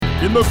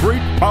In the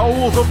great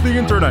bowels of the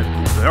internet,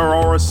 there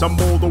are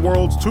assembled the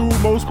world's two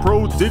most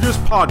prodigious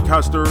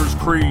podcasters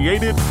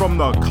created from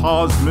the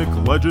cosmic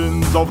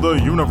legends of the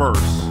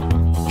universe.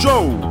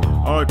 Joe,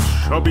 a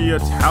chubby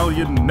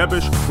Italian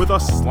nebbish with a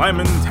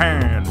slammin'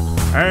 tan,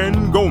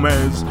 and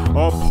Gomez,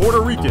 a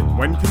Puerto Rican,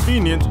 when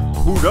convenient,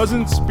 who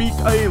doesn't speak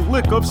a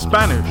lick of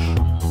Spanish.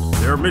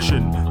 Their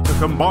mission, to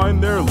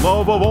combine their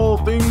love of all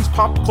things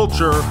pop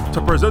culture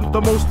to present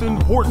the most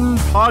important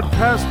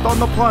podcast on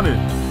the planet.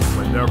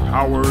 When their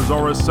powers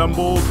are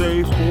assembled,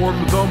 they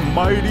form the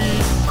mighty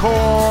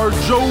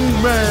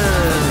Carjoman.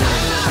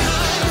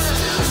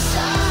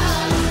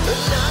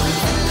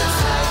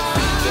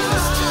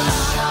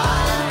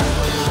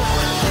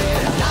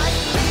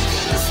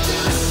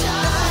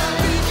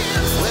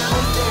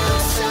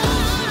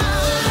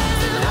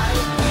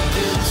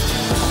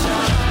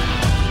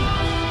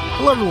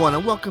 Hello everyone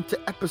and welcome to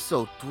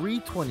episode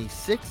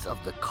 326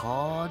 of the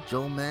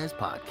Carjoman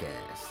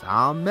podcast.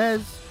 I'm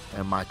Mez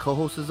and my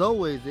co-host as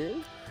always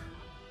is...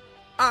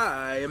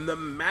 I am the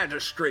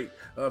magistrate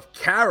of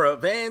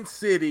Caravan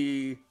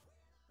City.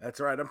 That's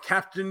right, I'm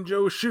Captain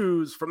Joe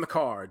Shoes from the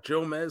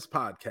Carjoman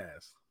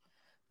podcast.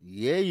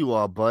 Yeah, you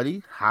are,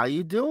 buddy. How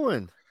you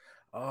doing?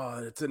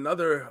 Oh, it's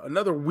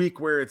another week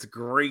where it's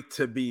great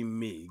to be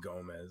me,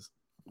 Gomez.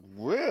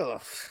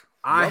 Well,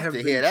 I have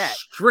been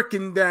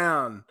stricken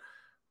down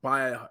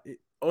by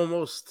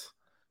almost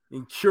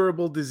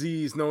incurable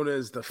disease known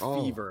as the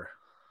fever.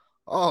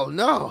 Oh,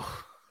 no.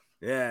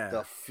 Yeah.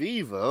 The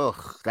fever.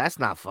 Ugh, that's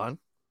not fun.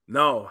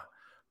 No,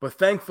 but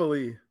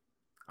thankfully,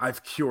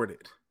 I've cured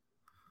it.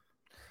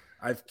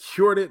 I've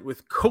cured it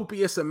with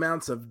copious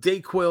amounts of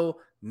Dayquil,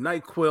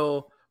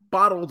 NyQuil,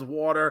 bottled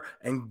water,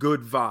 and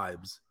good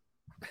vibes.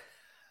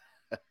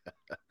 I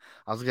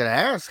was going to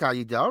ask how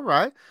you did. All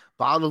right.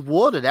 Bottled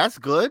water, that's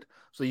good.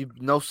 So you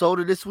no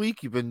soda this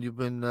week? You've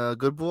been a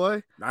good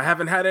boy? I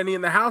haven't had any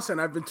in the house,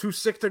 and I've been too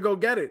sick to go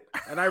get it.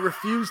 And I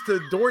refuse to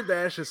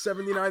DoorDash a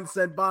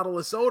 79-cent bottle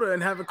of soda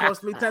and have it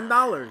cost me $10.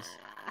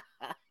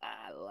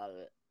 I love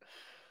it.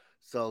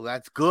 So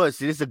that's good.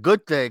 See, this is a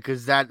good thing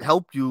because that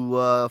helped you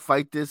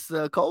fight this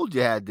cold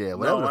you had there.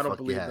 No, I don't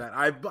believe that.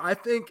 I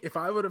think if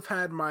I would have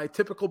had my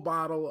typical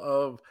bottle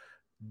of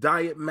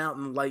Diet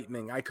Mountain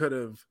Lightning, I could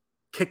have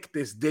kicked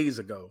this days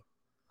ago.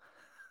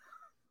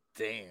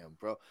 Damn,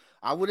 bro.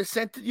 I would have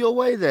sent it your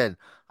way then.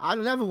 I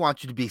never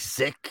want you to be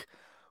sick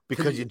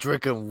because you're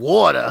drinking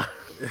water.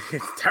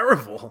 It's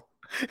terrible.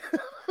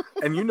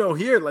 And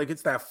here, like,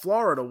 it's that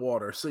Florida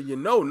water, so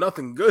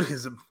nothing good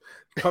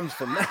comes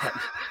from that.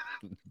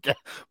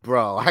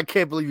 Bro, I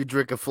can't believe you're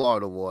drinking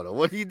Florida water.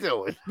 What are you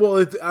doing?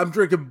 Well, I'm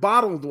drinking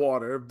bottled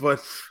water,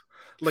 but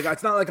like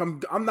it's not like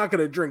I'm not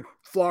gonna drink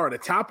Florida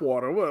tap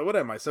water. What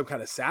am I, some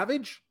kind of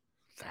savage?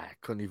 I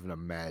couldn't even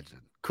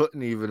imagine.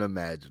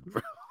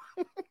 Bro.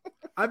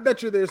 I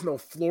bet you there's no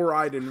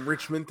fluoride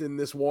enrichment in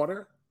this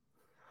water.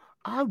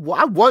 I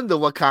wonder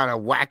what kind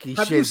of wacky shit.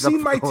 Have you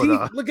seen my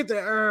teeth? Look at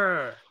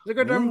the look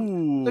at them.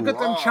 Ooh, look at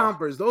them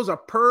chompers. Those are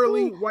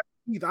pearly white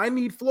teeth. I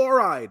need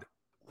fluoride.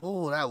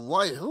 Oh, that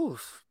white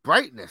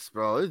brightness,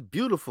 bro. It's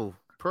beautiful.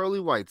 Pearly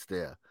whites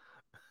there.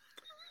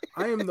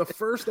 I am the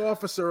first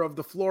officer of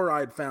the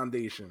Fluoride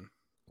Foundation.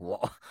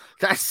 Well,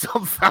 that's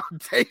some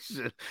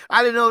foundation.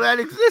 I didn't know that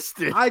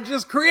existed. I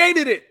just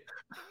created it.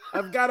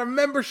 I've got a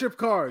membership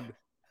card.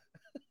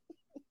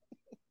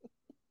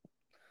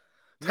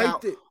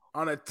 Typed it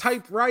on a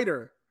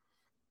typewriter.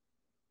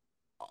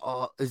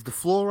 Is the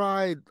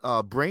fluoride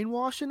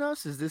brainwashing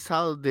us? Is this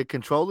how they're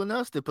controlling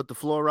us? They put the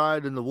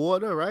fluoride in the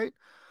water, right?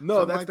 No,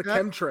 something that's like the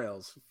that?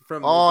 chemtrails.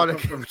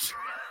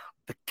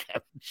 The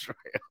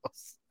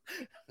chemtrails.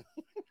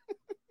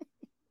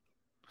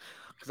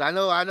 Because I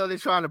know they're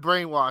trying to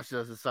brainwash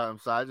us or something.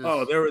 So I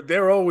just...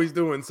 they're always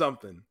doing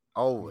something.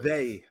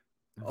 Always.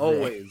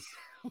 Always.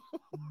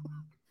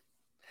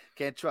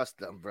 Can't trust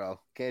them, bro.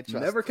 Can't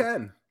trust. Never them.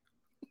 can.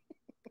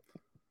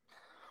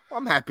 Well,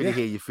 I'm happy to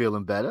hear you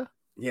feeling better.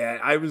 Yeah,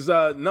 I was.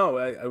 I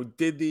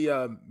did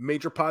the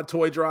Major Pod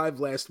Toy Drive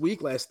last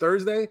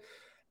Thursday,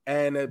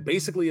 and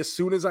basically as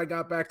soon as I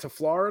got back to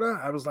Florida,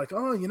 I was like,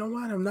 oh, you know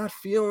what? I'm not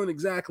feeling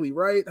exactly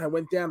right. I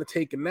went down to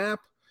take a nap,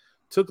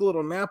 took a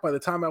little nap. By the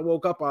time I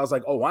woke up, I was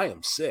like, oh, I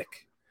am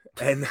sick,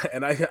 and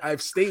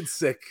I've stayed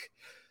sick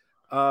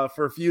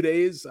for a few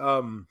days.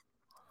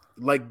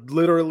 Like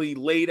literally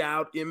laid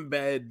out in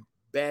bed,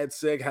 bad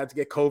sick, had to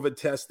get COVID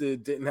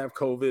tested, didn't have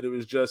COVID. It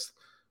was just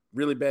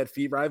really bad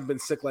fever. I haven't been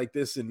sick like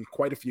this in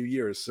quite a few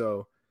years,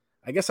 so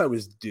I guess I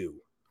was due.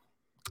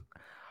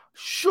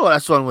 Sure,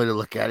 that's one way to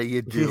look at it.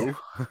 You do.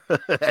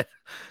 Yeah.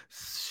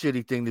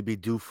 Shitty thing to be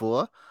due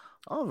for.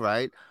 All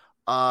right.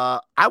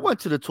 I went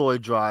to the toy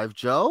drive,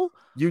 Joe.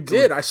 You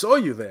did. I saw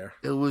you there.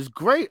 It was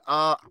great.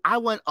 I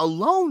went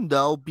alone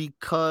though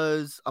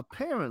because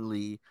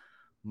apparently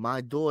my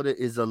daughter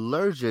is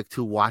allergic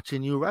to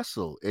watching you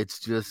wrestle.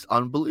 It's just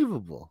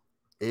unbelievable.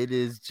 It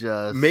is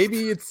just...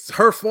 Maybe it's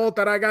her fault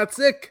that I got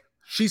sick.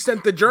 She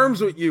sent the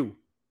germs with you.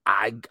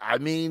 I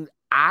mean,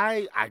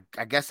 I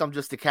guess I'm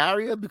just a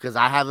carrier because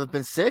I haven't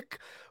been sick.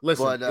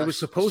 Listen, but, it was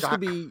supposed to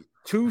be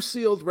 2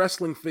 sealed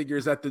wrestling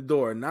figures at the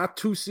door, not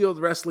 2 sealed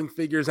wrestling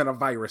figures and a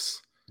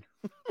virus.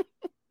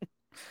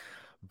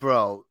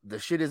 Bro, the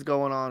shit is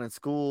going on in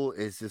school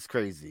is just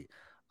crazy.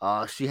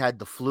 She had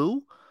the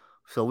flu,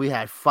 so we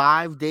had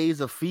 5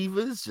 days of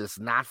fevers, just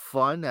not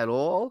fun at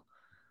all.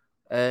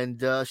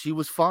 And she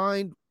was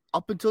fine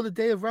up until the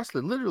day of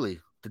wrestling. Literally,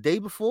 the day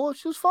before,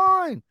 she was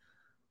fine.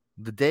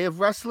 The day of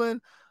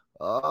wrestling,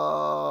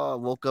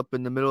 woke up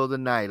in the middle of the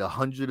night,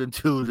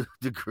 102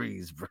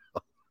 degrees, bro.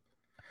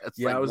 That's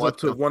Yeah, like, I was what up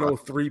to the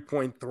fuck?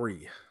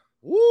 103.3.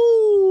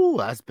 Woo,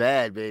 that's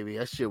bad, baby.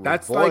 That shit was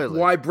That's boiling. like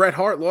why Bret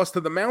Hart lost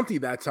to the Mountie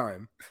that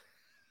time.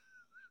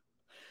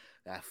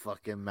 That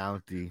fucking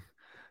Mountie. He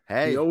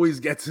Hey, always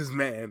gets his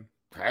man.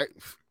 hey,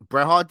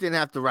 Bret Hart didn't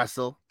have to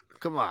wrestle.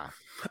 Come on.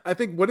 I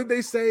think, what did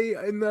they say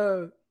in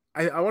the...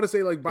 I want to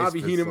say like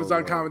Bobby been Heenan so was on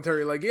long.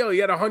 commentary like, yo, he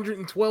had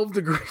 112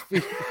 degree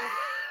fever.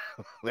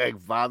 Like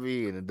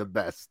Bobby and the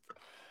best.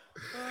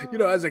 You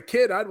know, as a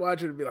kid, I'd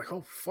watch it and be like,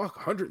 oh, fuck,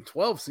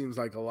 112 seems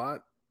like a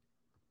lot.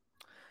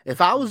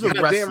 If I was a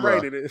Goddamn wrestler,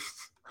 right it is.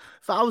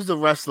 if I was a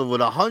wrestler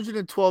with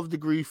 112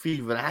 degree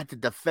fever and I had to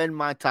defend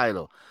my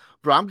title,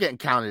 bro, I'm getting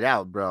counted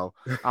out, bro.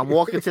 I'm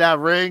walking to that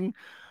ring.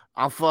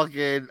 I'm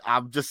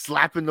just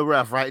slapping the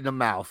ref right in the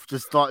mouth,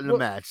 just starting the Well,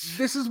 match.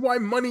 This is why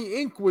Money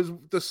Inc. was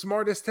the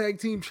smartest tag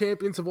team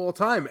champions of all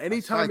time.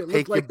 Anytime right. it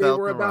Take looked your like they belt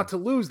were and about run. to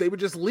lose, they would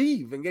just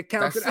leave and get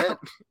counted That's it. out.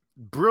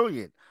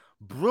 Brilliant.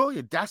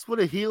 That's what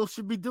a heel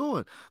should be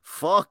doing.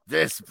 Fuck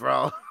this,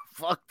 bro.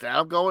 Fuck that.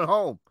 I'm going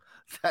home.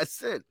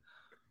 That's it.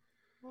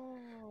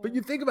 But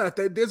you think about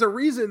it, there's a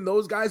reason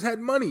those guys had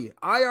money.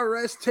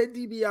 IRS, Ted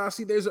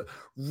DiBiase,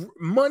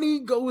 money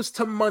goes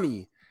to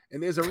money.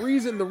 And there's a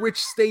reason the rich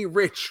stay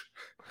rich.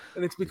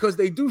 And it's because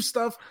they do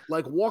stuff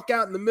like walk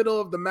out in the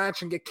middle of the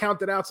match and get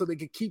counted out so they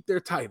can keep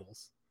their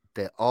titles.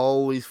 They're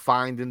always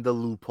finding the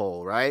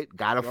loophole, right?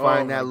 Gotta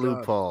find that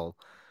loophole.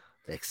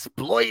 They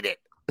exploit it.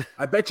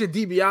 I bet you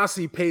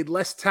DiBiase paid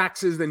less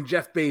taxes than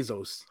Jeff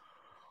Bezos.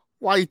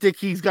 Why you think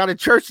he's got a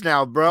church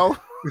now, bro?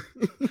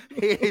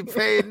 He ain't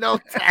paying no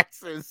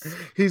taxes.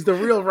 He's the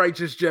real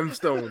righteous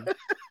gemstone.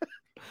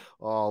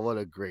 Oh, what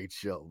a great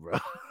show, bro.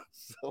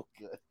 So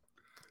good.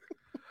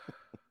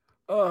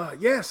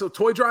 Yeah, so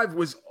Toy Drive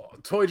was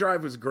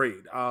great.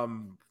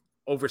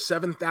 Over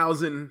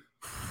 7,000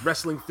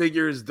 wrestling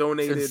figures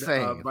donated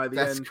by the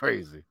That's end.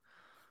 crazy.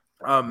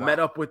 Met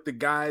up with the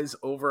guys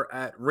over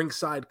at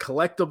Ringside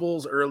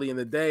Collectibles early in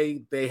the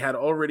day. They had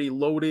already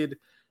loaded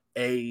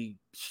a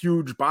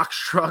huge box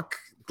truck,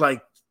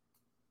 like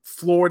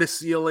floor to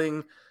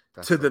ceiling,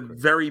 to the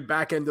very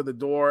back end of the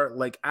door,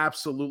 like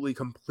absolutely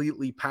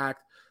completely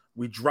packed.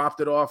 We dropped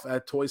it off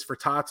at Toys for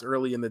Tots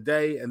early in the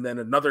day, and then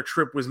another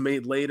trip was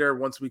made later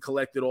once we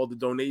collected all the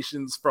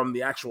donations from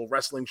the actual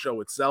wrestling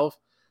show itself.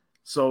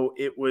 So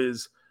it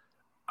was,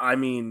 I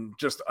mean,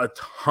 just a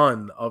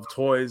ton of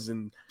toys,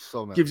 and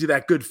gives you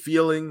that good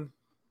feeling,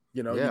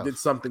 you know, you did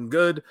something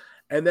good.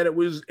 And then it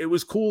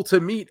was cool to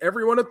meet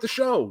everyone at the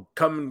show,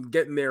 come and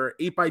getting their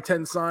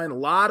 8x10 sign. A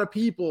lot of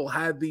people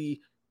had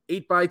the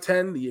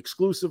 8x10, the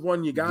exclusive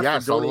one you got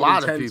for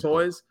donating 10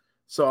 toys.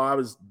 So I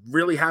was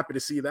really happy to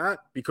see that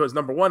because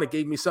number one, it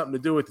gave me something to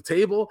do at the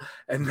table.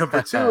 And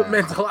number two, it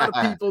meant a lot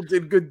of people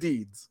did good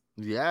deeds.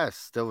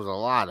 Yes, there was a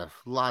lot of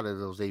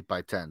those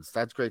 8x10s.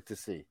 That's great to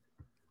see.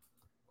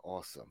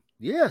 Awesome.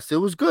 Yes, it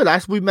was good.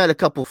 We met a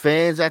couple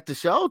fans at the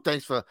show.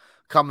 Thanks for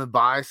coming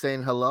by,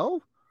 saying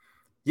hello.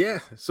 Yeah.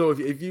 So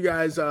if you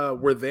guys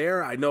were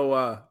there, I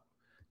know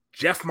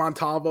Jeff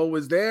Montalvo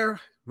was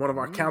there. One of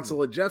our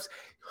council of Jeffs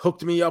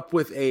hooked me up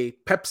with a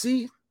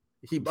Pepsi.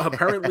 He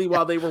apparently,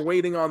 while they were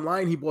waiting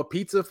online, he bought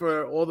pizza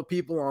for all the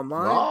people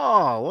online.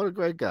 Oh, what a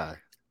great guy.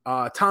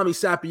 Tommy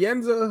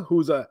Sapienza,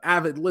 who's an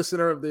avid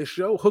listener of this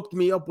show, hooked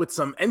me up with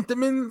some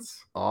Entenmann's.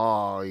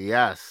 Oh,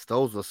 yes.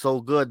 Those were so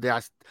good.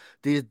 There's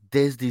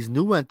these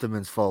new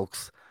Entenmann's,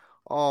 folks.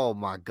 Oh,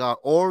 my God.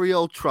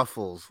 Oreo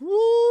truffles.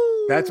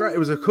 Woo! That's right. It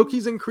was a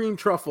cookies and cream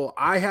truffle.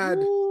 I had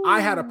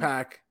a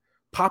pack.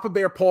 Papa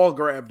Bear Paul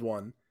grabbed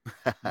one.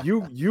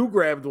 You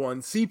grabbed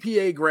one.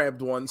 CPA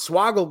grabbed one.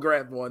 Swoggle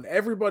grabbed one.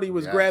 Everybody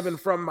was grabbing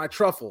from my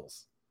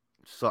truffles.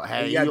 So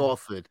hey, he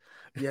offered.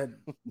 Yeah,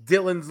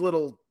 Dylan's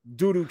little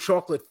doo-doo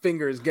chocolate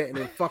fingers getting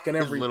in fucking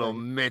everything. Little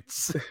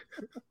mitts.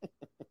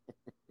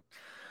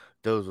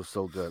 Those were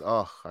so good.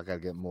 Oh, I gotta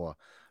get more.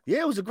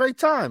 Yeah, it was a great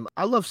time.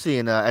 I love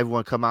seeing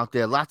everyone come out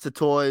there. Lots of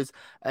toys,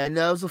 and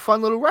it was a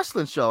fun little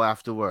wrestling show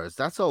afterwards.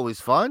 That's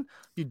always fun.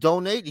 You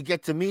donate, you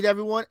get to meet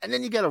everyone, and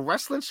then you get a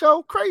wrestling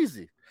show.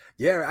 Crazy.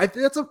 Yeah, I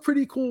think that's a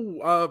pretty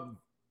cool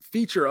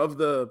feature of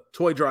the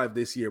toy drive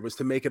this year, was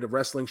to make it a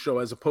wrestling show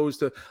as opposed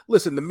to,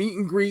 listen, the meet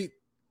and greet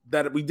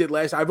that we did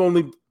last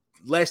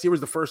year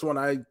was the first one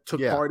I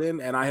took part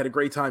in, and I had a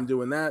great time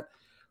doing that.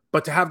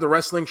 But to have the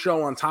wrestling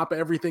show on top of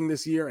everything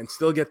this year and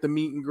still get the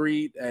meet and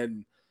greet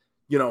and,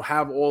 you know,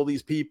 have all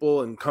these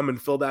people and come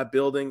and fill that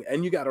building,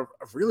 and you got a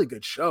really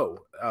good show.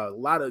 A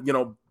lot of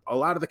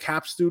the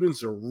CAP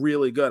students are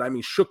really good. I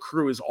mean, Shook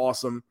Crew is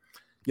awesome.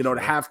 You know,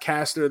 to have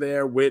Caster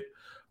there with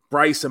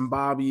Bryce and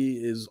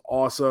Bobby is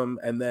awesome.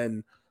 And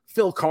then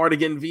Phil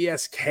Cardigan,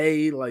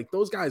 VSK, like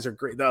those guys are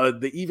great.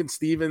 The Even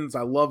Stevens,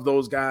 I love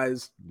those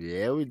guys.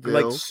 Yeah, we do.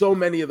 Like so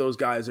many of those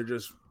guys are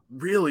just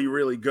really,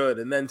 really good.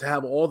 And then to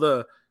have all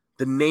the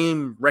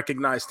name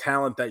recognized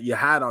talent that you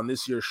had on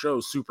this year's show,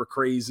 Super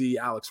Crazy,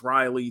 Alex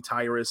Riley,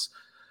 Tyrus,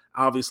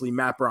 obviously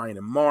Matt Bryan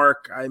and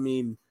Mark. I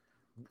mean,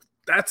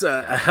 that's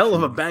a hell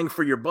of a bang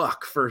for your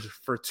buck for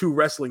 2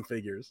 wrestling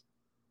figures.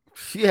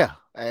 Yeah,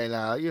 and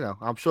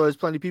I'm sure there's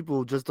plenty of people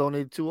who just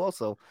donated too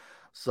also.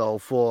 So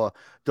for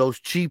those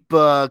cheap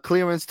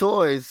clearance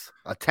toys,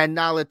 a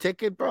 $10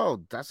 ticket,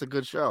 bro, that's a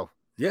good show.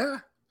 Yeah,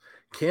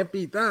 can't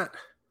beat that.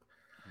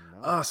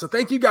 So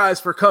thank you guys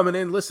for coming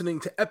in, listening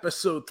to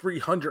episode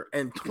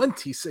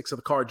 326 of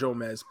the Car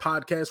Jomez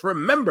podcast.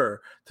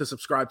 Remember to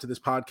subscribe to this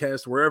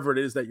podcast wherever it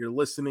is that you're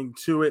listening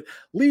to it.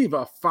 Leave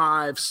a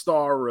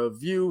 5-star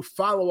review.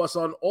 Follow us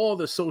on all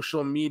the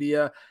social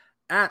media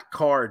at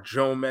Car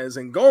Jomez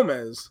and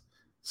Gomez.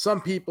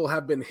 Some people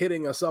have been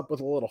hitting us up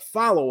with a little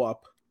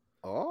follow-up.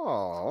 Oh,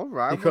 all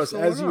right. Because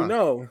as you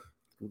know,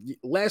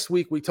 last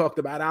week we talked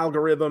about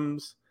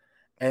algorithms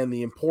and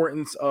the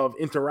importance of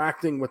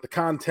interacting with the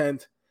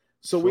content.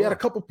 So we had a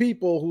couple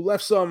people who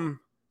left some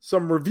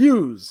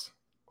reviews.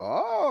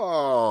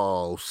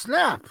 Oh,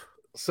 snap.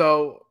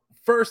 So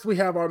first we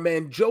have our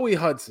man Joey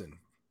Hudson.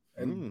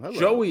 And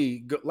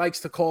Joey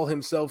likes to call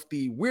himself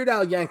the Weird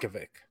Al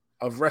Yankovic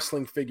of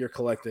wrestling figure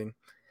collecting.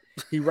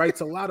 He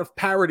writes a lot of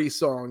parody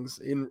songs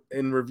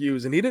in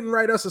reviews, and he didn't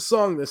write us a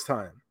song this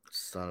time.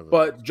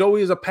 But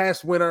Joey is a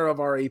past winner of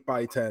our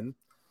 8x10.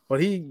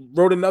 But he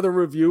wrote another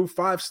review,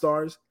 5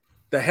 stars.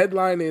 The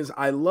headline is,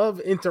 I love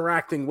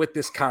interacting with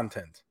this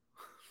content.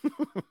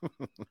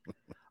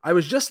 I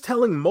was just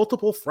telling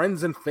multiple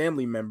friends and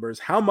family members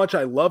how much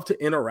I love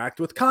to interact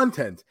with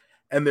content.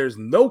 And there's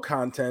no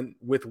content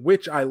with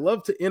which I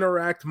love to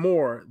interact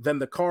more than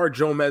the Car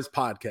Jomez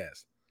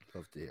podcast.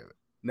 Love to hear it.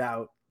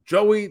 Now,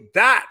 Joey,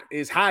 that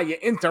is how you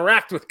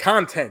interact with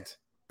content.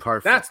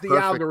 Perfect. That's the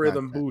Perfect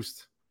algorithm content.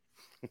 boost.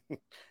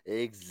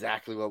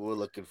 Exactly what we're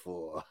looking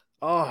for.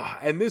 Oh,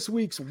 and this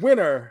week's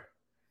winner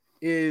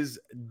is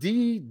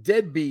D.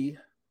 Deadby,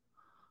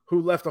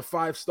 who left a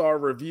 5-star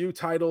review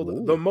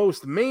titled The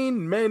Most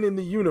Main Men in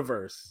the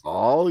Universe.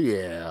 Oh,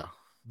 yeah.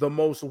 The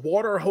most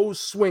water hose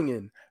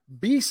swinging,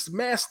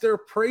 Beastmaster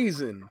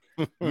praising,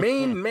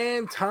 main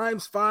man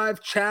times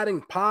 5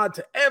 chatting pod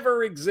to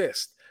ever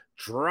exist.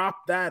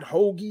 Drop that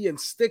hoagie and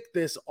stick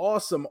this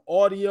awesome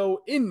audio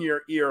in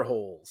your ear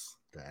holes.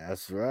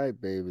 That's right,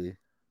 baby.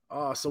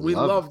 So we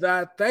love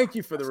that. Thank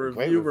you for the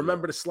review. review.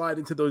 Remember to slide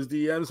into those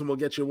DMs and we'll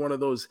get you one of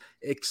those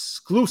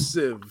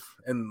exclusive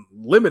and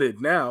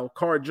limited now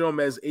Car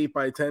Jomez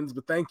 8x10s.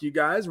 But thank you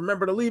guys.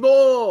 Remember to leave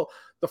all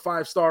the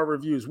 5-star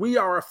reviews. We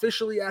are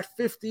officially at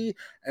 50,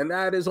 and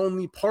that is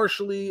only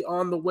partially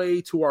on the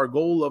way to our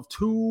goal of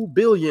 2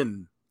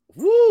 billion.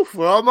 Woo,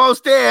 we're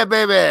almost there,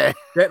 baby.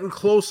 Getting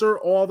closer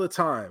all the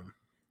time.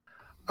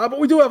 But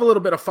we do have a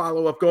little bit of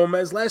follow-up,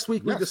 Gomez. Last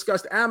week, we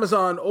discussed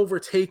Amazon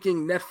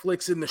overtaking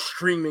Netflix in the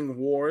streaming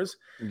wars.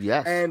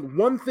 Yes. And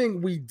one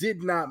thing we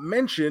did not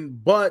mention,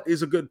 but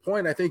is a good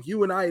point, I think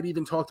you and I had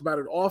even talked about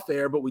it off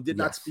air, but we did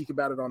not speak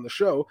about it on the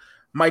show.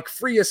 Mike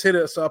Frias hit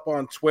us up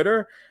on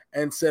Twitter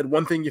and said,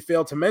 one thing you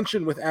failed to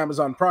mention with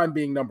Amazon Prime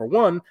being number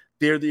 1,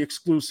 they're the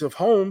exclusive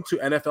home to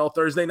NFL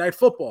Thursday Night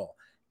Football.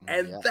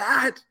 And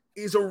that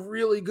is a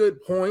really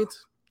good point.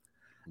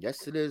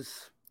 Yes, it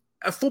is.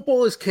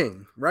 Football is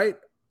king, right?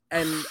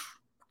 And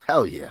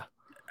hell yeah,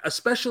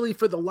 especially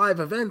for the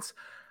live events.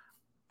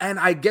 And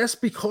I guess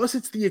because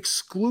it's the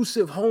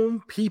exclusive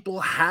home, people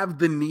have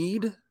the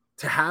need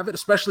to have it,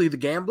 especially the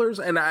gamblers.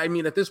 And I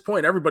mean, at this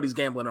point, everybody's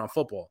gambling on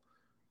football.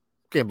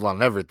 Gamble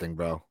on everything,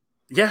 bro.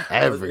 Yeah,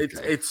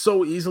 everything. It's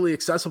so easily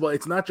accessible.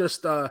 It's not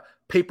just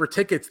paper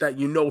tickets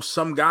that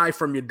some guy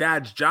from your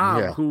dad's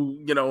job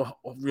who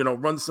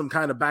runs some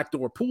kind of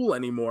backdoor pool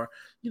anymore.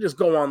 You just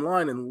go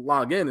online and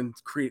log in and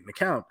create an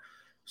account.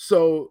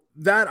 So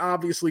that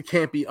obviously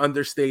can't be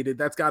understated.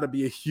 That's got to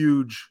be a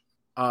huge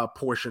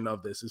portion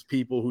of this is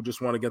people who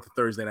just want to get the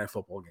Thursday night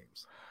football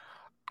games.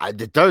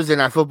 The Thursday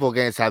night football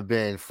games have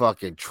been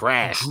fucking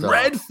trash.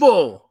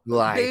 Dreadful.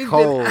 Like, they've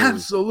been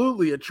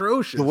absolutely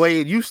atrocious. The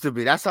way it used to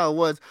be. That's how it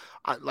was.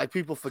 Like,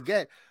 people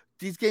forget,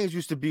 these games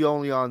used to be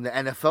only on the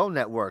NFL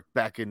network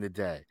back in the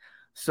day.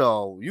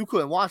 So you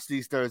couldn't watch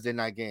these Thursday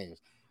night games.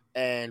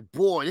 And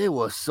boy, it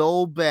was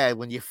so bad.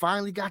 When you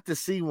finally got to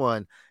see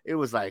one, it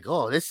was like,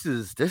 oh, this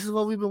is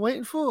what we've been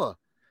waiting for.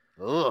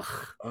 Ugh.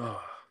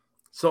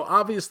 So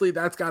obviously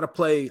that's got to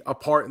play a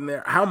part in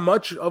there. How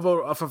much of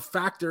a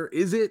factor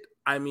is it?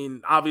 I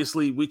mean,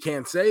 obviously we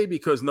can't say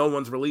because no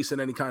one's releasing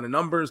any kind of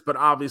numbers, but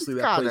obviously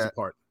that plays a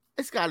part.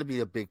 It's got to be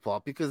a big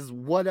part because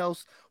what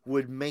else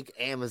would make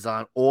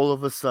Amazon all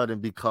of a sudden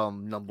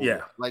become number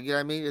one? Like, you know what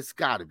I mean? It's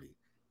got to be.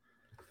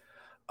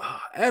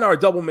 And our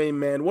double main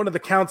man, one of the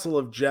council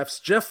of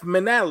Jeffs, Jeff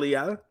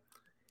Manalia,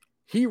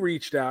 he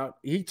reached out.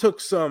 He took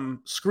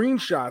some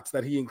screenshots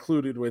that he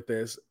included with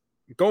this.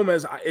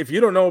 Gomez, if you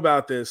don't know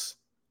about this,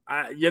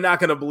 you're not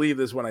going to believe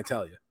this when I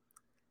tell you.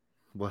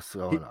 What's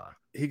going on?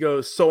 he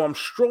goes, so I'm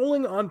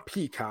strolling on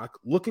Peacock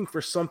looking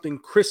for something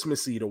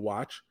Christmassy to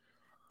watch.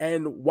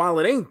 And while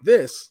it ain't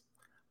this,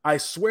 I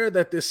swear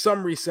that this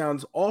summary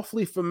sounds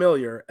awfully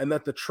familiar and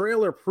that the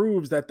trailer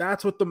proves that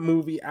that's what the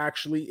movie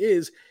actually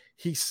is.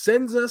 He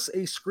sends us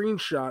a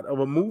screenshot of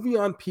a movie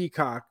on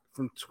Peacock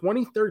from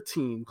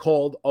 2013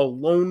 called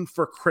Alone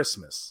for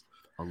Christmas.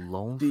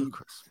 Alone for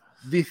Christmas.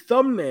 The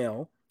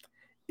thumbnail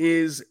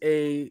is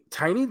a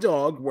tiny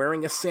dog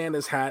wearing a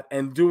Santa's hat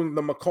and doing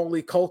the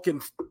Macaulay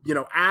Culkin,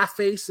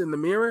 face in the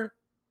mirror.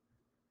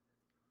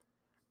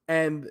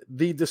 And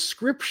the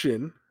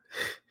description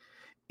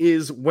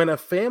is when a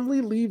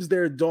family leaves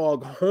their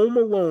dog home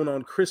alone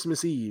on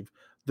Christmas Eve,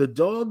 the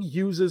dog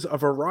uses a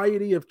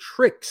variety of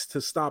tricks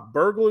to stop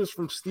burglars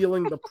from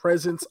stealing the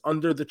presents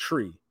under the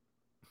tree.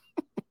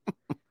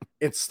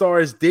 It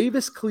stars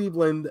Davis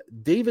Cleveland,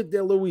 David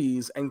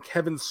DeLuise, and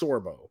Kevin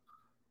Sorbo.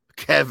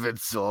 Kevin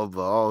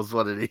Sorbo is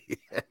what it is.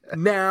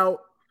 Now,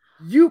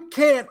 you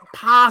can't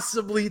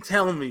possibly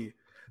tell me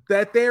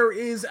that there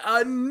is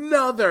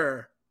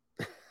another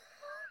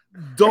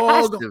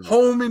dog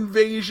home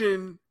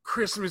invasion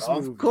Christmas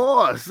movie.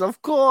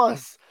 Of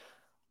course.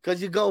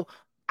 Because you go,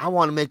 I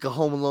want to make a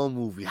Home Alone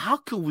movie. How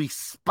can we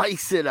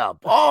spice it up?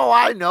 Oh,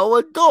 I know,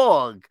 a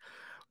dog.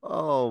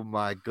 Oh,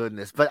 my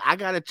goodness. But I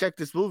got to check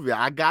this movie.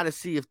 I got to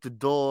see if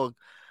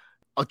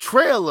a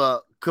trailer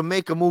could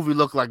make a movie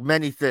look like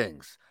many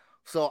things.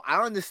 So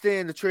I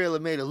understand the trailer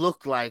made it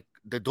look like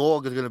the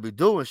dog is going to be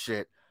doing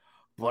shit.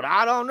 But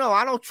I don't know.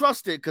 I don't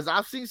trust it because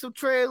I've seen some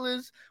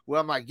trailers where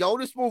I'm like, yo,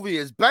 this movie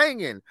is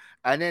banging.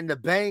 And then the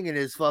banging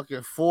is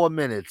fucking 4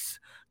 minutes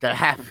that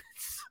happens.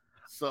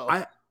 So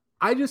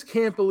I just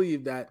can't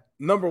believe that,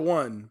 number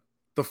one,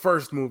 the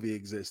first movie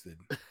existed.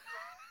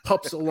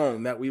 Pups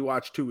Alone that we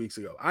watched 2 weeks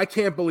ago. I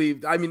can't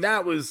believe,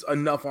 that was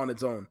enough on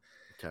its own.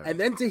 Okay. And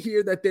then to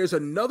hear that there's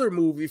another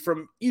movie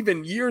from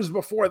even years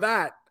before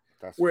that,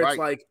 it's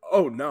like,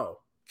 oh no,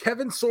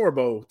 Kevin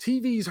Sorbo,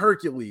 TV's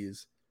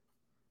Hercules,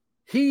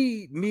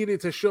 he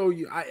needed to show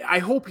you. I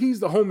hope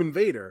he's the home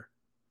invader.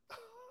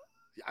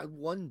 I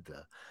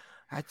wonder.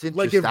 That's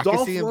interesting. Like if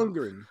Dolph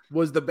Lundgren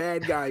was the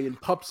bad guy in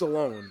Pups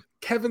Alone,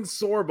 Kevin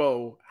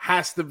Sorbo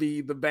has to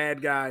be the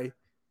bad guy.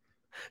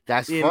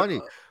 That's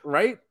funny.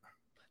 Right?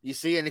 You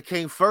see, and it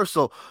came first.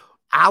 So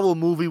our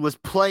movie was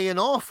playing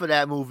off of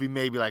that movie.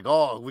 Maybe like,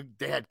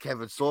 they had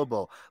Kevin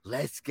Sorbo.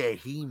 Let's get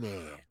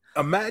He-Man.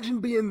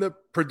 Imagine being the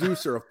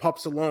producer of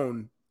Pups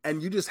Alone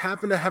and you just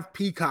happen to have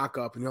Peacock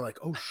up and you're like,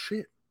 oh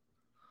shit.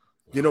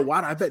 You know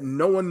what? I bet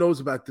no one knows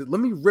about this.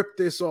 Let me rip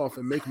this off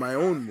and make my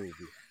own movie.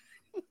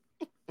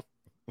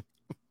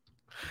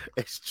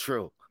 It's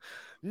true.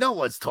 No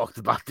one's talked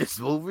about this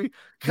movie.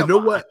 Come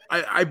on. What?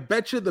 I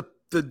bet you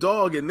the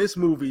dog in this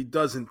movie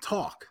doesn't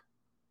talk.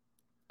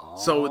 Oh.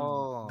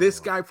 So this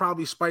guy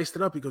probably spiced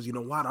it up because you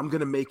know what? I'm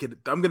gonna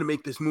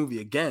make this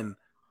movie again,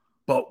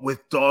 but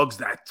with dogs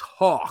that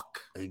talk.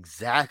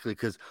 Exactly,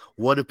 because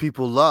what do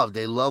people love?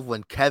 They love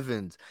when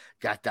Kevin's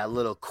got that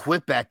little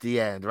quip at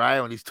the end,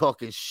 right? When he's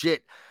talking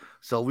shit.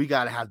 So we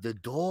gotta have the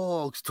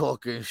dogs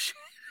talking shit.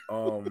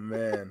 Oh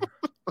man.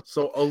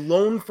 So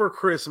Alone for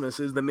Christmas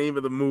is the name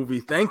of the movie.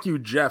 Thank you,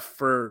 Jeff,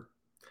 for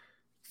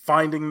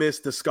finding this,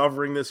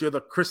 discovering this. You're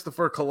the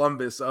Christopher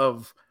Columbus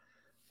of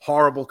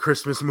horrible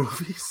Christmas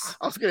movies.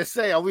 I was gonna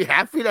say, are we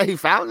happy that he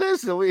found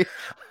this?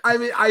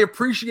 I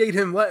appreciate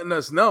him letting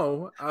us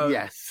know.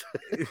 Yes.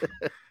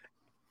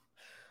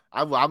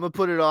 I'm gonna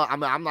put it on.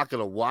 I'm not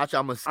gonna watch.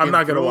 I'm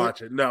not gonna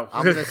watch it. No,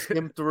 I'm gonna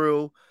skim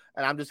through,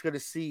 and I'm just gonna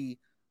see.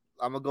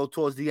 I'm gonna go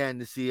towards the end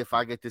to see if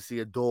I get to see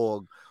a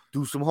dog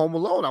do some Home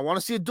Alone. I want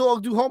to see a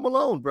dog do Home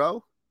Alone,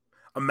 bro.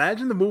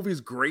 Imagine the movie's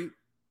great.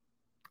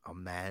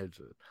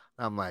 Imagine.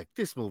 I'm like,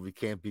 this movie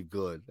can't be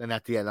good. And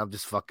at the end, I'm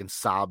just fucking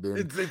sobbing.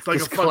 It's like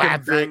a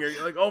fucking banger.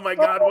 You're like, oh my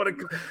God, it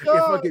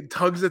fucking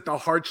tugs at the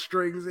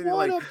heartstrings. And you're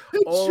like,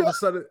 all of a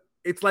sudden,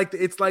 it's like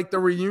the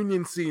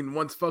reunion scene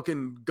once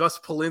fucking Gus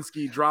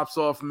Polinski drops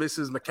off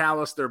Mrs.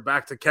 McAllister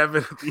back to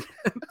Kevin at the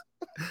end.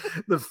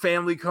 The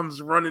family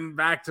comes running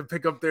back to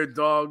pick up their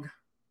dog.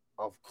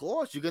 Of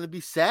course, you're gonna be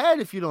sad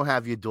if you don't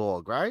have your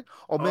dog, right?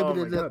 Or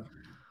maybe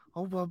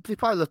they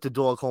probably left the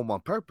dog home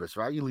on purpose,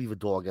 right? You leave a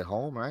dog at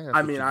home, right?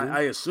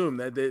 I assume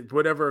that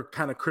whatever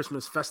kind of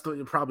Christmas festival,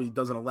 it probably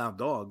doesn't allow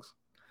dogs.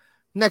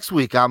 Next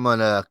week, I'm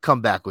gonna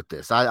come back with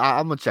this.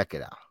 I'm gonna check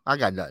it out. I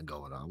got nothing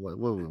going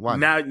on.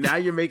 Now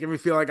you're making me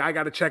feel like I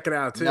got to check it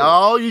out too.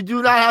 No, you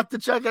do not have to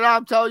check it out.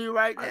 I'm telling you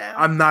right now.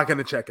 I'm not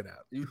gonna check it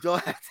out. You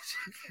don't have to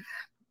check it out.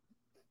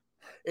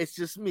 It's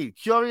just me.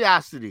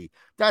 Curiosity.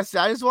 That's it.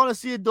 I just want to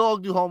see a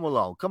dog do Home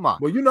Alone. Come on.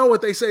 Well, you know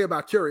what they say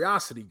about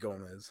curiosity,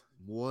 Gomez.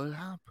 What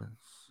happens?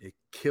 It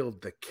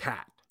killed the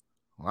cat.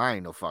 Well, I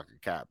ain't no fucking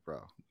cat,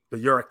 bro.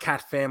 But you're a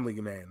cat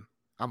family man.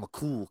 I'm a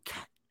cool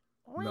cat.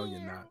 No, you're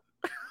not.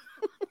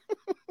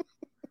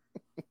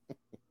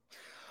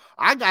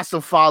 I got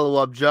some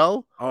follow-up,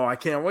 Joe. Oh, I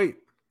can't wait.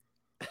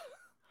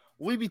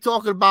 We be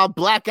talking about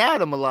Black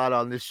Adam a lot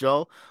on this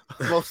show,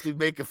 mostly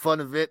making fun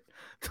of it,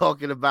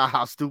 talking about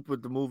how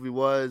stupid the movie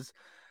was,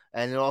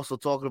 and then also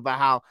talking about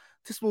how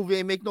this movie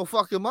ain't make no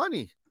fucking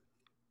money.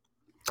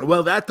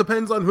 Well, that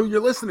depends on who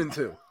you're listening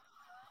to.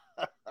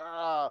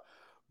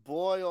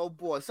 Boy, oh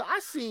boy. So I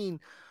seen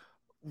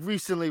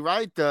recently,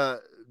 right?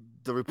 The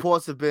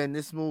reports have been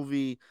this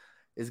movie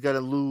is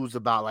gonna lose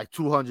about like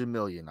 200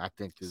 million, I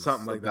think is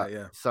Something like that,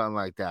 yeah. Something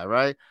like that,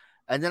 right?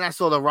 And then I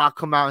saw The Rock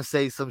come out and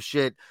say some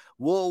shit.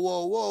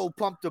 Whoa,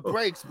 pump the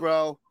brakes,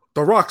 bro.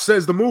 The Rock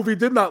says the movie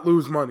did not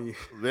lose money.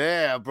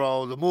 Yeah,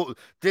 bro.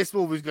 This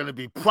movie's gonna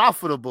be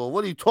profitable.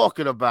 What are you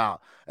talking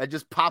about? And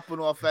just popping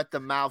off at the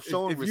mouth,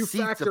 showing receipts. If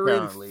you factor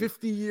apparently. in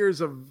 50 years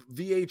of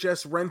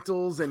VHS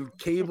rentals and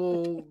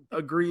cable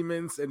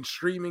agreements and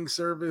streaming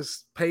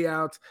service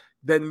payouts,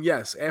 then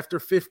yes, after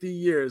 50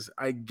 years,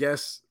 I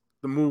guess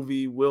the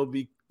movie will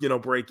be,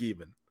 break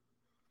even.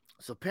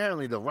 So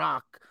apparently, The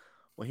Rock,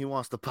 when he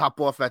wants to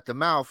pop off at the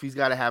mouth, he's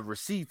got to have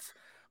receipts.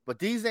 But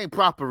these ain't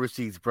proper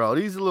receipts, bro.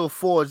 These are little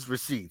forged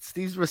receipts.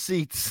 These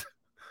receipts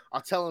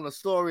are telling a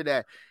story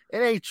that it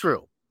ain't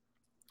true.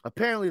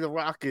 Apparently, The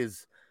Rock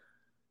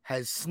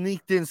has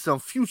sneaked in some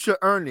future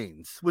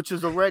earnings, which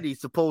is already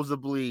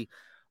supposedly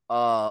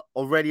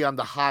already on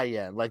the high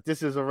end. Like,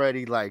 this is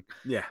already like,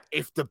 yeah,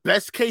 if the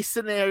best case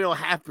scenario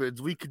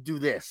happens, we could do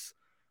this.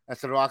 And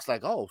so The Rock's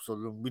like, oh,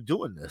 so we're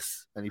doing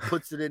this. And he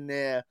puts it in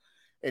there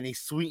and he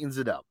sweetens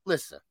it up.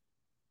 Listen.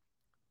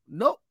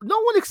 No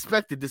one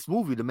expected this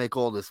movie to make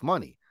all this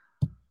money.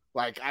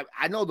 Like,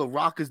 I know The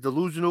Rock is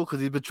delusional because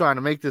he's been trying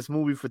to make this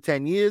movie for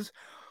 10 years,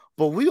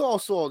 but we all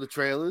saw the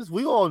trailers.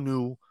 We all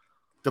knew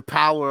the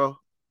power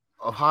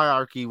of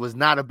hierarchy was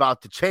not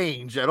about to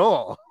change at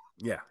all.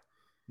 Yeah.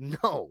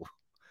 No.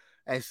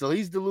 And so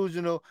he's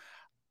delusional.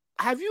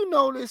 Have you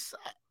noticed,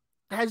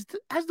 has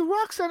The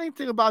Rock said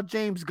anything about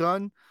James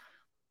Gunn?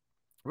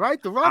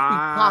 Right? The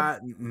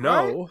Rock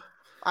no.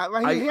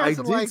 Right? I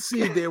did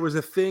see there was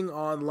a thing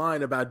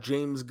online about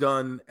James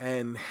Gunn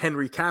and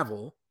Henry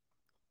Cavill.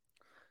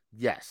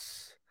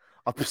 Yes.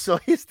 So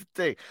here's the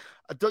thing.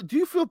 Do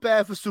you feel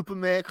bad for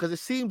Superman? Because it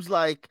seems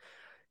like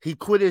he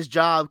quit his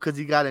job because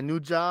he got a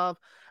new job.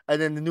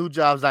 And then the new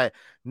job's like,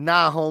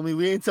 nah, homie,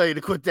 we didn't tell you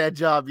to quit that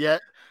job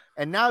yet.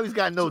 And now he's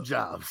got no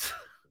jobs.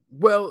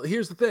 Well,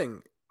 here's the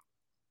thing.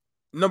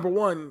 Number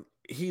one,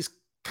 he's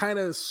kind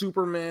of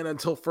Superman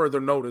until further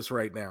notice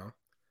right now.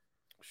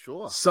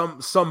 Sure. Some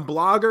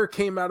blogger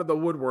came out of the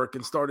woodwork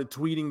and started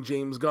tweeting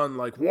James Gunn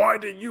like, why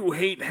do you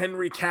hate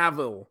Henry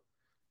Cavill?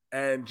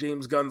 And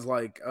James Gunn's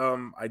like,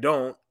 I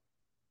don't.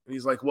 And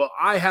he's like, well,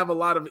 I have a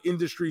lot of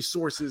industry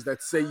sources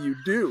that say you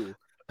do.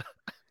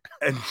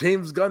 And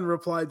James Gunn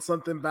replied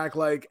something back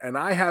like, and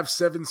I have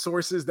 7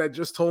 sources that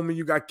just told me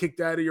you got kicked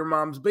out of your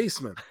mom's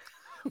basement.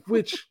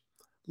 Which,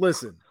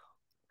 listen,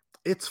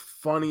 it's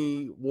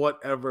funny,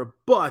 whatever,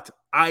 but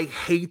I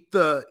hate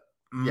the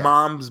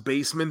mom's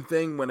basement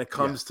thing when it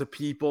comes to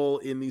people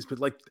in these,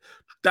 like,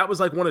 that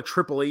was like one of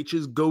Triple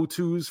H's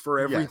go-tos for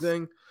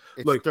everything.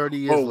 It's like 30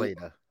 years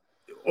later.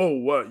 Oh,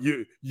 what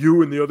you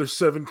and the other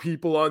 7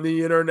 people on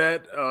the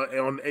internet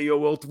on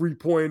AOL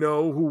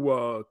 3.0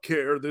 who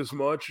care this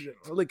much?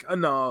 Like,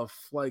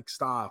 enough. Like,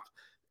 stop.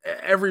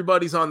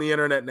 Everybody's on the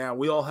internet now.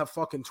 We all have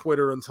fucking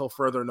Twitter until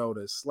further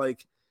notice.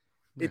 Like,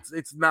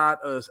 it's not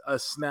a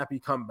snappy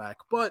comeback,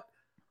 but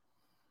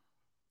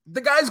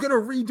the guy's going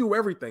to redo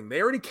everything.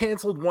 They already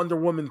canceled Wonder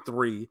Woman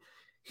 3.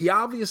 He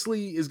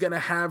obviously is going to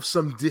have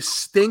some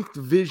distinct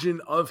vision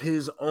of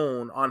his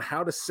own on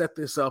how to set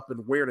this up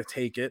and where to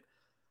take it.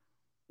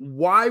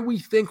 Why we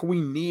think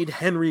we need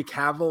Henry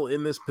Cavill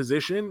in this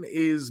position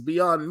is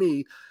beyond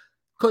me.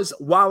 Because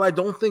while I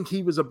don't think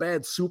he was a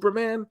bad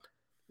Superman,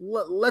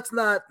 let's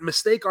not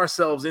mistake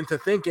ourselves into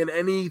thinking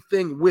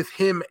anything with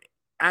him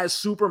as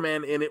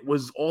Superman in it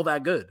was all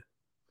that good.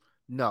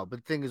 No, but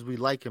the thing is, we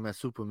like him as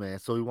Superman,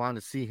 so we want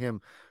to see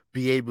him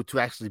be able to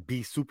actually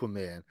be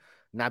Superman,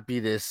 not be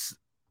this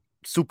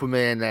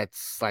Superman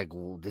that's like,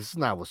 well, this is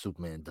not what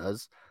Superman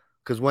does.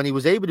 Because when he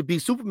was able to be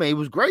Superman, he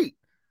was great.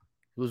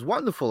 He was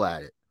wonderful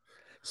at it.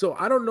 So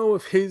I don't know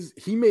if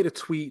he made a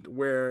tweet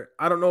where,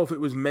 I don't know if it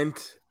was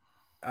meant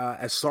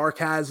as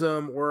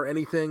sarcasm or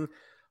anything,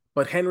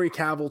 but Henry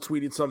Cavill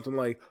tweeted something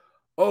like,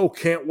 oh,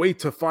 can't wait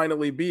to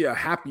finally be a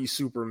happy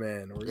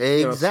Superman. Or,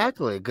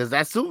 exactly, because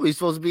that's who he's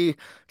supposed to be,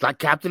 like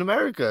Captain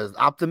America,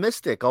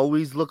 optimistic,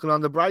 always looking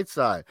on the bright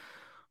side.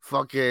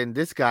 Fucking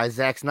this guy,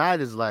 Zack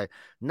Snyder's like,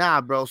 nah,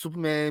 bro,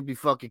 Superman be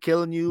fucking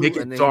killing you. Make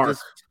it and then dark,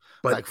 just,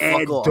 but like,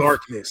 add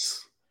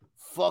darkness.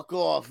 Fuck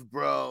off,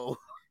 bro.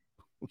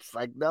 It's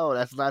like, no,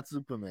 that's not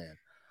Superman.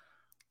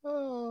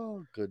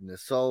 Oh,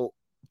 goodness. So,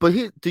 but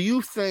do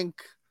you think,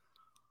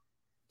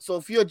 so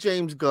if you're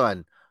James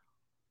Gunn,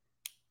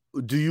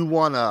 do you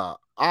want to,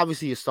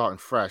 obviously you're starting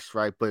fresh,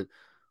 right? But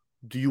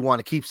do you want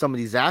to keep some of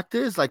these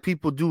actors? Like,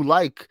 people do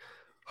like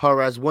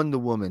her as Wonder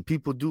Woman.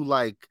 People do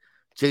like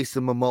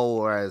Jason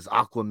Momoa as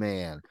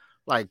Aquaman.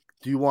 Like,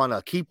 do you want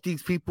to keep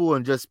these people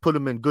and just put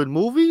them in good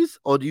movies?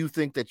 Or do you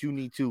think that you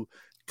need to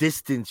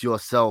distance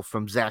yourself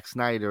from Zack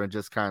Snyder and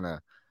just kind of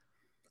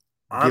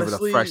give it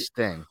a fresh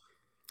thing?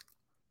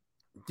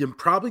 You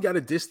probably got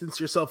to distance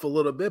yourself a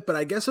little bit, but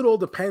I guess it all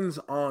depends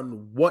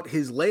on what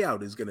his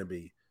layout is going to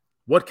be.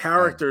 What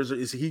characters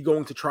is he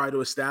going to try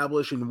to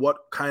establish in what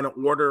kind of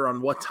order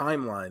on what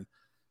timeline?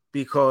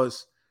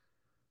 Because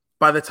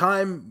by the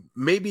time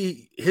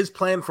maybe his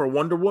plan for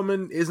Wonder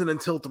Woman isn't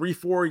until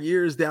 3-4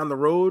 years down the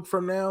road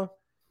from now.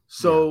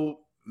 So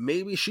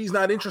maybe she's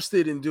not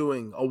interested in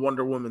doing a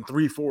Wonder Woman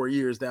 3-4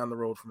 years down the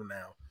road from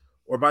now.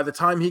 Or by the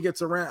time he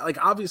gets around,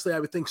 like obviously I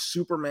would think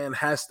Superman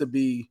has to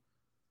be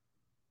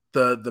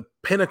the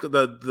pinnacle,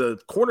 the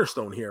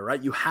cornerstone here,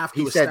 right? You have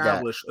to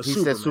establish a Superman.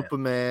 He said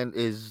Superman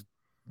is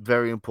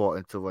very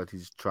important to what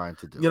he's trying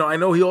to do. You know, I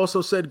know he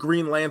also said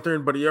Green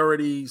Lantern, but he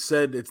already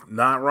said it's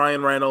not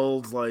Ryan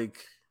Reynolds.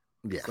 Like,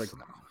 yes, like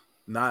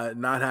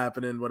not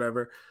happening,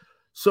 whatever.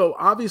 So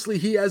obviously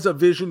he has a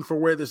vision for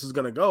where this is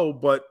going to go,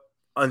 but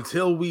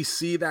until we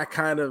see that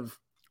kind of,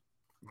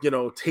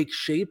 take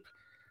shape,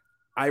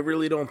 I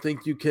really don't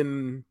think you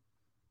can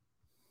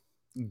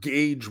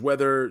gauge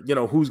whether,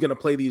 who's going to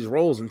play these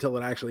roles until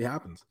it actually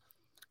happens.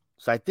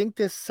 So I think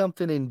there's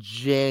something in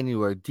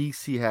January.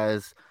 DC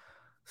has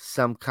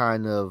some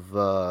kind of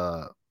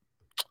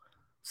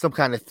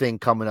thing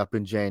coming up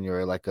in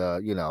January, like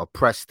a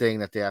press thing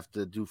that they have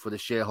to do for the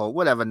shareholder,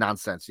 whatever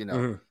nonsense,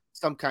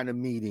 some kind of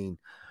meeting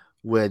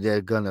where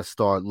they're gonna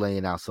start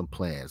laying out some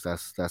plans.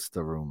 That's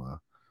the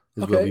rumor.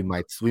 Okay. Where we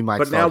might.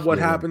 But now what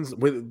happens?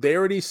 They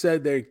already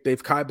said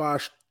they've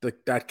kiboshed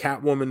that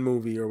Catwoman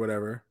movie or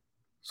whatever,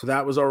 so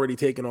that was already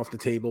taken off the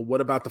table. What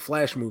about the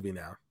Flash movie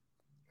now?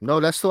 No,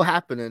 that's still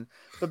happening,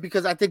 but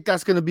because I think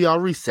that's gonna be our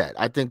reset.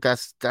 I think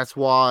that's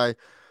why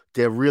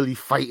they're really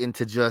fighting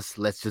to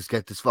let's just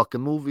get this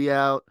fucking movie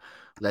out.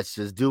 Let's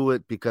just do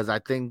it, because I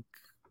think,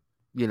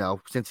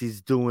 since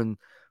he's doing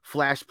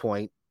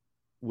Flashpoint,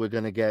 we're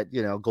going to get,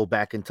 go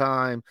back in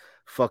time,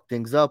 fuck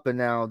things up. And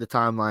now the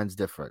timeline's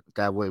different.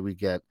 That way we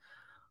get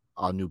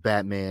our new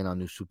Batman, our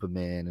new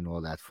Superman, and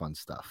all that fun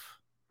stuff.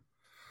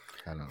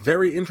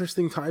 Very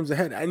interesting times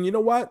ahead. And you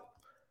know what?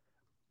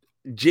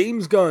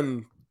 James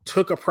Gunn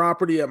took a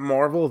property at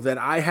Marvel that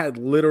I had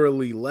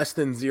literally less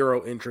than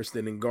zero interest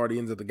in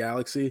Guardians of the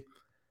Galaxy,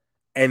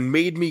 and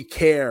made me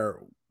care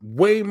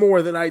way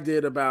more than I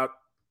did about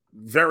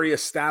very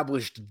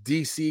established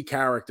DC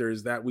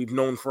characters that we've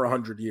known for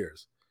 100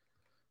 years.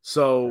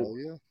 So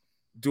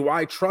do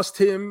I trust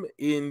him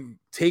in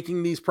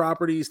taking these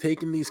properties,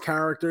 taking these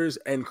characters,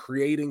 and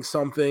creating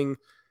something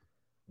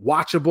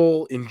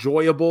watchable,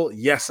 enjoyable?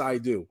 Yes, I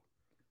do.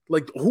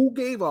 Like, who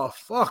gave a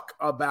fuck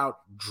about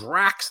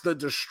Drax the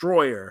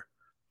Destroyer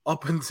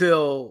up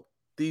until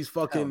these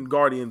fucking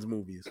Guardians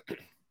movies?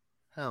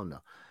 Hell no.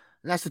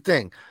 And that's the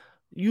thing.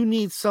 You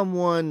need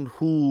someone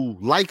who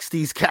likes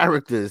these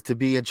characters to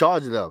be in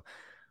charge of them.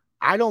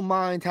 I don't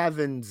mind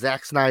having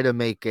Zack Snyder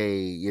make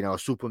a,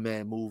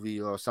 Superman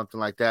movie or something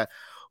like that,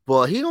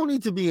 but he don't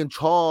need to be in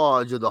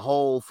charge of the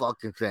whole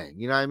fucking thing.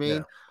 You know what I mean?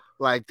 Yeah.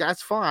 Like,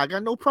 that's fine. I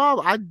got no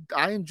problem.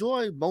 I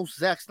enjoy most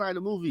Zack Snyder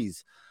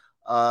movies.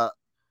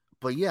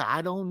 But yeah,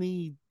 I don't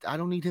need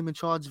him in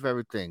charge of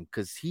everything,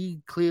 because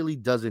he clearly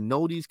doesn't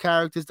know these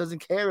characters,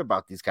 doesn't care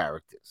about these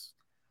characters.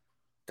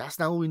 That's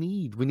not what we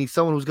need. We need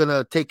someone who's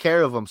gonna take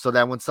care of them, so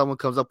that when someone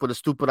comes up with a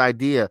stupid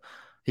idea,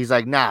 he's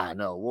like, "Nah,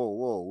 no,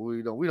 whoa,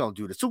 we don't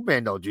do that.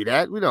 Superman don't do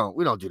that. We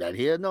don't do that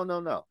here.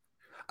 No."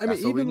 I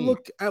mean, even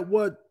look at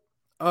what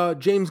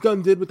James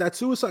Gunn did with that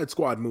Suicide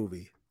Squad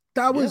movie.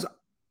 That was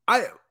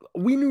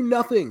we knew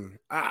nothing.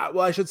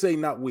 Well, I should say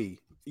not we.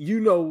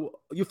 You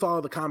follow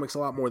the comics a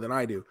lot more than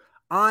I do.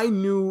 I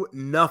knew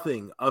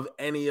nothing of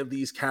any of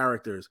these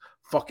characters.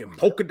 Fucking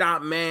Polka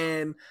Dot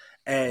Man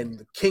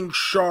and King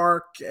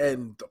Shark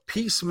and the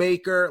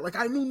Peacemaker. Like,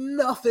 I knew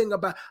nothing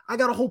about. I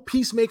got a whole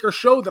Peacemaker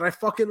show that I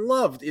fucking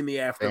loved in the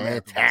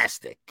aftermath.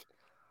 Fantastic.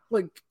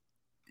 Like,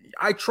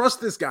 I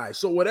trust this guy.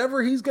 So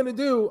whatever he's gonna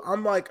do,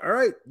 I'm like, all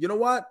right, you know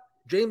what?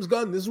 James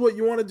Gunn, this is what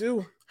you want to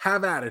do.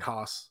 Have at it,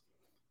 Haas.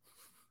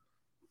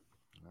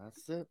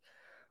 That's it.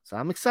 So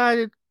I'm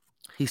excited.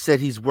 He said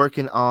he's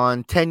working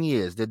on 10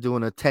 years. They're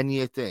doing a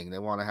 10-year thing. They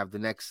want to have the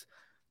next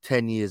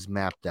 10 years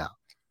mapped out.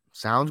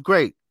 Sounds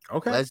great.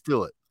 Okay. Let's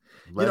do it.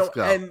 Let's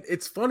go. And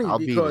it's funny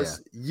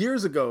because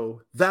years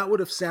ago, that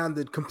would have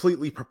sounded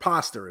completely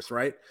preposterous,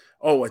 right?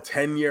 Oh, a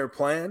 10-year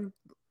plan?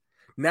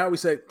 Now we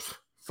say,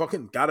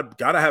 fucking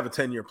gotta have a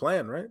 10-year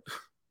plan, right?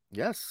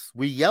 Yes.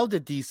 We yelled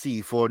at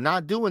DC for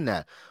not doing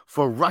that,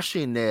 for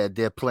rushing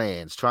their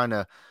plans, trying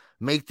to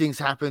make things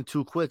happen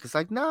too quick. It's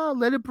like, nah,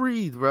 let it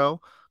breathe, bro.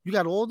 You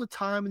got all the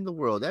time in the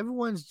world.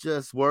 Everyone's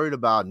just worried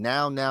about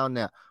now.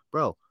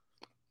 Bro,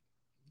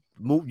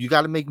 you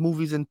got to make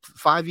movies in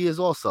 5 years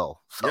also.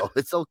 So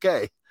It's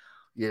okay.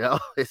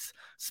 It's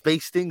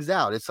space things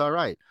out. It's all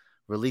right.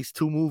 Release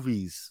 2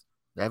 movies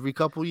every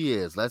couple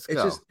years. Let's go.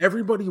 It's just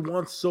everybody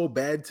wants so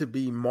bad to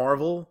be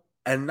Marvel,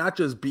 and not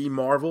just be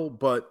Marvel,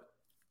 but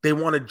they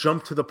want to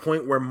jump to the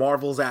point where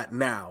Marvel's at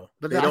now.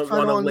 But they don't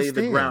want to lay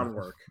the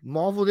groundwork.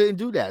 Marvel didn't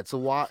do that. So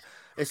why?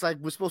 It's like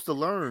we're supposed to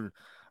learn.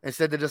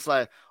 Instead of just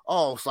like,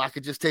 oh, so I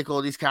could just take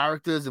all these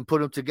characters and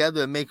put them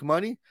together and make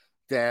money,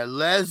 then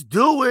let's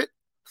do it.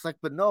 It's like,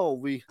 but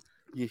no,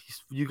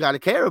 you got to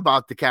care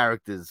about the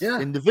characters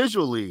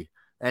individually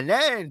and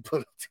then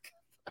put them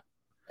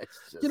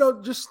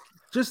together. Just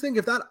Just think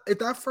if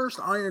that first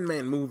Iron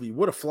Man movie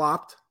would have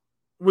flopped,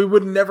 we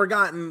would have never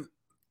gotten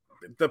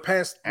the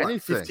past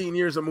 15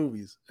 years of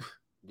movies.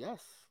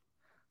 Yes.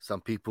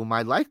 Some people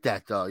might like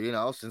that though, you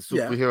know, since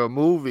Yeah. superhero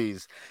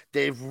movies,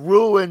 they've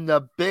ruined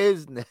the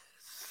business.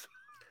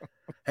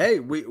 Hey,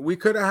 we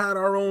could have had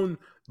our own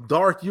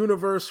dark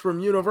universe from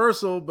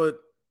Universal, but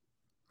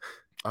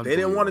they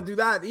didn't want to do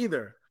that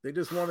either. They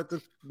just wanted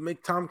to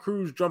make Tom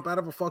Cruise jump out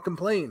of a fucking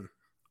plane.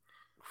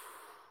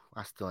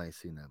 I still ain't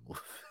seen that movie.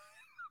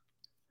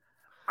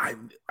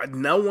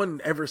 No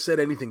one ever said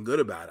anything good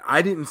about it.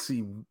 I didn't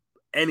see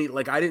I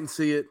didn't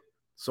see it,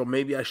 so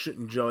maybe I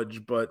shouldn't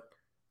judge, but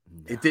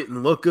it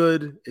didn't look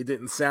good. It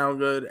didn't sound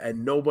good,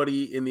 and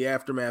nobody in the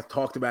aftermath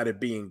talked about it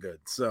being good.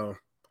 So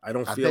I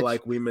don't feel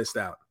like we missed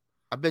out.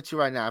 I bet you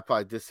right now I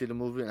probably did see the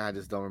movie, and I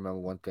just don't remember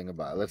one thing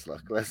about it. Let's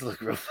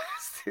look real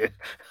fast here.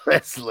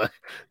 Let's look.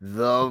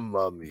 The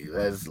Mummy.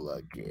 Let's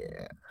look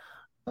here.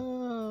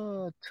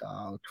 Oh,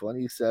 Tom,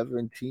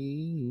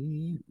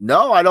 2017.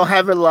 No, I don't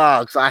have it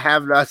logged, so I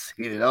have not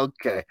seen it.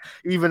 Okay.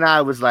 Even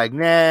I was like,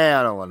 nah,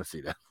 I don't want to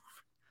see that.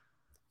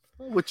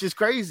 Which is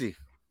crazy.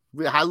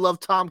 I love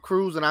Tom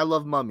Cruise and I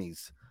love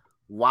mummies.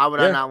 Why would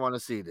I not want to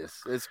see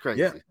this? It's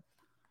crazy. Yeah.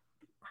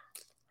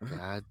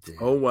 God damn.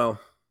 Oh, well.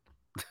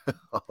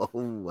 Oh,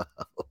 well.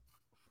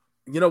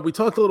 You know, we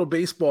talked a little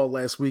baseball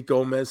last week,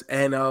 Gomez,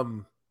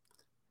 and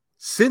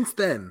since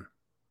then,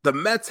 the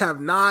Mets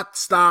have not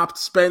stopped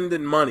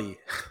spending money.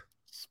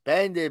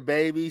 Spend it,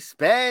 baby.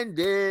 Spend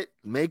it.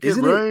 Make it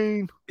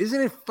rain.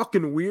 Isn't it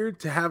fucking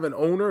weird to have an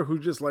owner who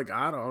just like,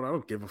 I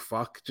don't give a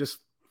fuck. Just,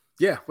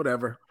 yeah,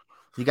 whatever.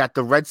 You got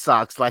the Red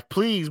Sox like,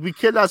 please, we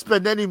cannot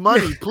spend any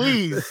money.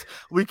 Please,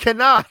 we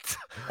cannot.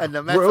 And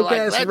the Mets are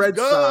like, let's Red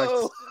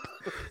go. Sox.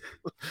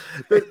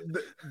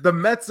 The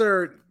Mets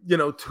are,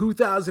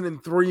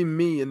 2003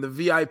 me in the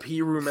VIP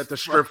room at the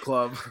strip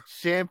club.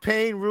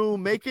 Champagne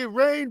room, make it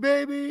rain,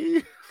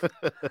 baby.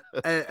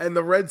 and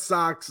the Red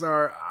Sox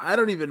are, I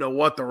don't even know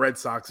what the Red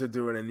Sox are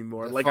doing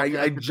anymore. Like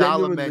I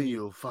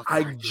genuinely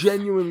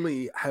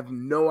have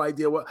no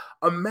idea what.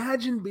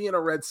 Imagine being a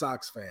Red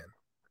Sox fan.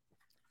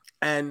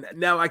 And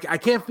now I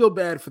can't feel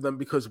bad for them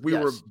because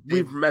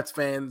we've Mets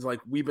fans, like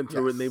we've been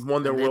through it and they've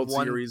won their World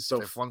Series.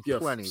 So fuck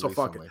it.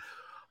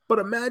 But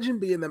imagine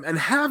being them and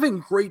having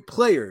great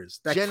players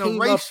that came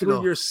up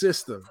through your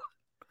system.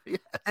 Yes.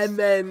 And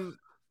then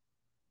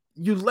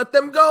you let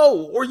them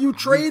go or you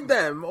trade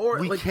them. Or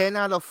we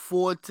cannot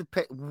afford to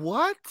pay.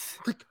 What?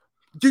 Like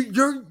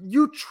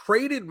you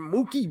traded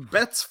Mookie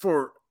Betts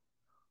for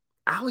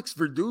Alex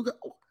Verdugo?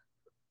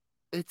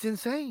 It's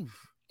insane.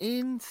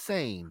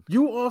 Insane.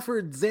 You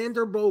offered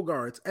Xander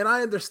Bogaerts, and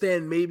I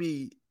understand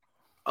maybe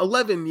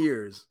 11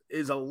 years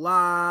is a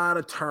lot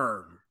of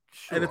term.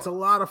 Sure. And it's a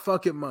lot of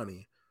fucking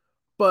money.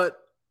 But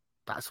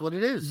that's what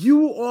it is.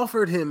 You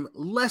offered him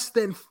less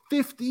than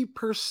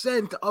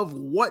 50% of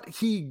what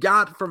he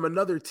got from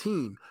another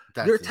team.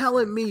 You're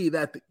telling me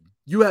that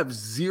you have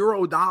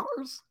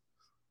 $0?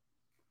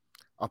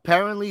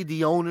 Apparently,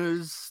 the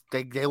owners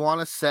they want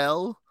to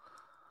sell.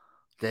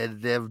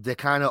 They're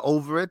kind of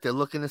over it. They're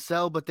looking to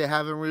sell, but they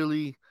haven't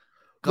really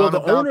gone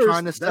about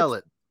trying to sell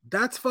it.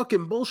 That's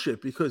fucking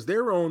bullshit because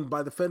they're owned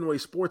by the Fenway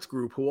Sports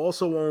Group, who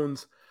also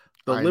owns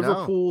the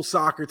Liverpool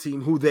soccer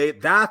team, who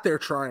they're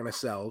trying to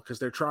sell because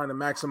they're trying to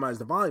maximize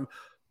the volume.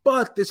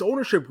 But this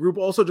ownership group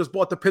also just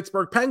bought the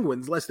Pittsburgh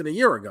Penguins less than a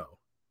year ago.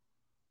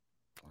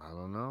 I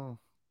don't know.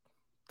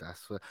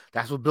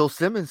 That's what Bill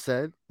Simmons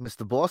said,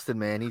 Mr. Boston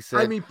man. He said,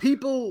 I mean,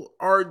 people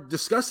are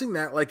discussing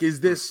that. Like,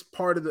 is this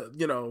part of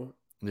the,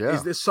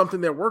 is this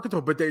something they're working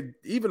toward? But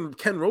even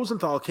Ken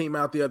Rosenthal came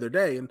out the other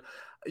day, and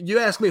you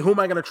ask me, who am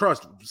I going to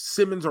trust,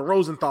 Simmons or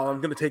Rosenthal? I'm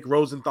going to take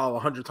Rosenthal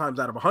 100 times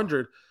out of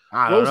 100.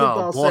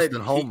 Rosenthal said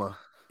Homer.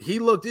 He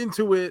looked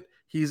into it.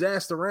 He's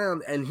asked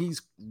around, and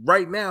he's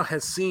right now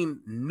has seen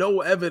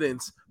no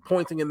evidence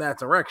pointing in that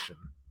direction.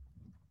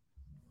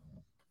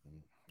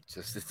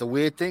 It's a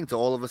weird thing to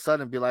all of a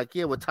sudden be like,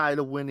 yeah, we're tired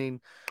of winning.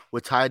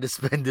 We're tired of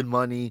spending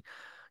money.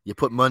 You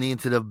put money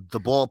into the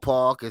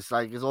ballpark. It's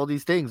like, it's all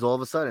these things. All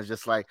of a sudden, it's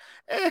just like,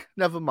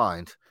 never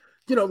mind.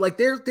 Like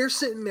they're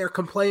sitting there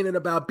complaining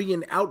about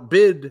being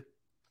outbid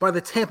by the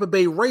Tampa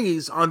Bay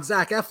Rays on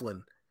Zach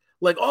Eflin.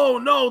 Like, oh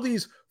no,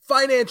 these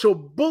financial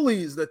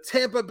bullies, the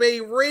Tampa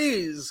Bay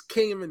Rays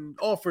came and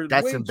offered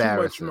way too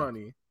much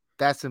money.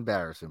 That's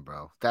embarrassing,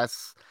 bro.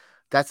 That's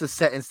a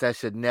sentence that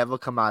should never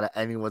come out of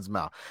anyone's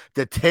mouth.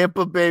 The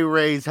Tampa Bay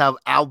Rays have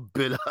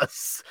outbid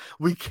us.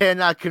 We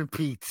cannot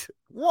compete.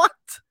 What?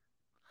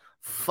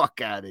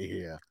 Fuck out of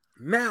here.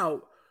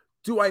 Now,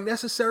 do I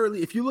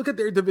necessarily, if you look at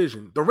their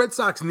division, the Red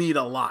Sox need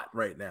a lot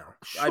right now.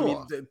 Sure. I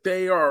mean,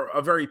 they are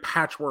a very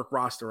patchwork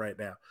roster right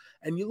now.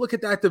 And you look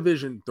at that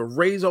division, the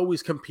Rays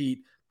always compete.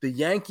 The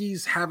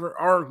Yankees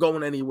aren't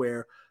going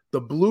anywhere.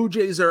 The Blue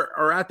Jays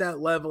are at that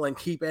level and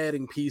keep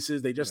adding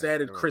pieces. They just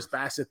added Chris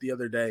Bassett the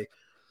other day.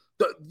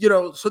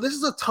 So this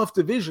is a tough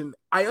division.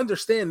 I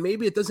understand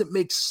maybe it doesn't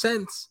make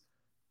sense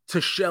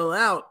to shell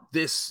out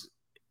this,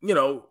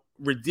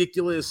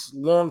 ridiculous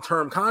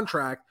long-term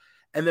contract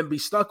and then be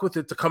stuck with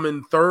it to come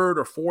in third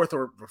or fourth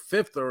or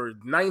fifth or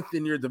ninth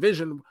in your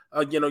division.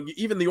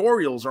 Even the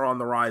Orioles are on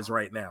the rise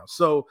right now.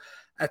 So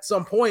at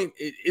some point,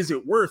 is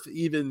it worth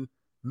even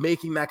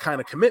making that kind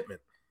of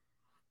commitment?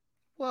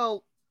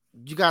 Well,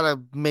 you got to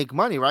make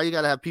money, right? You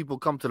got to have people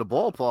come to the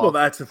ballpark. Well,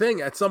 that's the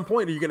thing. At some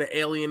point, are you going to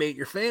alienate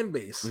your fan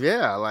base?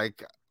 Yeah,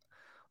 like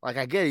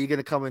I get it. You're going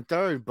to come in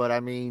third, but I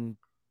mean,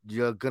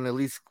 you're going to at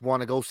least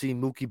want to go see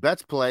Mookie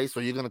Betts play.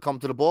 So you're going to come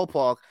to the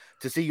ballpark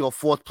to see your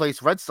fourth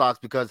place Red Sox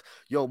because,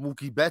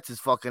 Mookie Betts is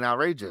fucking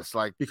outrageous.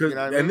 Because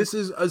this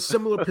is a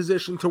similar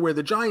position to where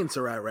the Giants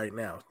are at right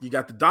now. You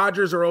got the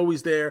Dodgers are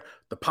always there.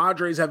 The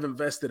Padres have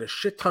invested a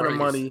shit ton of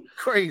money.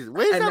 Crazy.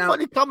 Where's that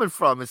money coming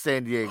from in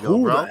San Diego,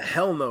 who bro? The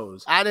hell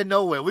knows? Out of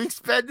nowhere. We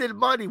spending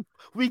money.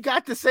 We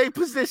got the same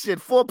position,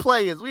 4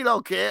 players. We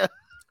don't care.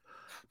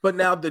 But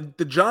now the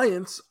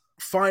Giants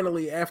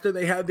finally, after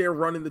they had their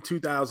run in the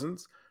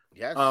 2000s,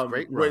 yes,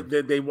 great run.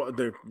 Where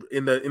they're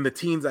in the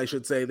teens, I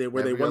should say, they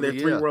won their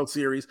 3 World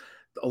Series.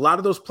 A lot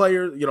of those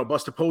players,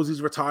 Buster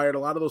Posey's retired. A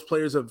lot of those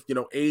players have,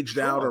 aged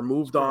out or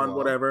moved on,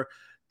 whatever.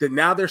 That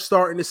now they're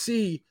starting to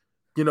see,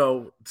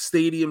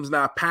 stadiums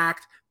not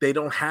packed. They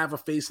don't have a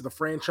face of the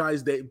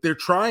franchise. They're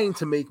trying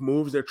to make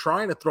moves. They're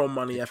trying to throw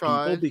money at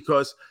people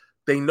because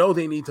they know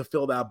they need to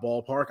fill that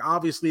ballpark.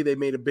 Obviously, they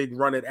made a big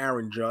run at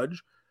Aaron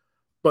Judge.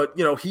 But,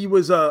 he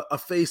was a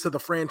face of the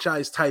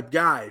franchise type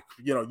guy.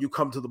 You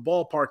come to the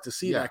ballpark to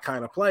see that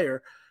kind of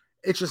player.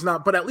 It's just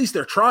not, but at least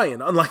they're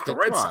trying, unlike the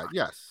Red Sox.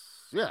 Yes.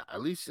 Yeah,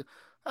 at least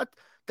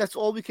that's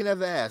all we can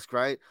ever ask,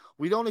 right?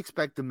 We don't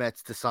expect the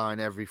Mets to sign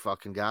every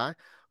fucking guy,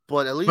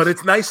 but at least. But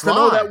it's nice to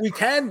know that we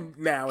can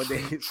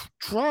nowadays.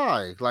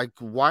 Try. Like,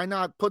 why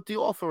not put the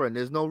offer in?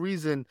 There's no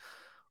reason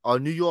a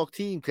New York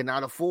team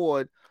cannot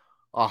afford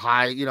a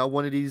high,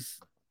 one of these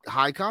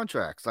high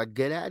contracts. Like,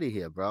 get out of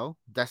here, bro.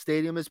 That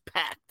stadium is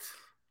packed.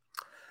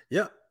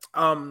 Yeah.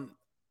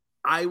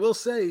 I will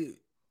say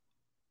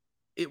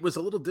it was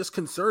a little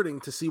disconcerting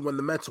to see when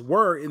the Mets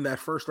were in that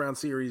first round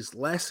series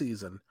last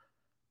season.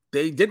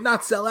 They did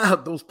not sell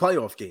out those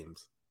playoff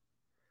games.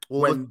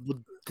 Well,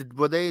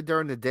 were they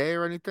during the day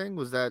or anything?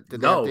 Was that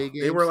no?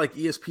 They were like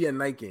ESPN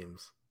night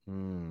games.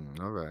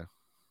 All right,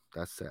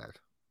 that's sad.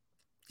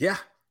 Yeah,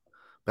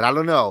 but I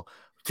don't know.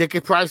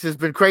 Ticket prices has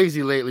been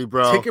crazy lately,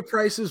 bro. Ticket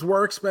prices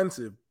were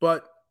expensive,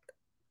 but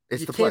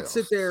you can't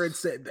sit there and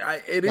say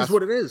it is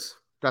what it is.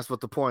 That's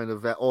what the point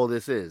of all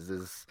this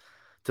is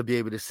to be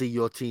able to see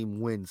your team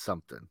win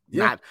something.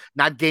 Yeah.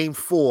 Not game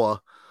 4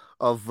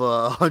 of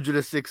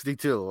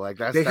 162. Like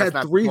they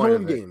had 3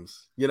 home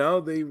games.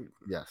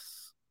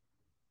 Yes.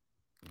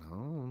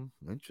 Oh,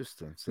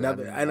 interesting. So,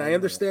 I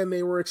understand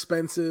they were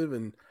expensive,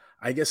 and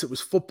I guess it was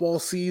football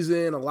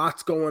season. A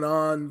lot's going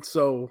on,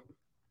 so.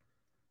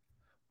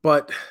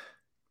 But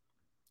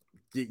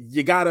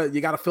you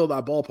gotta fill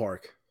that ballpark.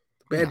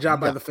 Bad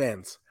job by the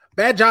fans.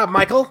 Bad job,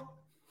 Michael.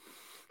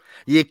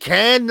 You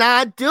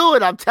cannot do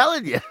it. I'm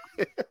telling you.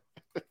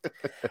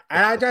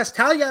 And I just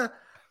tell you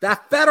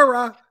that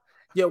Federer,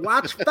 you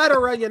watch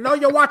Federer,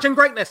 you're watching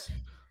greatness.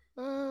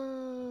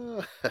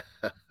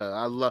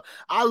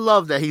 I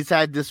love that he's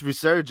had this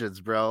resurgence,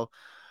 bro.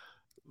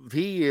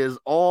 He is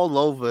all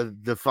over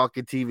the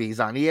fucking TV.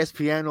 He's on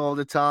ESPN all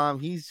the time.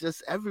 He's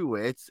just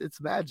everywhere. It's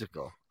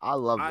magical. I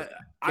love it.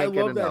 I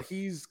love that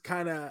he's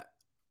kind of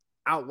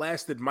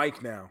outlasted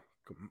Mike now,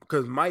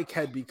 because Mike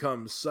had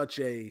become such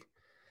a.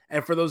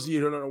 And for those of you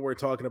who don't know what we're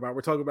talking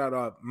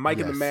about Mike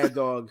and the Mad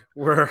Dog.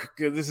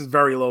 This is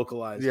very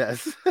localized.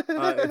 Yes.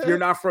 If you're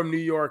not from New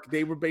York,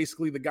 they were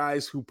basically the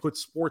guys who put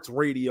sports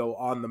radio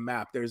on the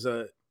map. There's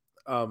a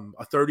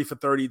 30 for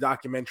 30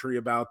 documentary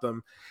about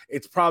them.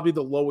 It's probably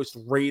the lowest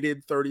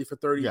rated 30 for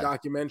 30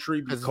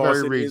 documentary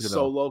because it is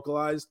so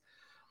localized.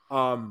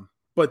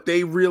 But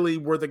they really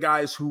were the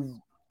guys who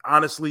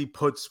honestly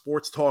put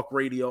sports talk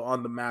radio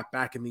on the map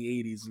back in the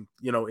 80s,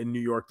 in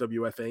New York,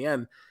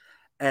 WFAN.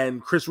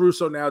 And Chris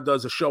Russo now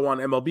does a show on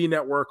MLB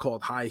Network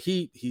called High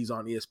Heat. He's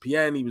on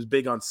ESPN. He was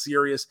big on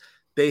Sirius.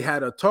 They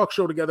had a talk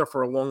show together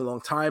for a long,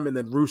 long time. And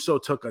then Russo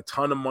took a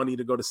ton of money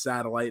to go to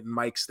satellite, and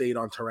Mike stayed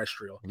on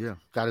terrestrial. Yeah.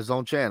 Got his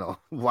own channel.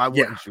 Why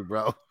wouldn't you,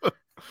 bro?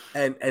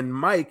 and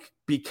Mike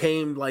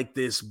became like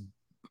this.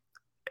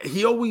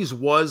 He always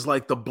was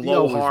like the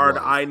blowhard.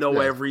 I know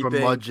everything.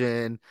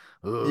 Curmudgeon.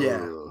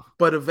 Yeah.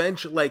 But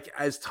eventually, like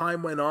as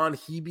time went on,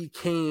 he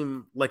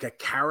became like a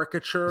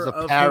caricature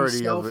of parody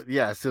himself. Of it.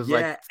 Yes. It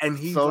was and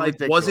he so like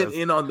ridiculous. wasn't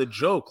in on the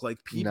joke.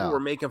 Like people were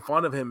making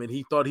fun of him, and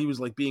he thought he was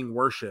like being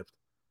worshipped.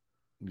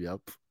 Yep.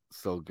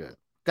 So good.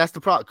 That's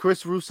the problem.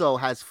 Chris Russo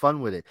has fun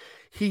with it.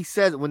 He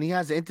says when he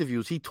has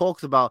interviews, he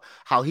talks about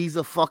how he's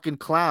a fucking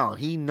clown.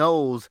 He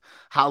knows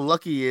how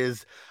lucky he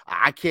is.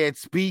 I can't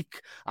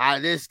speak.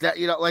 This, that,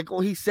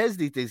 he says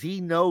these things.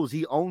 He knows,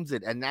 he owns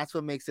it. And that's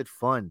what makes it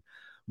fun.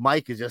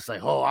 Mike is just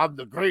like, oh, I'm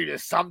the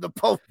greatest. I'm the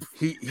Pope.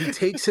 He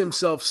takes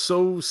himself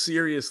so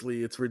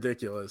seriously. It's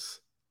ridiculous.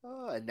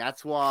 And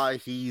that's why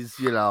he's,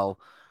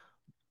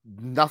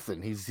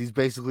 nothing. He's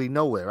basically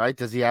nowhere, right?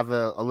 Does he have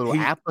a little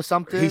app or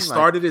something? He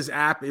started his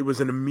app. It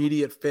was an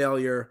immediate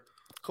failure.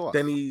 Of course.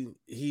 Then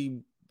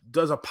he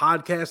does a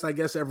podcast, I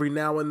guess, every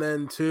now and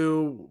then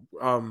too.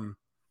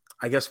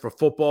 I guess for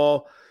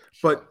football,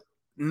 but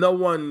no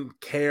one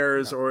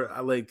cares. Or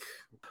like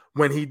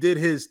when he did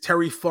his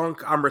Terry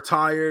Funk, I'm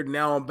retired,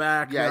 now I'm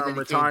back. Yeah, now and I'm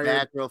then he came retired.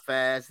 back real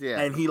fast. Yeah,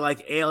 And he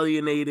like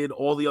alienated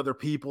all the other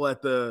people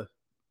at the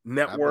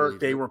network.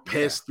 They were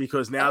pissed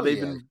because now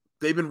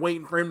they've been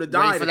waiting for him to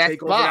die to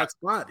take over that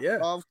spot. Yeah,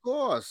 of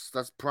course,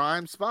 that's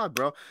prime spot,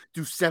 bro.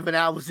 Do 7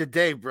 hours a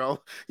day, bro.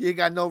 You ain't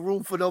got no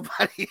room for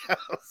nobody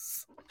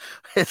else.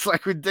 It's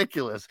like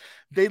ridiculous.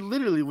 They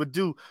literally would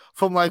do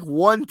from like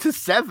 1 to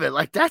 7.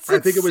 Like that's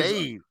insane. I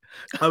think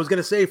I was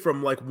gonna say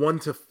from like 1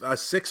 to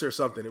 6 or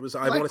something. It was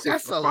I want to say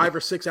 5 or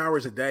 6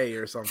 hours a day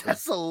or something.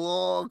 That's a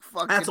long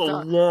fucking. That's a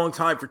long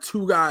time for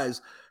two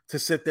guys to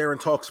sit there and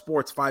talk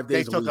sports 5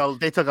 days a week.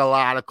 They took a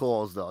lot of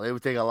calls though. They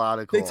would take a lot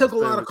of calls. They took a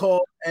lot of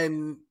calls,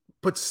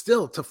 but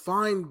still to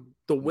find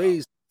the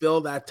ways to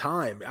fill that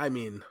time. I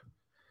mean,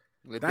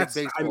 that's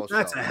a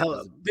hell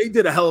of. They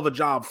did a hell of a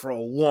job for a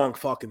long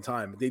fucking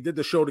time. They did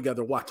the show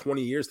together. What,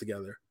 20 years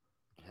together?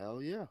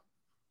 Hell yeah,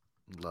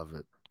 love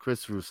it.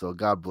 Chris Russo,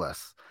 God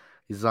bless.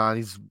 He's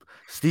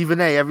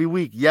Stephen A. every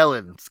week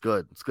yelling. It's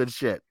good. It's good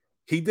shit.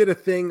 He did a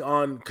thing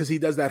because he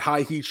does that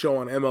high heat show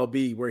on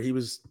MLB where he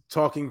was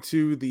talking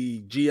to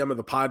the GM of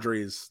the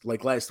Padres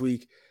like last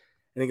week.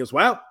 And he goes,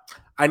 well,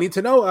 I need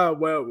to know,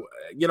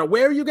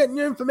 where are you getting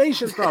your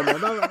information from?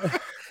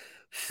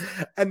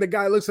 And the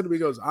guy looks at him and he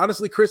goes,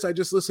 honestly, Chris, I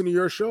just listened to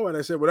your show. And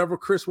I said, whatever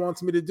Chris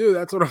wants me to do,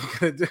 that's what I'm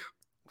going to do.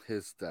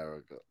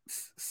 Hysterical.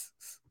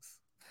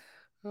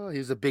 Oh, he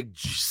was a big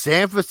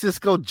San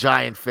Francisco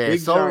Giant fan.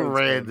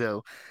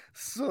 Random.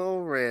 So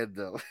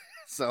random.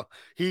 So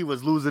he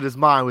was losing his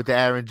mind with the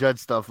Aaron Judge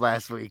stuff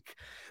last week.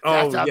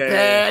 That's a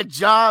bad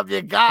job.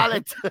 You got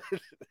it.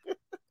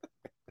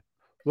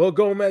 Well,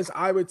 Gomez,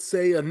 I would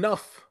say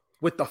enough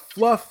with the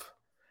fluff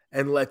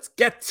and let's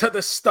get to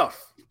the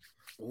stuff.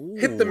 Ooh,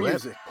 hit the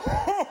music.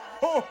 Ho,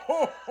 ho,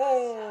 ho,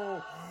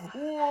 ho.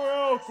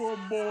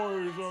 Welcome,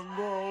 boys and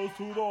girls,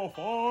 to the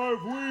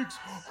 5 weeks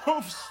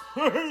of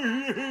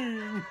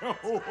slaying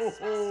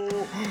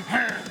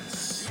and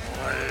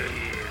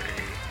slaying.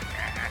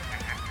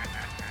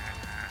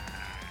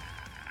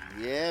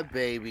 Yeah,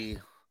 baby.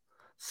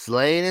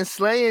 Slaying and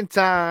slaying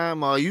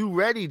time. Are you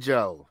ready,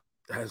 Joe?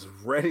 As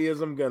ready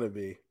as I'm going to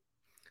be.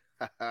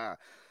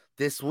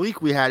 This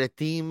week we had a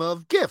theme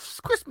of gifts,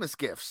 Christmas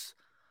gifts.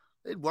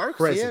 It works,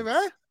 Presents. Yeah,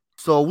 right?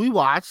 So we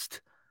watched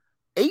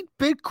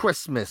 8-Bit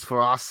Christmas for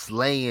our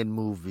slaying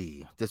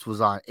movie. This was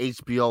on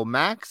HBO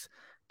Max.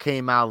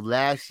 Came out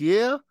last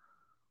year.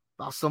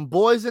 About some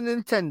boys in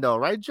Nintendo,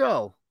 right,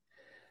 Joe?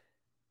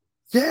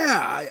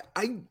 Yeah,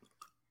 I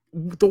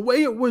the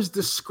way it was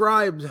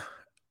described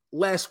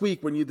last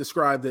week when you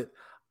described it,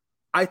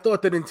 I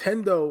thought that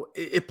Nintendo,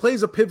 it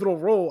plays a pivotal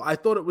role. I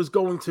thought it was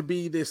going to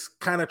be this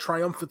kind of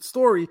triumphant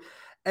story,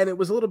 and it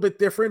was a little bit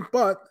different,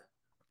 but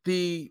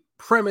the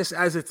premise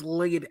as it's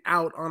laid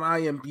out on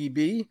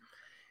IMDb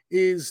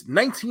is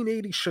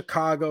 1980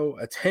 Chicago,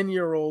 a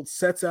 10-year-old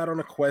sets out on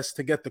a quest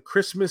to get the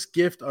Christmas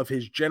gift of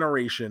his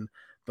generation,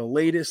 the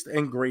latest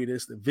and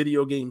greatest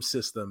video game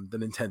system, the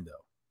Nintendo.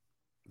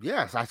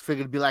 Yes, I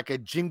figured it'd be like a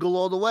Jingle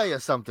All the Way or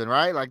something,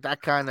 right? Like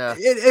that kind of...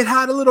 It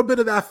had a little bit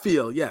of that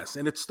feel, yes.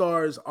 And it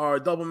stars our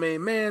double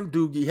main man,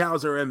 Doogie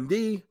Howser,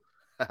 MD.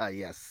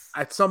 Yes.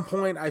 At some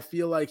point, I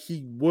feel like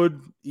he would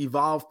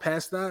evolve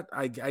past that.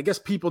 I guess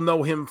people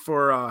know him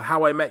for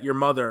How I Met Your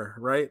Mother,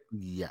 right?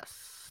 Yes.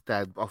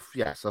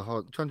 Yes,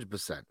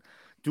 100%.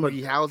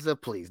 Doogie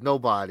Howser, please,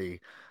 nobody.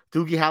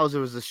 Doogie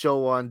Howser is a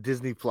show on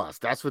Disney Plus.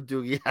 That's what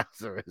Doogie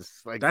Howser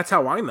is. Like, that's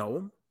how I know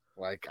him.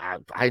 Like,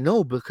 I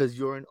know because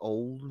you're an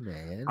old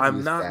man.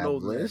 I'm not an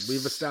old man.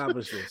 We've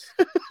established this.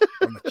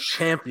 I'm a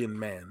champion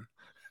man.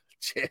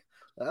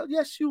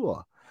 Yes, you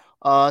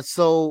are.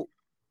 So,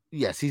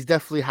 yes, he's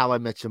definitely How I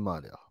Met Your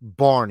Mother.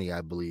 Barney,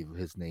 I believe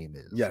his name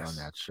is on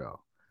that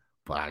show.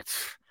 But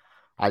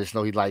I just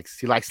know he likes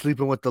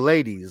sleeping with the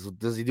ladies.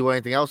 Does he do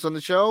anything else on the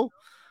show?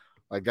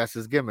 Like, that's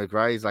his gimmick,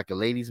 right? He's like a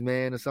ladies'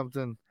 man or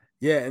something.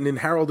 Yeah, and in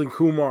Harold and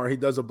Kumar, he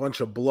does a bunch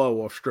of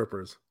blow off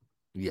strippers.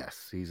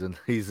 Yes, he's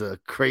a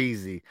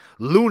crazy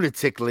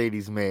lunatic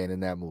ladies man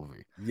in that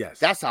movie. Yes.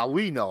 That's how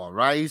we know him,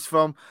 right? He's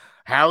from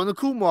Harold and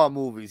Kumar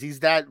movies. He's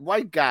that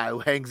white guy who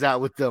hangs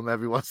out with them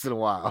every once in a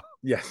while.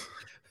 Yes.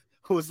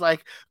 Who's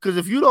like, because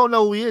if you don't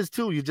know who he is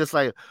too, you're just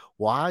like,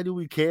 why do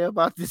we care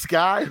about this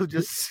guy who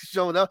just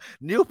showed up?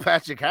 Neil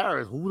Patrick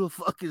Harris, who the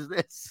fuck is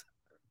this?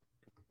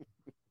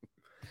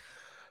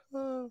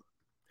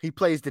 He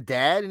plays the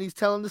dad and he's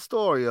telling the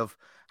story of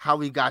how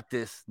he got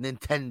this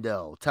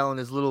Nintendo, telling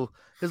his little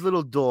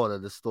daughter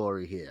the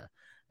story here.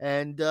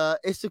 And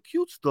it's a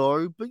cute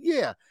story, but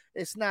yeah,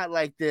 it's not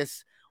like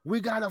this, we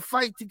gotta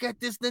fight to get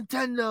this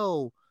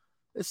Nintendo.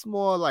 It's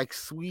more like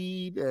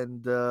sweet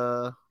and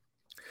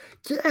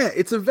yeah,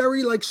 it's a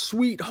very like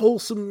sweet,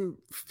 wholesome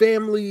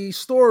family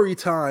story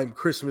time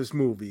Christmas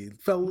movie. It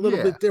felt a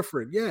little bit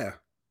different, yeah.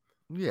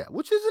 Yeah,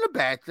 which isn't a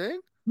bad thing.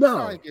 No.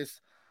 Like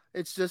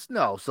it's just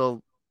no.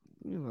 So,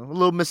 you know, a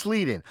little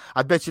misleading.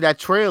 I bet you that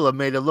trailer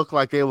made it look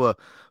like they were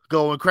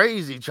going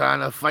crazy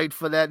trying to fight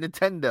for that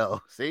Nintendo.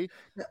 See?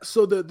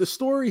 So the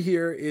story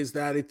here is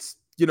that it's,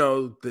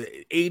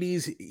 the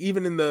 80s.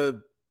 Even in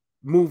the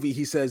movie,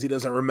 he says he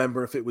doesn't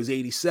remember if it was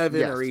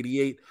 87 or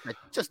 88.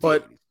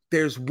 But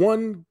there's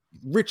one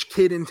rich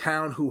kid in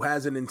town who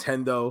has a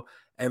Nintendo,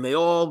 and they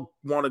all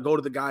want to go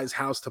to the guy's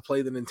house to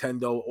play the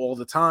Nintendo all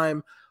the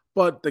time.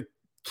 But the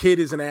kid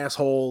is an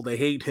asshole. They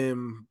hate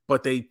him,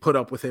 but they put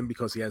up with him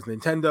because he has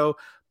Nintendo.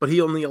 But he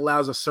only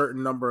allows a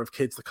certain number of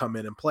kids to come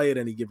in and play it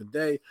any given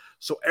day.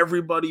 So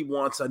everybody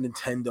wants a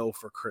Nintendo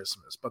for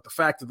Christmas. But the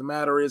fact of the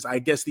matter is, I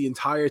guess the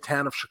entire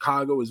town of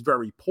Chicago is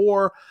very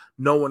poor.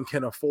 No one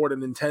can afford a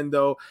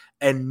Nintendo,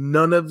 and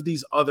none of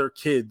these other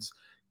kids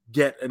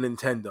get a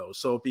Nintendo.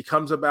 So it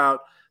becomes about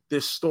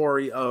this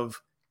story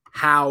of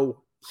how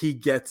he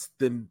gets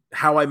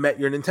How I Met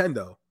Your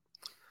Nintendo.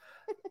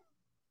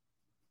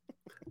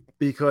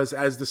 Because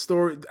as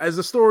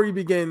the story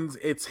begins,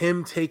 it's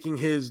him taking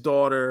his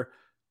daughter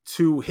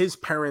to his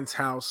parents'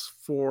 house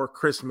for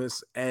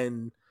Christmas,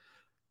 and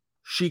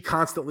she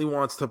constantly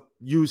wants to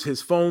use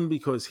his phone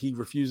because he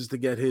refuses to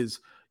get his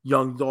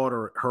young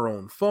daughter her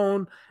own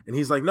phone. And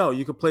he's like, no,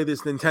 you can play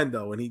this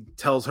Nintendo. And he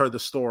tells her the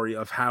story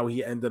of how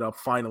he ended up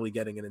finally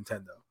getting a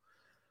Nintendo.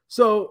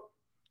 So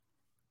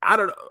I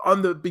don't know.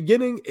 On the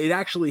beginning, it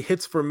actually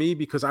hits for me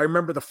because I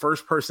remember the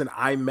first person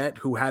I met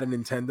who had a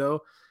Nintendo.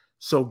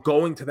 So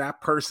going to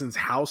that person's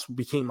house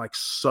became like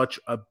such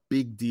a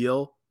big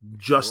deal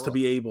just to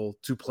be able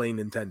to play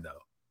Nintendo.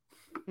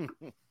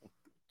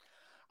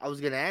 I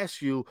was going to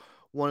ask you,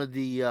 one of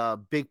the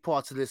big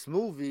parts of this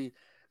movie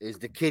is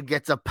the kid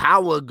gets a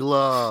power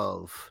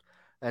glove,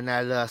 and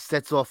that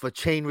sets off a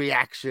chain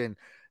reaction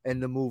in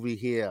the movie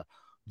here.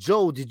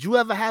 Joe, did you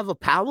ever have a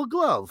power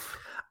glove?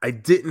 I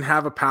didn't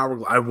have a power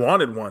glove. I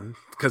wanted one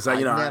because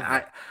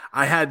I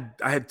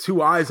had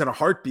two eyes and a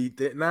heartbeat,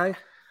 didn't I?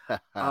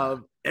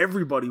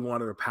 Everybody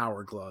wanted a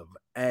power glove,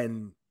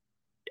 and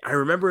I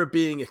remember it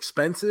being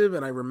expensive,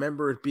 and I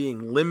remember it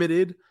being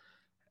limited,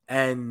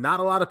 and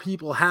not a lot of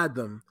people had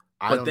them.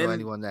 I don't know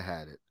anyone that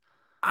had it.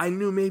 I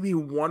knew maybe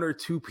one or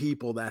two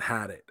people that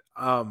had it.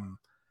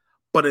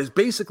 But as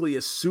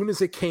soon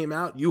as it came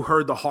out, you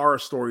heard the horror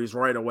stories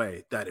right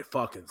away that it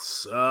fucking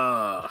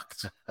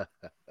sucked.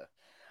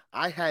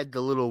 I had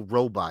the little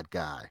robot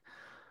guy.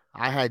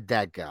 I had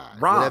that guy.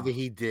 Rob. Whatever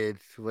he did.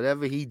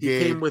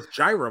 He came with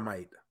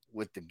Gyromite.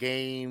 With the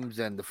games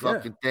and the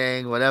fucking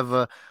thing,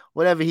 whatever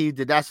he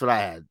did, that's what I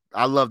had.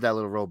 I love that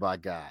little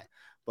robot guy.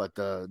 But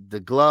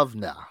the glove,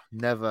 no,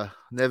 never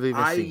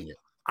even seen it.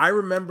 I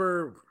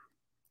remember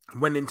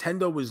when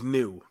Nintendo was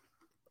new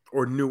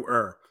or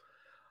newer,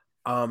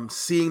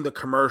 seeing the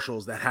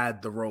commercials that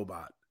had the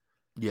robot,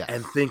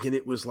 and thinking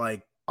it was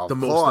like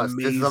most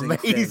amazing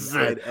thing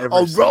I'd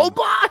ever seen.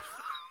 Robot.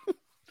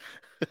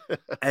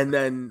 And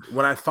then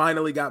when I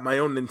finally got my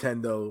own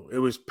Nintendo, it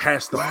was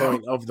past the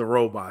point of the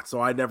robot, so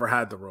I never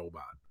had the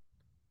robot.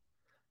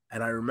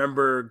 And I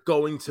remember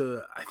going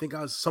to, I think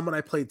I was someone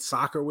I played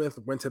soccer with,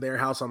 went to their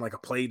house on like a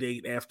play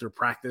date after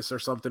practice or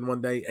something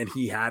one day, and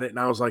he had it, and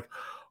I was like,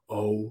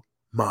 oh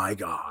my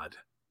God,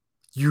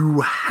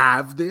 you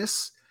have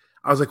this?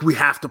 I was like, we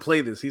have to play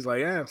this. He's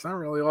like, yeah, it's not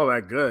really all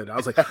that good. I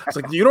was like,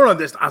 you don't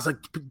understand. I was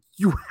like,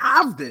 you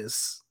have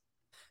this.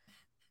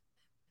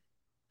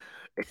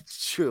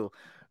 It's true.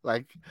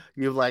 Like,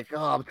 you're like,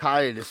 oh, I'm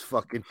tired of this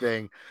fucking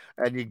thing.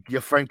 And your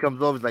friend comes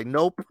over, he's like,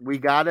 nope, we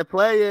got to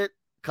play it.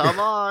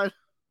 Come on.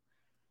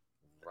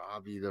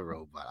 Robbie the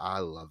Robot. I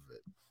love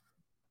it.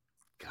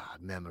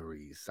 God,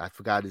 memories. I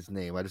forgot his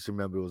name. I just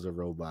remember it was a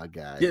robot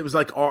guy. Yeah, it was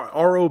like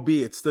ROB.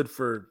 It stood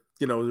for,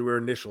 they were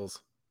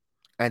initials.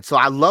 And so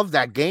I love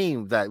that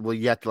game where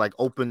you have to like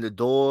open the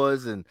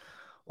doors and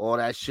all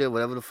that shit,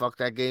 whatever the fuck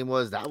that game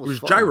was. That was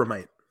fun.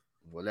 Gyromite.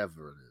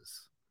 Whatever it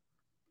is.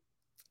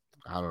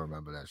 I don't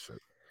remember that shit.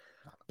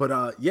 But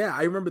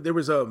I remember there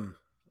was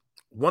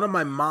one of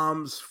my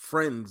mom's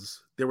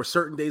friends. There were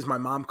certain days my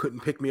mom couldn't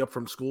pick me up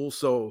from school,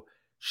 so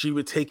she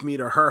would take me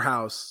to her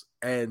house,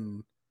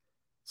 and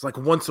it's like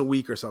once a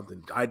week or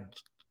something.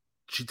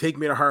 She'd take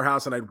me to her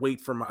house, and I'd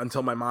wait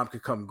until my mom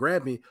could come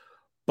grab me.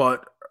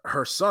 But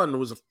her son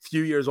was a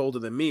few years older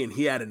than me, and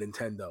he had a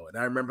Nintendo, and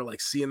I remember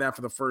like seeing that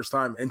for the first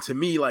time. And to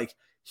me, like,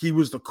 he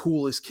was the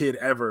coolest kid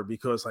ever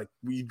because like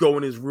we go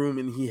in his room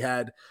and he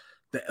had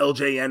the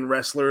LJN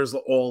wrestlers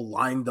all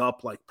lined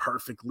up like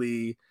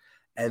perfectly.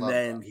 And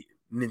then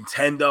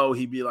Nintendo,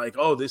 he'd be like,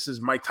 oh, this is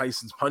Mike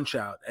Tyson's Punch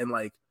Out. And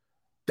like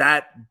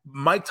that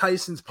Mike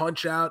Tyson's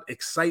Punch Out,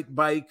 Excite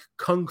Bike,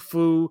 Kung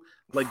Fu,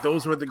 like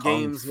those were the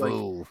games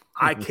like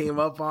I came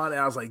up on.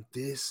 And I was like,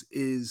 this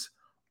is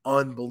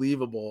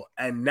unbelievable.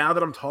 And now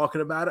that I'm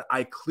talking about it,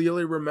 I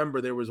clearly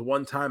remember there was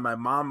one time my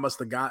mom must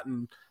have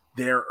gotten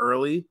there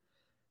early,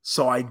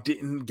 so I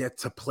didn't get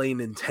to play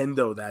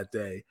Nintendo that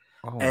day.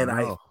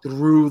 I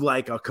threw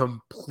like a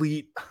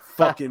complete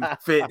fucking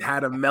fit,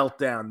 had a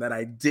meltdown that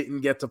I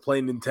didn't get to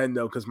play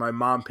Nintendo because my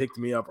mom picked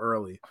me up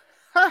early.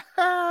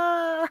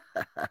 I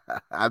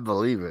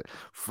believe it.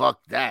 Fuck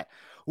that.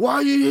 Why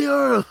are you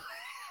here?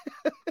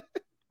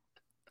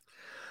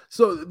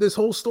 So this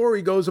whole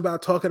story goes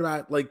about talking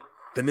about like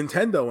the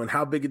Nintendo and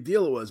how big a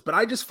deal it was. But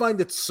I just find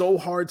it so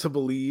hard to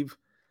believe.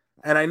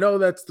 And I know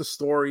that's the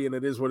story and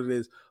it is what it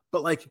is.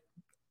 But like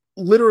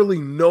literally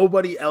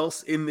nobody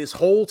else in this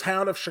whole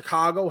town of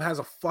Chicago has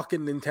a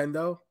fucking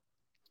Nintendo.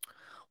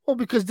 Well,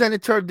 because then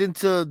it turned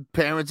into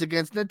parents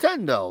against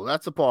Nintendo.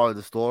 That's a part of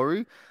the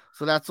story.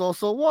 So that's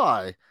also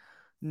why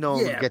no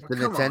one would get the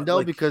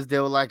Nintendo, because they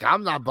were like,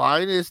 I'm not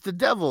buying it. It's the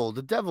devil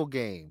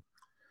game.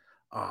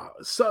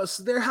 So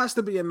there has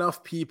to be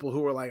enough people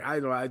who are like,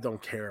 I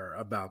don't care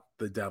about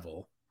the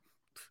devil.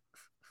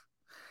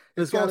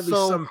 There's got to be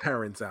some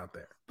parents out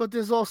there. But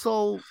there's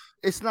also,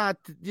 it's not,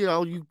 you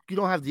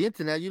don't have the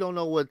internet. You don't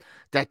know what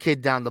that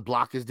kid down the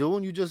block is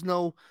doing. You just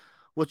know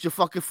what your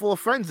fucking 4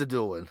 friends are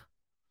doing.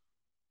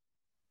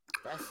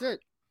 That's it.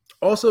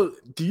 Also,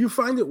 do you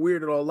find it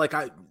weird at all? Like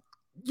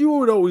you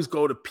would always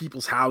go to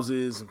people's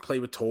houses and play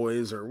with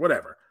toys or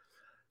whatever.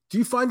 Do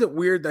you find it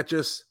weird that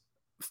just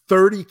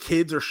 30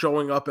 kids are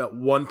showing up at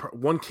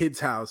one kid's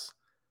house,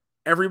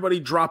 everybody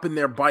dropping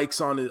their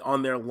bikes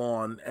on their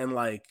lawn and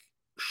like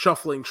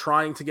shuffling,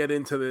 trying to get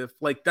into the,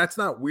 like, that's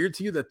not weird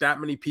to you that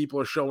many people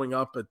are showing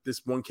up at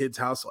this one kid's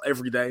house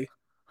every day?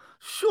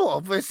 Sure,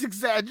 but it's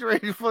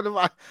exaggerated for them.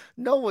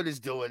 No one is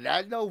doing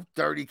that. No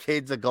 30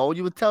 kids are going.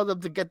 You would tell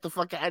them to get the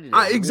fuck out of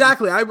there.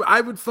 Exactly.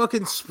 I would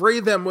fucking spray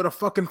them with a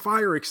fucking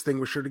fire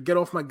extinguisher to get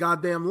off my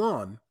goddamn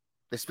lawn.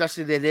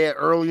 Especially they're there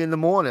early in the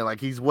morning.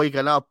 Like he's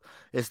waking up.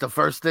 It's the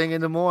first thing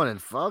in the morning.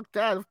 Fuck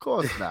that. Of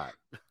course not.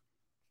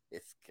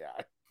 This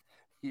guy.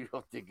 You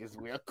don't think it's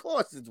weird? Of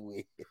course it's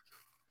weird.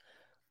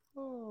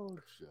 Oh,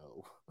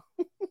 Joe.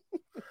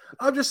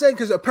 I'm just saying,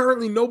 because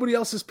apparently nobody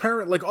else's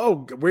parent, like,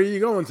 oh, where are you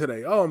going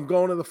today? Oh, I'm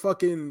going to the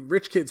fucking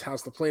rich kid's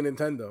house to play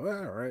Nintendo.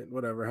 All right,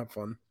 whatever, have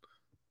fun.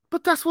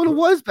 But that's what it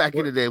was back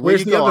in the day.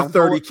 Where's the other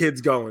 30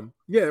 kids going?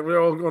 Yeah,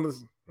 we're all going to,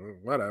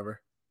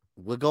 whatever.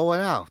 We're going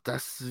out.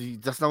 That's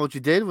not what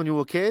you did when you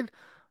were a kid?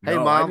 Hey,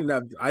 no, Mom.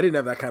 I didn't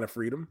have that kind of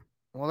freedom.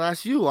 Well,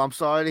 that's you. I'm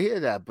sorry to hear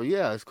that. But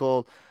yeah, it's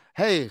called,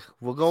 hey,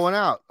 we're going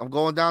out. I'm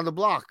going down the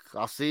block.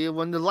 I'll see you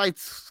when the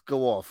lights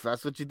go off.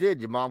 That's what you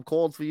did. Your mom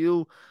called for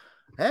you.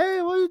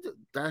 Hey, what you do?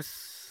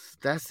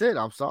 That's it.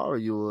 I'm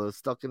sorry you were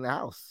stuck in the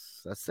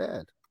house. That's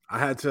sad. I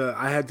had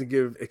to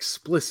give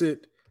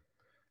explicit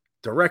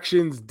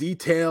directions,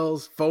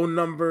 details, phone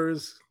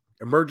numbers,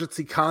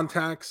 emergency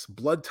contacts,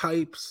 blood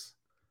types.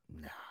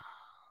 Nah,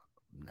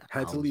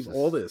 had to leave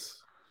all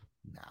this.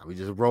 Nah, we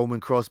just roaming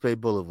Cross Bay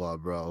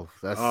Boulevard, bro.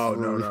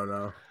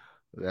 No.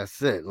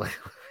 That's it. Like,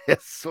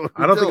 that's what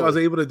I don't think I was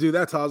able to do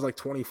that till I was like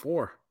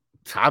 24.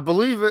 I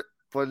believe it,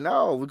 but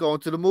no, we're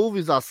going to the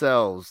movies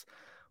ourselves.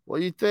 What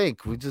do you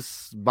think?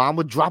 Mom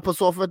would drop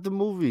us off at the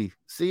movie.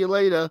 See you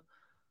later.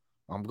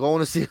 I'm going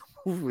to see a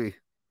movie.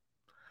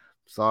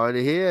 Sorry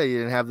to hear you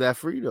didn't have that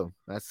freedom.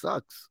 That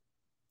sucks.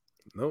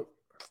 Nope.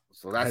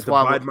 So that's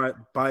why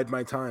bide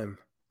my time.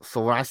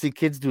 So when I see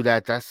kids do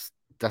that, that's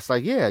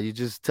like, yeah, you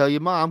just tell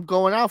your mom I'm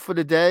going out for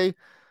the day,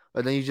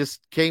 and then you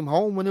just came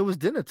home when it was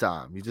dinner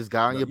time. You just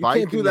got on your bike.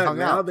 You can't do that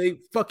now. Out. They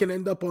fucking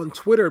end up on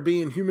Twitter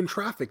being human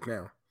trafficked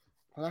now.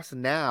 Well, that's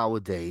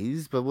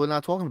nowadays, but we're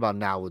not talking about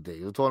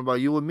nowadays. We're talking about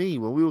you and me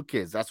when we were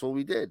kids. That's what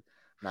we did.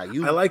 Now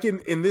you. I like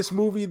in this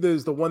movie.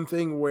 There's the one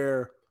thing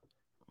where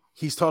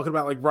he's talking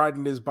about like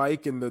riding his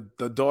bike, and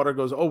the daughter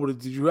goes, "Oh,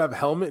 did you have a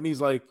helmet?" And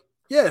he's like,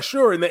 "Yeah,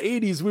 sure. In the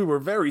 80s, we were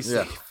very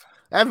safe."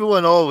 Yeah.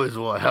 Everyone always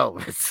wore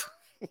helmets.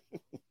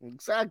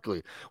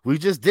 Exactly. We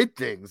just did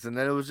things, and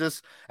then it was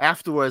just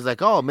afterwards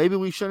like, "Oh, maybe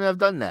we shouldn't have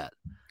done that."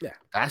 Yeah,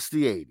 that's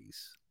the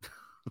 80s.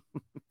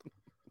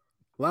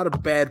 A lot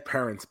of bad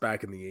parents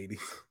back in the 80s.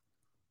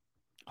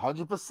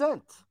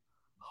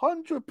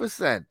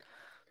 100%.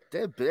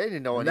 They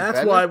didn't know any better.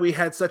 That's why we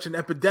had such an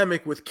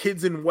epidemic with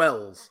kids in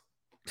wells.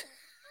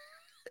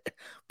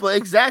 But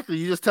exactly,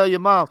 you just tell your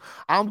mom,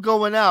 I'm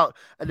going out,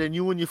 and then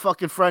you and your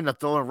fucking friend are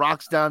throwing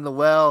rocks down the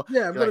well.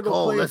 Yeah, I'm going to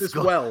go play at this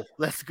well.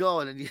 Let's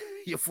go, and then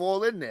you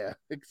fall in there.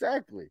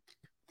 Exactly.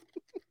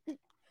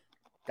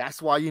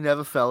 That's why you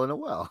never fell in a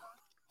well.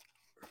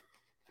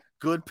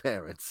 Good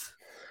parents.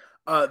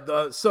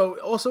 So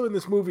also in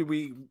this movie,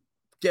 we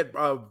get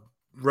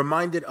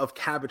reminded of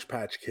Cabbage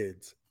Patch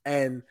Kids.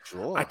 And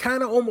sure. I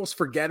kind of almost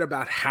forget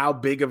about how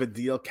big of a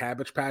deal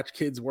Cabbage Patch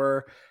Kids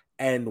were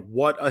and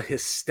what a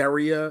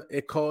hysteria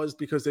it caused,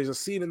 because there's a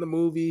scene in the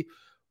movie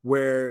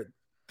where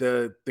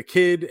the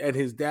kid and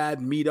his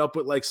dad meet up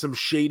with like some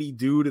shady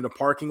dude in a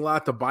parking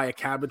lot to buy a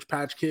Cabbage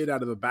Patch Kid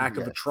out of the back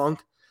of a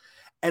trunk.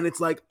 And it's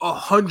like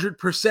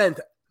 100%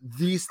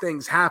 these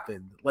things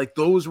happened. Like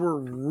those were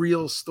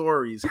real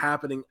stories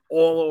happening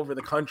all over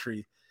the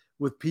country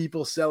with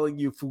people selling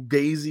you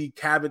Fugazi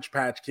Cabbage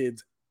Patch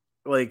Kids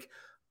like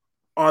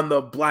on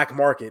the black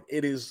market.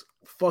 It is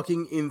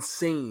fucking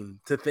insane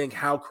to think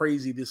how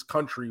crazy this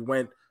country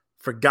went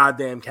for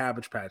goddamn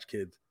Cabbage Patch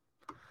Kids.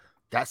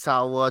 That's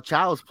how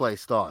Child's Play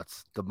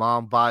starts. The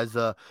mom buys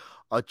a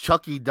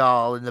Chucky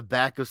doll in the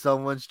back of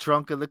someone's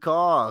trunk of the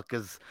car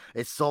because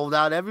it's sold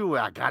out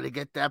everywhere. I got to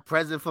get that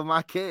present for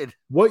my kid.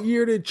 What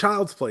year did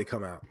Child's Play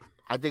come out?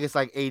 I think it's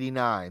like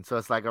 89. So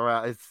it's like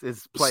around.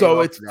 It's playing. So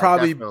off it's of that,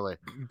 probably definitely.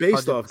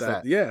 based off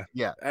that. 100%. Yeah.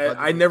 Yeah,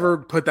 I 100%. never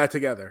put that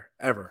together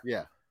ever.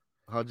 Yeah,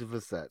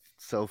 100%.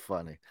 So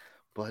funny.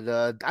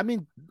 But I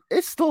mean,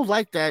 it's still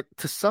like that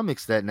to some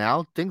extent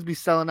now. Things be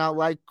selling out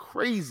like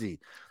crazy,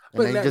 and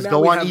But then you just now go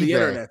we on have the eBay.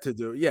 internet to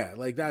do. Yeah,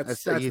 like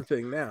that's it. the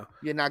thing now.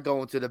 You're not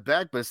going to the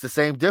back, but it's the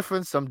same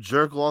difference. Some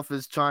jerk off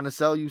is trying to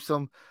sell you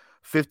some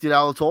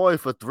 $50 toy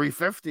for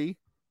 $350.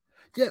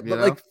 Yeah, You but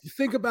know? like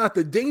think about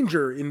the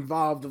danger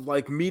involved of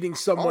like meeting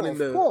someone in of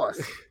the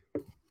course.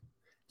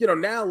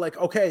 Now, like,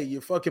 okay,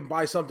 you fucking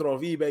buy something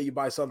off eBay, you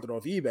buy something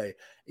off eBay.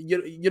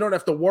 You don't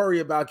have to worry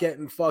about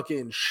getting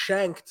fucking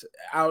shanked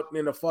out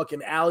in a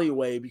fucking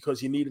alleyway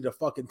because you needed a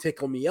fucking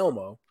Tickle Me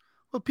Elmo.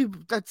 Well,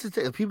 that's the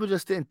thing. People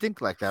just didn't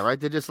think like that, right?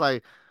 They're just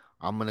like,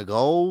 I'm gonna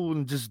go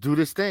and just do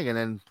this thing, and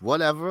then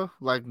whatever.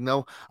 Like,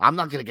 no, I'm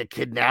not gonna get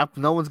kidnapped.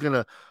 No one's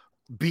gonna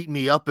beat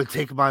me up and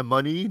take my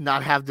money,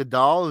 not have the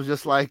doll. It was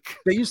just like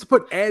They used to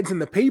put ads in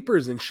the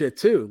papers and shit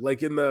too,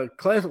 like in the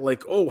class,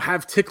 like, oh,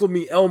 have Tickle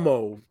Me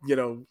Elmo,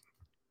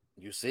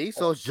 you see.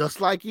 So it's just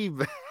like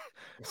eBay.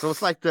 So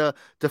it's like the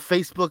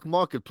Facebook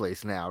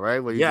marketplace now, right?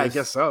 Where you I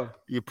guess so.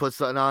 You put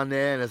something on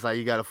there, and it's like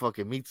you gotta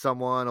fucking meet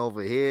someone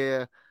over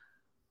here.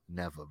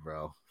 Never,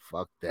 bro.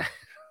 Fuck that.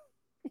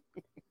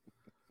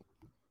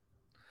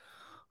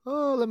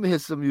 Oh, let me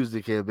hit some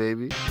music here,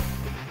 baby.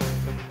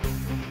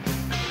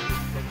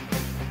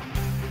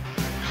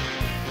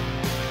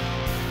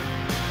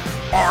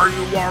 Are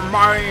you a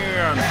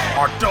man?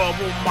 A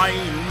double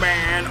main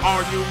man?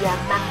 Are you a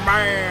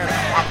man?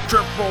 A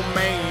triple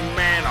main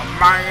man? A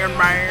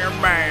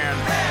man?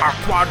 A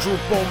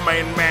quadruple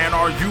main man?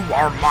 Are you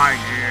a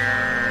man?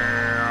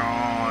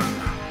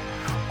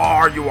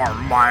 Are you a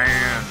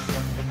man?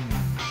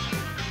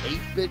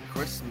 8-bit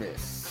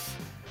Christmas.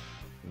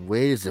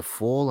 Where does it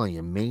fall on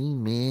your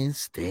main man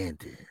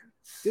standings?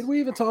 Did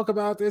we even talk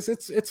about this?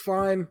 It's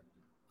fine.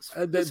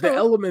 The all-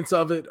 elements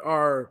of it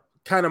are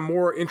kind of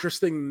more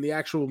interesting than the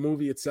actual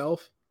movie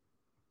itself.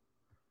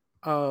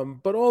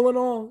 But all in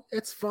all,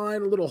 it's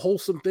fine. A little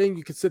wholesome thing.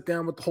 You can sit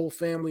down with the whole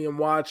family and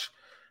watch.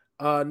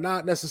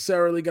 Not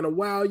necessarily going to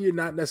wow you,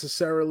 not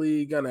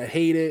necessarily going to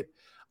hate it.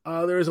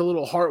 There's a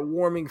little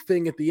heartwarming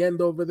thing at the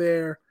end over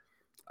there.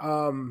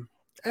 And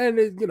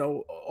it,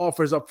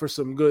 offers up for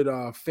some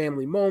good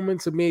family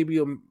moments, and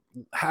maybe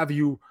have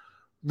you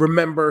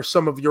remember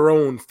some of your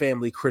own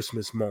family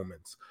Christmas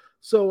moments.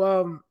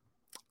 So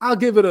I'll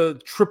give it a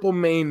triple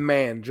main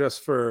man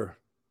just for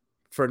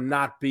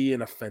not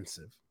being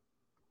offensive.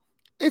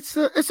 It's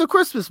a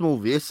Christmas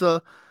movie. It's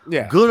a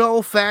good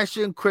old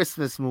fashioned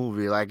Christmas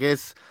movie. Like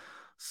it's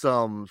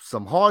some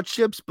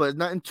hardships, but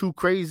nothing too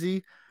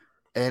crazy.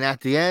 And at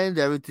the end,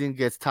 everything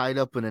gets tied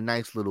up in a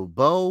nice little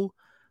bow,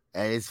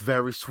 and it's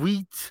very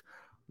sweet.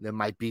 There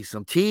might be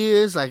some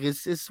tears. Like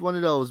it's one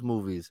of those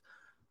movies,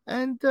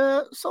 and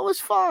so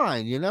it's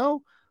fine.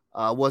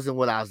 Wasn't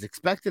what I was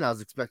expecting. I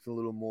was expecting a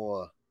little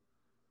more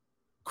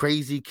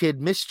crazy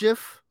kid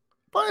mischief,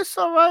 but it's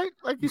all right.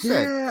 Like you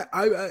said,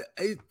 yeah.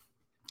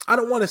 I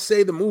don't want to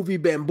say the movie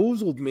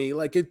bamboozled me.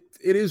 Like it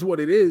is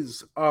what it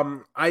is.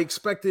 I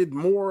expected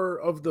more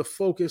of the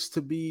focus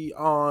to be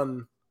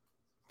on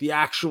the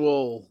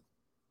actual,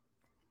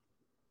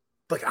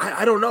 like,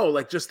 I don't know,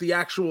 like just the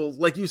actual,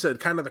 like you said,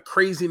 kind of the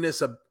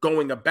craziness of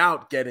going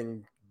about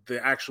getting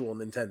the actual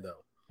Nintendo.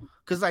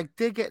 Because like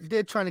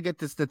they're trying to get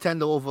this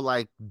Nintendo over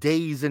like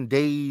days and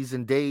days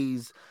and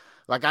days.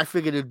 Like I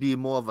figured it'd be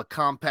more of a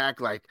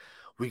compact, like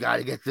we got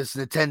to get this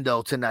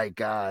Nintendo tonight,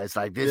 guys.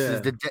 Like this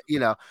is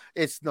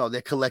it's no,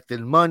 they're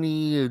collecting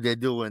money, they're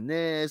doing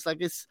this. Like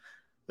it's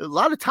a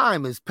lot of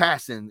time is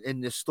passing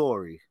in this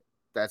story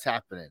that's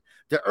happening.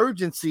 The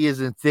urgency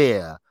isn't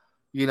there.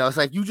 It's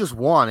like you just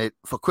want it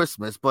for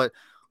Christmas, but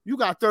you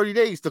got 30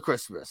 days to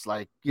Christmas.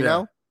 Like, you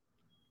know?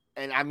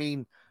 And I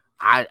mean,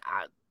 I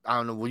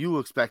don't know what you were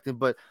expecting,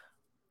 but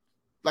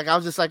like I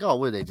was just like, oh,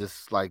 were they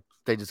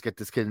just get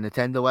this kid a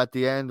Nintendo at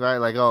the end, right?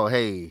 Like, oh,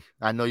 hey,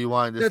 I know you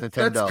wanted this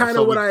Nintendo. That's kind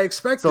of what I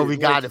expected. So we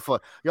got it for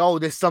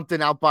there's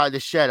something out by the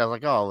shed. I was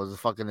like, oh, was a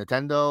fucking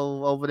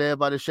Nintendo over there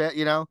by the shed,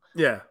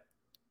 Yeah.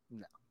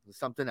 No, there's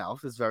something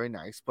else. It's very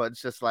nice, but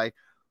it's just like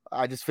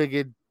I just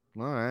figured,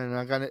 all right,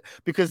 I got it.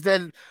 Because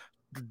then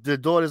the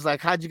daughter's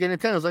like, how'd you get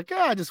Nintendo? I was like,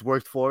 yeah, I just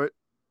worked for it.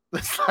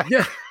 It's like,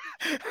 yeah.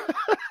 I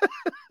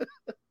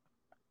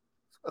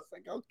was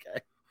like,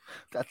 okay.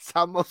 That's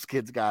how most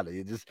kids got it.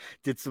 You just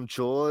did some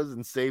chores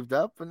and saved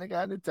up, and they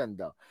got a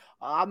Nintendo.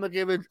 I'm gonna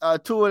give it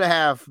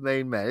 2.5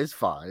 main men. It's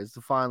fine. It's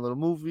a fine little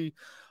movie.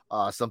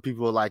 Some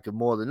people like it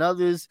more than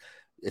others.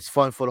 It's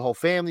fun for the whole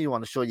family. You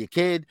want to show your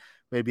kid,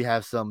 maybe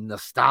have some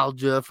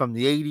nostalgia from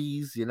the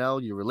 80s.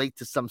 You relate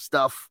to some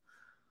stuff,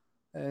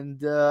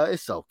 and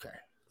it's okay.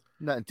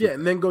 Nothing too bad.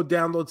 And then go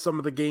download some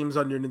of the games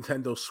on your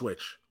Nintendo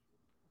Switch.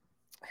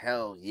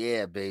 Hell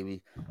yeah,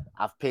 baby.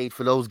 I've paid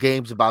for those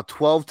games about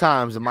 12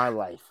 times in my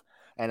life.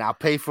 And I'll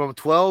pay for them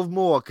 12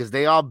 more because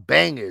they are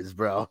bangers,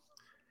 bro.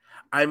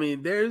 I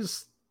mean,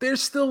 there's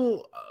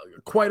still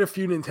quite a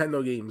few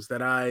Nintendo games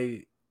that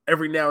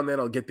every now and then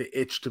I'll get the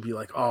itch to be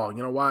like, oh, you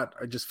know what?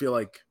 I just feel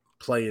like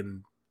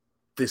playing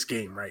this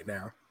game right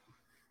now.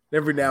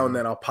 Every now and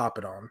then I'll pop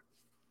it on.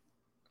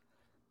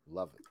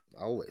 Love it.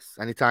 Always.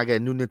 Anytime I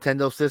get a new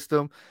Nintendo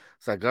system,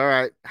 it's like, all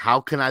right,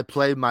 how can I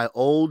play my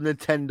old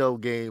Nintendo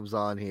games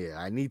on here?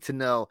 I need to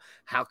know,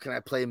 how can I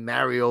play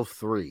Mario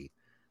 3?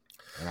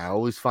 And I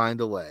always find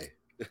a way.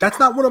 That's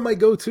not one of my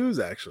go-tos,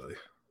 actually.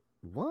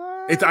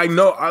 What?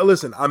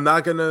 Listen, I'm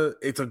not gonna.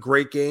 It's a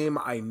great game.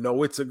 I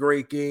know it's a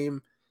great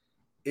game.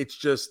 It's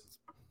just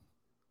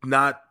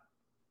not.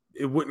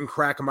 It wouldn't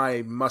crack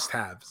my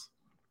must-haves.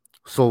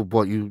 So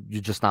what? You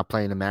just not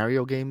playing a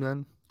Mario game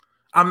then?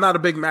 I'm not a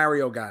big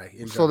Mario guy.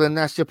 So then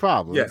that's your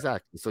problem. Yeah.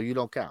 Exactly. So you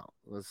don't count.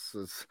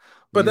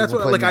 But that's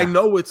what, like, I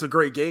know it's a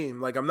great game.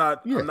 Like, I'm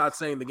not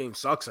saying the game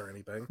sucks or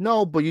anything.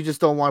 No, but you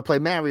just don't want to play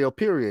Mario,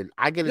 period.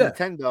 I get a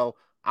Nintendo.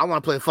 I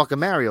want to play a fucking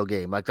Mario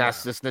game. Like,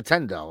 that's just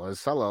Nintendo.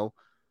 It's hello.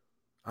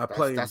 I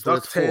play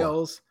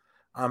DuckTales.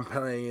 I'm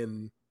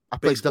playing. I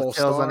play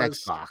DuckTales on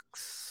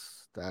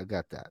Xbox. I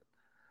got that.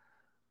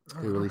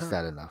 They released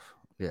that enough.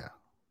 Yeah.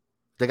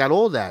 They got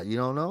all that. You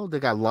don't know? They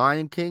got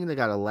Lion King. They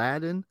got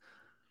Aladdin.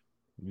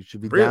 You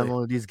should be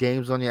downloading these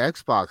games on your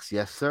Xbox.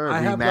 Yes, sir.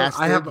 I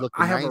have a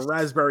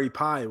Raspberry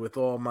Pi with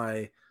all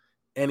my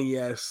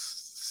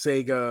NES,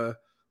 Sega,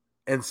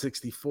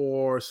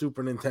 N64,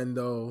 Super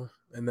Nintendo,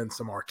 and then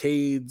some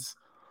arcades.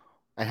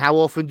 And how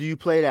often do you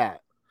play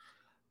that?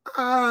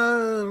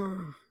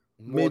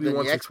 Maybe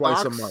once or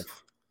twice a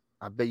month.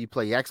 I bet you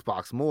play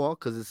Xbox more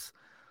because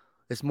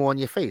it's more in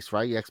your face,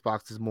 right? Your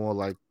Xbox is more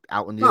like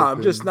out in the open.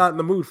 I'm just not in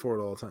the mood for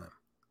it all the time.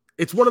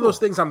 It's one of those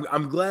things.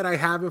 I'm glad I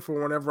have it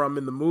for whenever I'm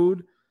in the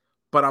mood,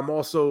 but I'm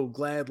also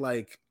glad,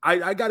 like,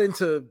 I got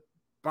into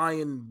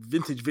buying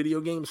vintage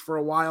video games for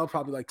a while,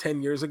 probably like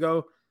 10 years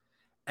ago.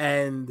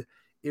 And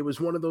it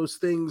was one of those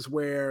things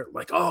where,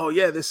 like, oh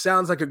yeah, this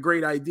sounds like a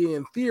great idea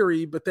in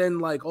theory, but then,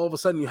 like, all of a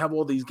sudden you have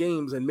all these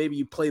games and maybe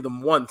you play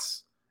them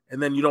once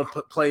and then you don't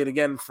play it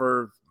again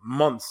for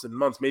months and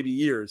months, maybe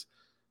years.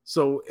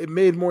 So it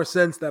made more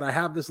sense that I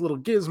have this little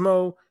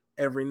gizmo.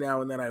 Every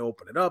now and then I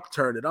open it up,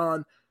 turn it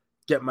on,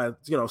 get my,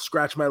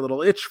 scratch my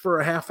little itch for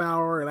a half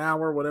hour, an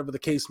hour, whatever the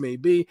case may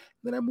be.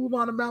 Then I move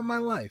on about my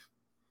life.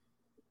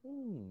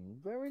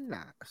 Very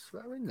nice.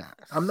 Very nice.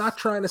 I'm not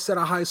trying to set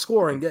a high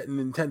score and get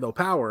Nintendo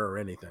Power or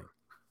anything.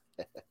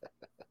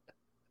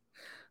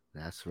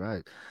 That's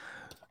right.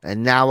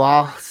 And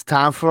now it's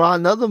time for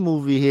another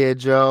movie here,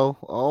 Joe.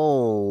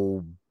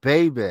 Oh,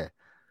 baby.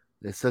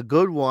 It's a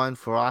good one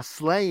for our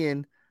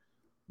slaying.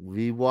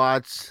 We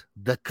watch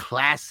the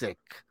classic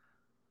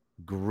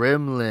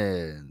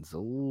Gremlins.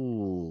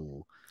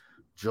 Ooh.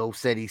 Joe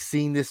said he's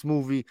seen this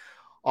movie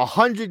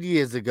 100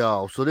 years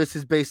ago. So this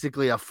is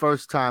basically a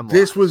first time.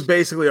 This was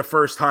basically a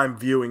first time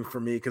viewing for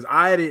me because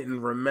I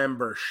didn't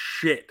remember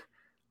shit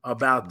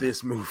about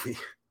this movie.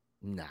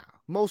 Nah.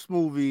 Most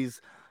movies,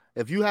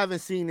 if you haven't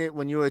seen it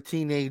when you're a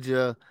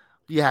teenager,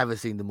 you haven't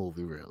seen the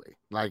movie really.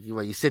 Like,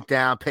 when you sit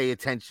down, pay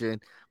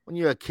attention. When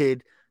you're a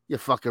kid, you're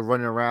fucking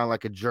running around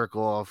like a jerk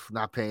off,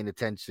 not paying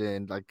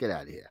attention. Like, get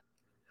out of here.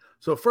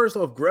 So first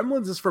off,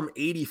 Gremlins is from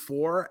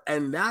 1984,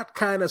 and that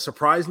kind of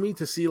surprised me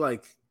to see,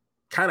 like,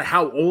 kind of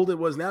how old it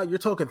was now. You're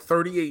talking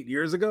 38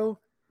 years ago.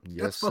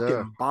 Yes, That's sir.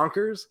 fucking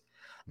bonkers.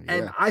 Yeah.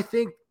 And I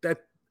think that,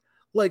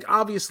 like,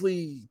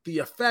 obviously the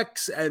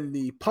effects and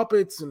the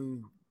puppets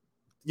and,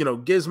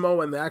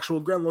 Gizmo and the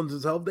actual Gremlins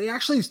themselves, they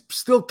actually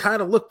still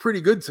kind of look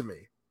pretty good to me.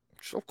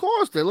 Of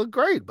course, they look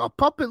great. A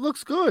puppet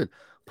looks good.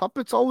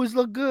 Puppets always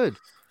look good.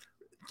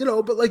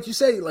 But like you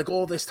say, like,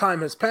 all this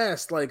time has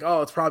passed. Like,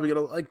 oh, it's probably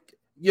going to, like,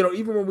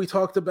 even when we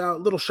talked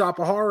about Little Shop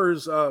of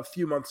Horrors a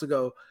few months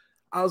ago,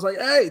 I was like,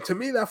 hey, to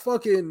me, that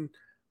fucking,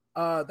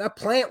 that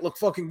plant looked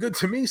fucking good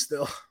to me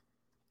still.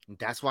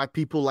 That's why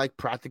people like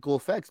practical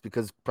effects,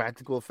 because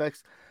practical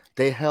effects,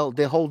 they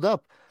hold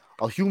up.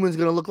 A human's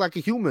going to look like a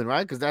human,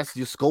 right? Because that's,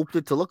 you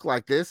sculpted to look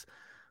like this.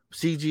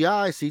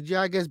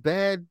 CGI gets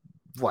bad.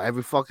 What,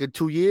 every fucking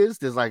 2 years?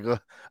 There's like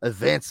a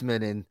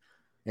advancement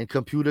in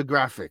computer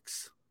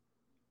graphics.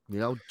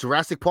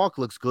 Jurassic Park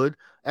looks good.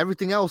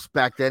 Everything else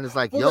back then is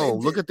like,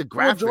 look at the graphics.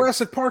 Well,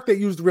 Jurassic Park, they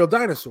used real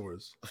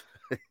dinosaurs.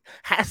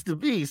 Has to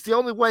be. It's the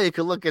only way it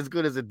can look as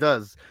good as it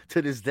does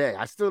to this day.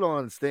 I still don't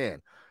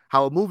understand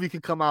how a movie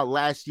could come out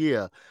last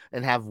year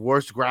and have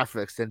worse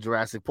graphics than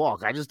Jurassic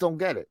Park. I just don't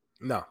get it.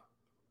 No.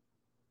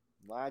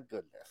 My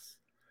goodness.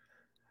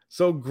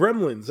 So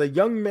Gremlins, a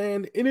young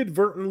man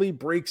inadvertently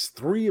breaks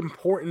 3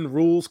 important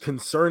rules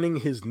concerning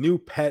his new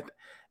pet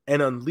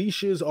and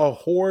unleashes a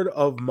horde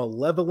of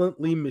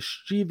malevolently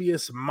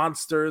mischievous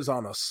monsters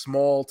on a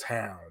small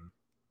town.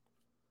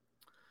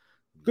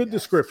 Good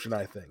description,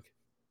 I think.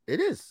 It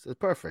is. It's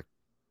perfect.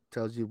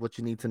 Tells you what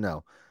you need to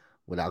know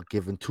without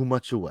giving too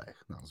much away.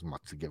 Not as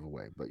much to give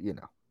away, but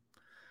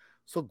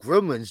So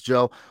Gremlins,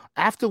 Joe,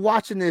 after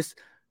watching this,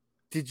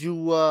 did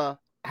you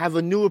have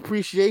a new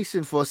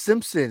appreciation for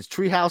Simpsons,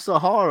 Treehouse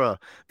of Horror,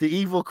 the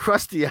Evil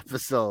Krusty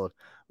episode,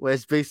 where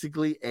it's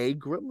basically a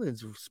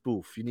Gremlins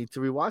spoof? You need to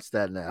rewatch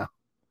that now.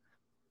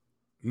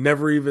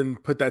 Never even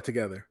put that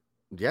together.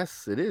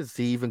 Yes, it is.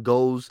 He even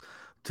goes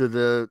to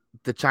the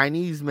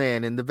Chinese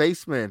man in the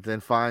basement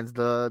and finds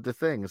the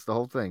thing. It's the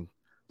whole thing.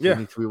 So Yeah. you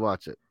need to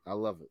rewatch it. I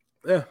love it.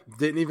 Yeah,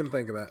 didn't even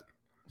think of that.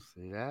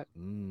 See that?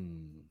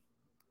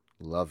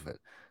 Love it.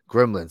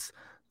 Gremlins,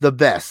 the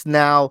best.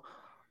 Now,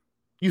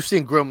 you've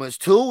seen Gremlins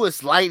 2.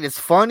 It's light, it's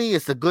funny,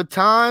 it's a good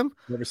time.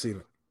 Never seen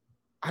it.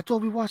 I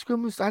thought we watched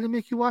Gremlins. I didn't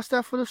make you watch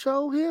that for the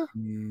show here?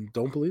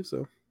 Don't believe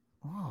so.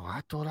 Oh,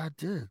 I thought I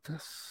did.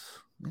 That's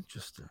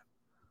interesting.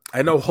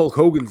 I know Hulk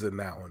Hogan's in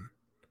that one.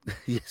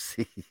 Yes,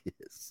 he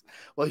is.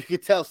 Well, you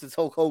can tell since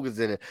Hulk Hogan's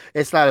in it,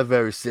 it's not a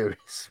very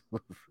serious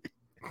movie.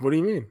 What do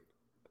you mean?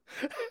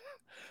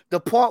 The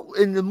part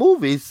in the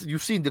movies,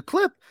 you've seen the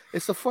clip,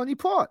 it's a funny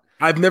part.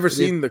 I've never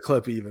seen the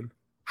clip even.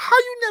 How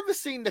you never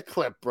seen the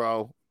clip,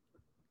 bro?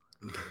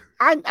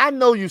 I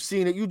know you've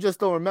seen it. You just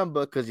don't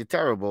remember because you're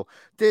terrible.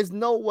 There's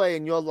no way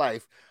in your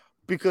life,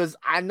 because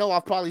I know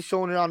I've probably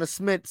shown it on a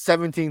Smith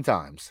 17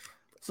 times.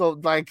 So,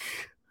 like,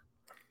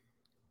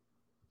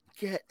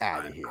 get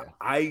out of here.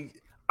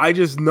 I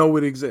just know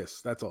it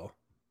exists. That's all.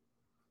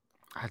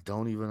 I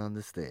don't even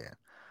understand.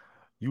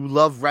 You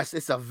love wrestling.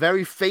 It's a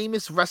very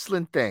famous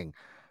wrestling thing.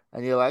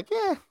 And you're like,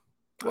 yeah.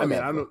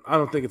 Whatever. I mean, I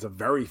don't think it's a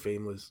very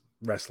famous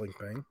wrestling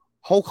thing.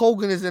 Hulk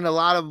Hogan is in a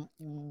lot of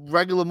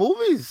regular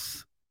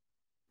movies.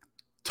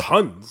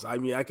 Tons. I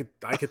mean, I could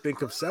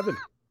think of 7.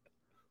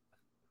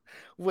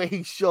 Where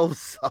he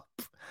shows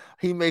up.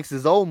 He makes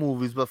his own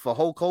movies, but for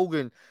Hulk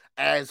Hogan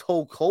as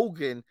Hulk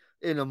Hogan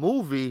in a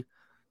movie,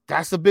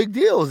 that's a big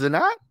deal, is it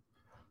not?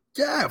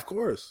 Yeah, of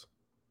course.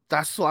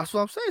 That's what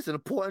I'm saying. It's an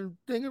important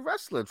thing in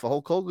wrestling. For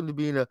Hulk Hogan to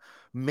be in a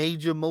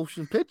major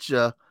motion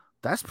picture,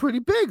 that's pretty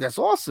big. That's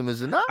awesome,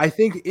 is it not? I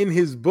think in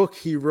his book,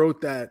 he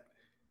wrote that,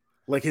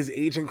 like, his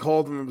agent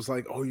called him and was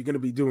like, oh, you're going to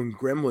be doing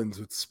Gremlins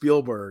with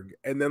Spielberg.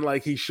 And then,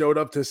 like, he showed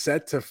up to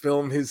set to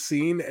film his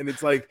scene, and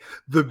it's like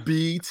the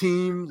B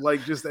team,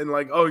 like, just, and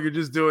like, oh, you're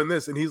just doing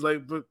this. And he's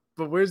like, but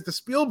where's the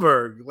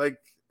Spielberg? Like,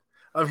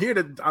 I'm here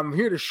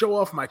to show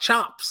off my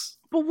chops.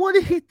 But what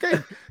did he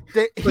think?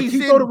 That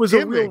he thought it was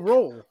gimmick. a real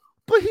role.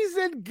 But he's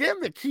in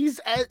gimmick. He's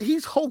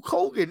Hulk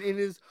Hogan in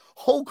his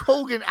Hulk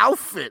Hogan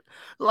outfit.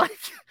 Like,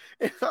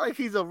 it's not like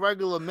he's a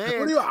regular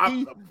man.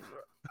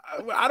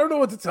 I don't know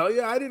what to tell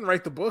you. I didn't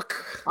write the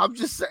book. I'm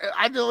just saying,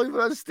 I don't even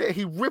understand.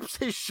 He rips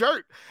his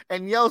shirt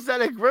and yells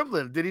at a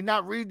gremlin. Did he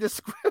not read the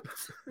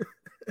script?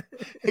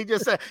 He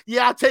just said,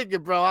 yeah, I'll take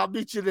it, bro. I'll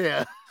meet you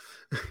there.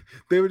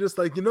 They were just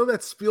like, you know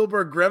that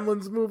Spielberg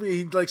Gremlins movie?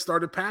 He, like,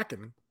 started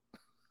packing.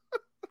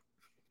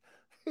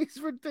 He's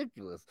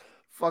ridiculous.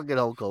 Fucking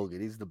Hulk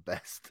Hogan. He's the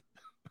best.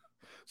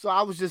 So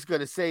I was just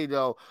going to say,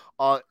 though,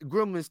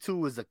 Gremlins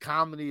 2 is a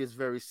comedy. It's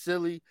very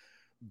silly.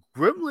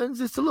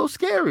 Gremlins, it's a little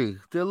scary.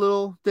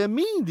 They're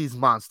mean, these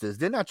monsters.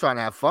 They're not trying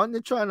to have fun.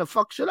 They're trying to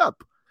fuck shit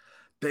up.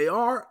 They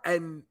are.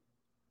 And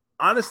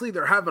honestly,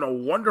 they're having a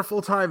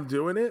wonderful time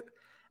doing it.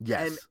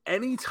 Yes. And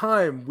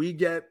anytime we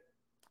get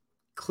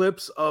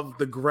clips of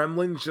the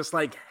Gremlins just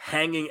like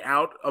hanging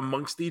out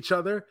amongst each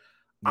other,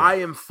 yeah. I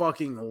am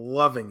fucking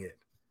loving it.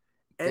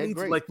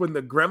 Like when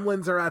the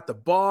Gremlins are at the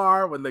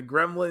bar, when the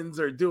Gremlins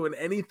are doing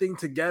anything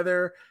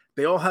together,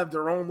 they all have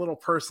their own little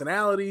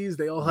personalities.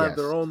 They all have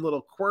their own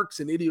little quirks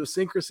and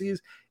idiosyncrasies.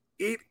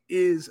 It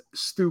is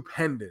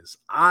stupendous.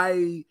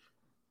 I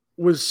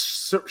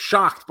was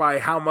shocked by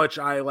how much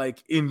I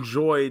like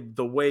enjoyed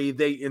the way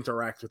they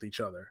interact with each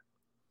other.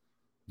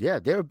 Yeah,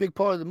 they're a big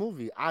part of the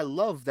movie. I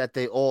love that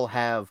they all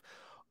have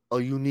a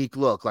unique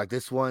look. Like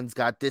this one's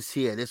got this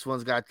here, this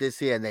one's got this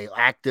here, and they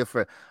act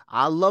different.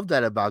 I love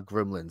that about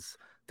Gremlins.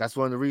 That's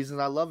one of the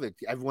reasons I love it.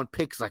 Everyone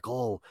picks like,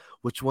 oh,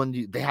 which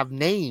one they have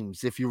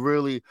names. If you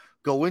really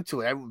go into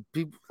it,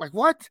 people like,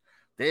 what?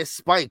 There's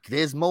Spike,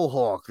 there's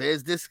Mohawk,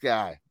 there's this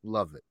guy.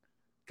 Love it.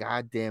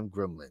 Goddamn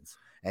Gremlins.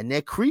 And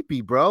they're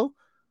creepy, bro.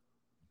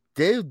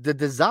 The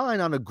design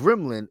on a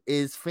gremlin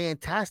is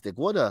fantastic.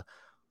 What a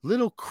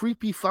little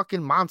creepy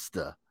fucking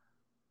monster.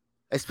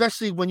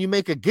 Especially when you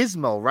make a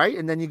gizmo, right?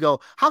 And then you go,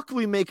 how can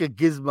we make a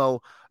gizmo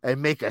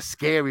and make a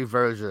scary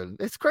version?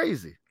 It's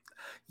crazy.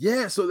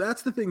 Yeah, so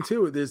that's the thing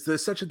too.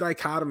 There's such a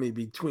dichotomy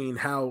between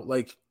how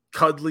like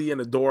cuddly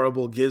and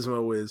adorable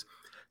Gizmo is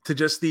to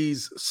just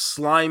these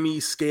slimy,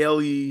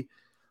 scaly,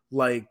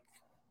 like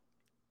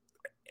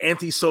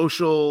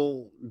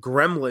antisocial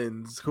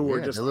gremlins who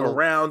are just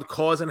around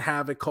causing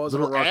havoc, causing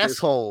little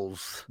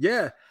assholes.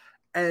 Yeah,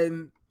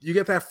 and you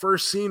get that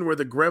first scene where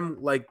the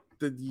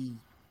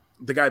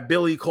guy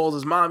Billy calls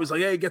his mom. He's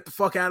like, "Hey, get the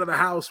fuck out of the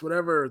house!"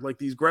 Whatever. Like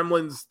these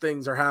gremlins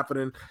things are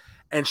happening.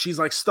 And she's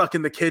like stuck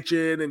in the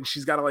kitchen and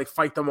she's got to like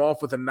fight them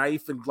off with a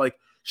knife and like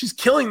she's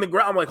killing the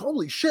ground. I'm like,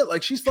 holy shit,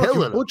 like she's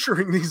fucking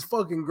butchering these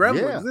fucking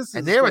gremlins. Yeah.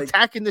 And they're like,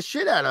 attacking the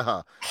shit out of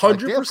her.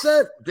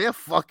 100%. They're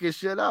fucking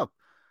shit up.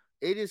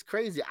 It is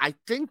crazy. I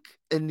think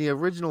in the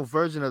original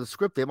version of the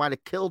script, they might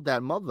have killed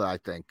that mother, I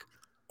think.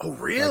 Oh,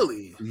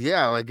 really?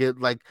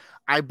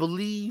 I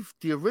believe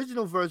the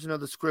original version of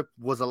the script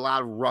was a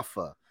lot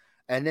rougher.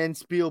 And then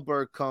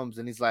Spielberg comes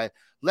and he's like,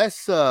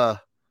 let's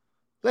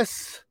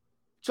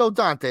Joe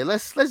Dante,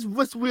 let's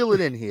wheel it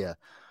in here.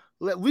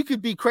 We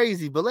could be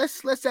crazy, but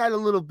let's add a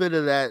little bit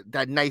of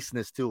that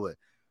niceness to it.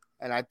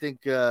 and I think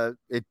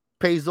it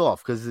pays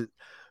off because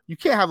you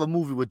can't have a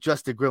movie with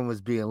just the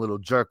Gremlins being little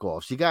jerk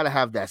offs. You got to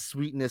have that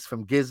sweetness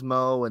from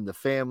Gizmo and the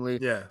family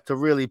to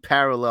really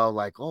parallel.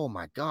 Like, oh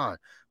my God,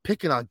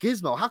 picking on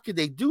Gizmo. How could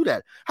they do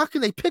that? How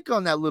can they pick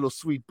on that little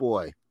sweet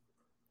boy?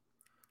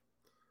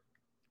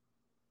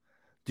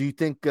 Do you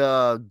think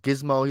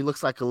Gizmo? He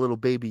looks like a little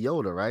baby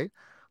Yoda, right?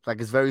 Like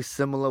it's very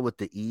similar with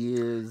the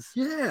ears,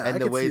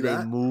 and the way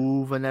they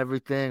move and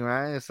everything,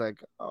 right? It's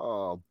like,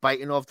 oh,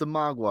 biting off the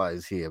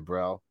Mogwais here,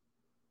 bro.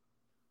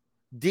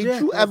 Did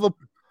you ever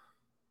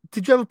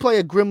play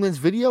a Gremlins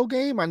video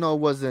game? I know it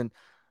wasn't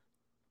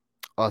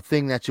a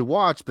thing that you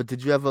watched, but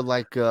did you ever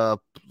like I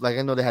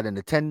know they had a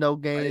Nintendo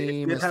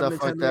game and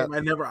stuff like that?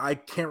 I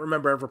can't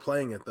remember ever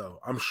playing it though.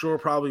 I'm sure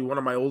probably one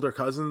of my older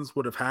cousins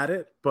would have had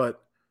it,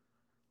 but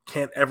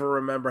can't ever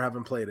remember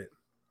having played it.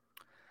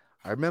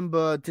 I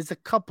remember there's a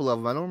couple of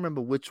them. I don't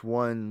remember which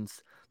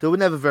ones. They were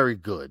never very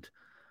good.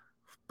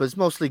 But it's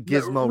mostly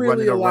Gizmo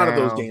running around. A lot of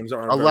those games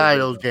aren't. A lot of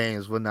those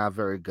games were not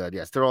very good.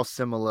 Yes, they're all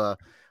similar.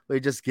 They're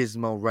just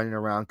Gizmo running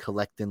around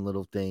collecting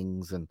little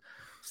things and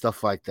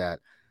stuff like that.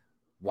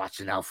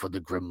 Watching out for the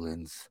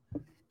Gremlins.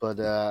 But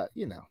I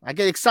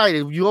get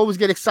excited. You always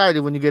get excited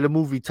when you get a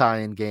movie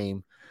tie-in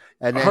game.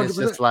 And then 100%. It's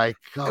just like,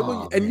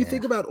 and you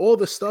think about all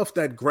the stuff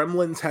that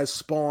Gremlins has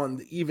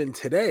spawned even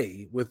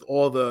today with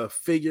all the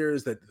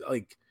figures that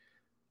like,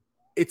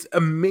 it's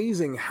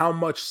amazing how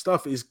much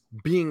stuff is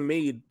being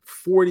made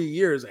 40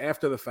 years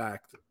after the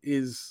fact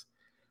is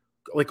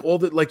like all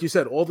the, like you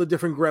said, all the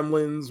different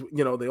Gremlins,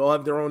 they all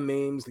have their own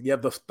names. You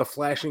have the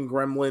flashing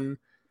Gremlin.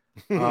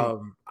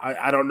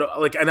 I don't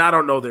know, and I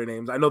don't know their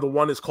names. I know the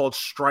one is called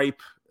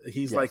Stripe.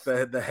 He's like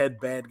the head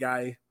bad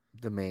guy.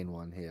 The main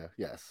one here.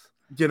 Yes.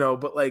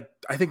 But like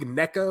I think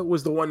NECA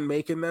was the one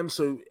making them.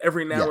 So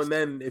every now and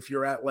then, if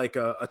you're at like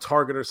a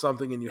Target or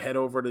something and you head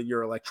over to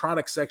your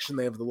electronics section,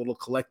 they have the little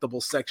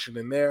collectible section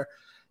in there.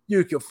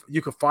 You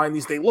could find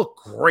these. They look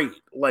great.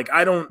 Like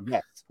I don't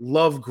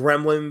love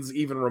Gremlins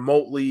even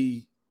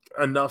remotely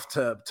enough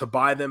to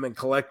buy them and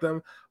collect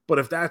them. But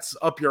if that's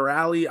up your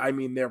alley, I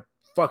mean, they're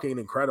fucking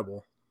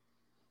incredible.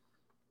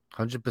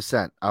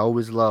 100%. I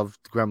always loved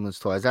Gremlins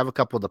toys. I have a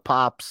couple of the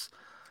Pops.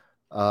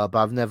 But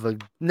I've never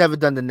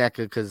done the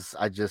NECA because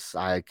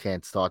I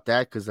can't start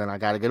that because then I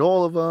got to get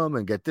all of them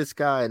and get this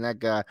guy and that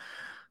guy.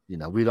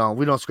 We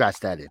don't scratch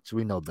that itch.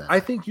 We know better. I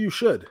think you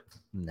should.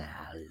 Nah,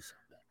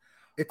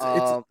 it's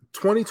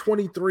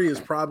 2023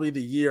 is probably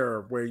the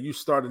year where you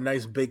start a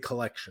nice big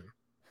collection.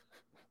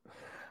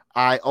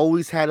 I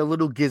always had a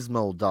little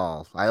Gizmo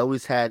doll. I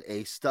always had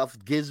a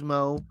stuffed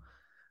Gizmo.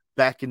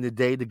 Back in the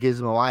day, the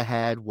Gizmo I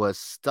had was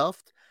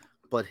stuffed,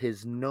 but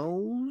his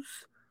nose,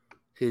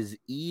 his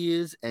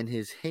ears, and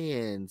his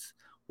hands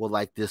were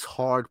like this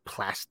hard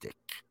plastic.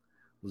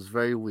 It was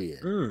very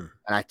weird. And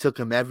I took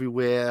him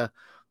everywhere.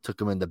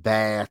 Took him in the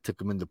bath. Took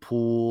him in the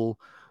pool.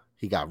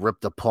 He got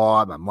ripped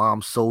apart. My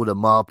mom sewed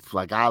him up.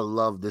 Like, I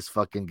love this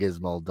fucking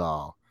Gizmo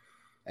doll.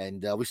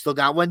 And we still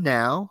got one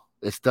now.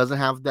 It doesn't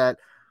have that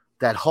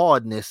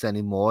hardness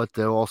anymore.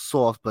 They're all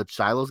soft, but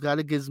Shiloh's got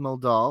a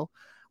Gizmo doll.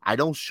 I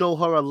don't show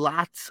her a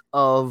lot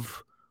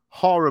of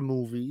horror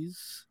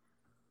movies.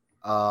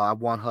 I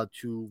want her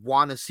to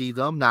want to see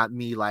them, not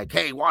me like,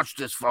 hey, watch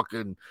this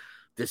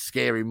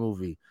scary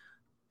movie.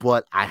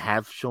 But I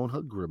have shown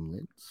her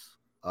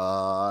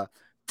Gremlins.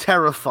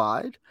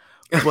 Terrified,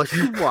 but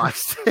she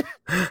watched it.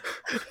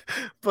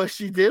 But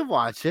she did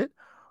watch it.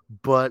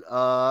 But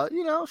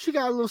she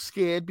got a little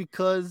scared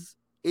because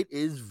it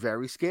is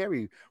very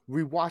scary.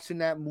 Rewatching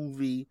that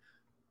movie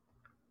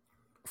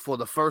for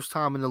the first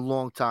time in a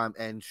long time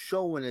and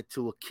showing it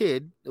to a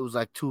kid, it was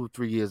like 2 or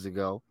 3 years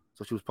ago.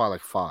 So she was probably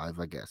like 5,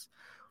 I guess.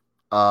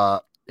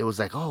 It was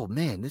like, oh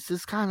man,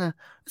 it's kind of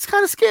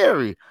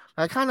scary.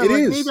 I kind of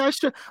like, maybe I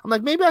should. I'm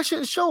like, maybe I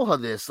shouldn't show her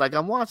this. Like,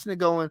 I'm watching it,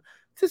 going,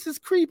 this is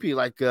creepy.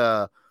 Like,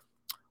 the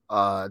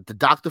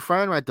doctor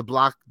friend, right? The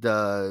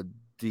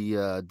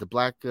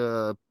black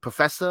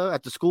professor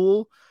at the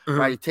school,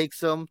 right? He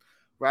takes him,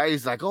 right?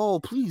 He's like, oh,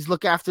 please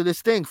look after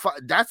this thing.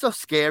 That's a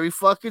scary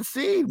fucking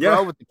scene,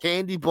 bro, with the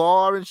candy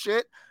bar and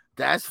shit.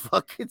 That's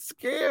fucking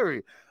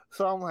scary.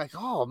 So I'm like,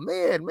 oh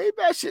man, maybe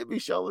I should be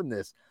showing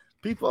this.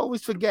 People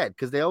always forget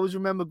because they always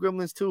remember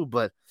Gremlins too.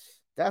 But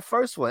that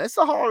first one, it's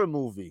a horror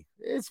movie.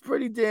 It's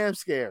pretty damn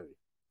scary.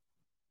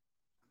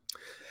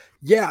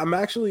 Yeah, I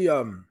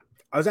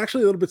was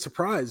actually a little bit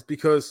surprised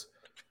because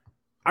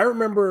I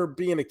remember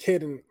being a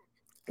kid and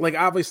like,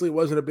 obviously it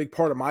wasn't a big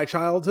part of my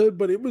childhood,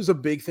 but it was a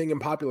big thing in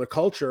popular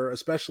culture,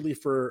 especially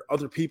for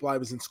other people I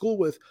was in school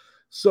with.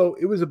 So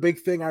it was a big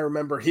thing I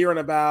remember hearing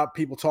about,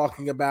 people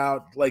talking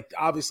about. Like,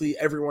 obviously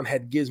everyone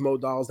had Gizmo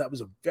dolls. That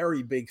was a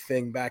very big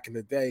thing back in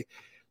the day.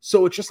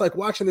 So it's just like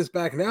watching this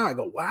back now, I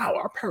go, wow,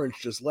 our parents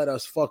just let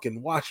us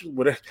fucking watch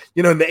whatever.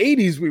 In the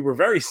 80s, we were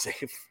very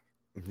safe.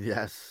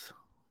 Yes,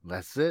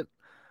 that's it.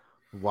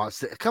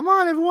 Watch it. Come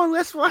on, everyone,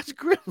 let's watch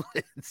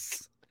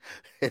Gremlins.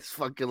 It's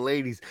fucking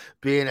ladies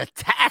being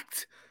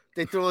attacked.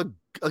 They throw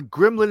a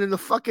gremlin in the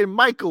fucking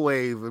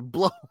microwave and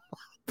blow up.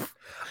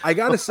 I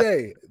gotta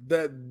say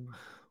that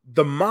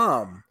the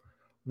mom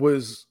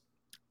was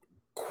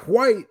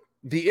quite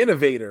the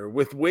innovator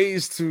with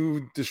ways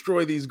to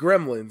destroy these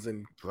gremlins.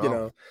 And,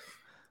 Bro,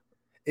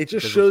 it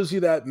just because shows you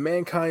that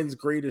mankind's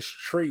greatest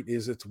trait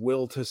is its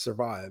will to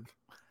survive.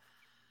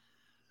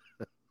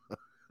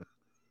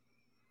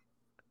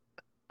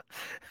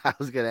 I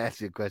was gonna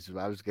ask you a question,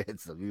 but I was gonna hit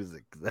some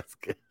music because that's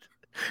good.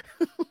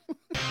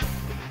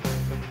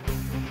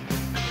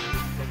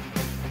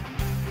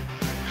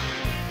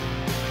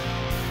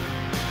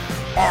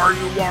 Are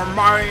you a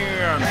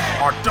man?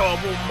 A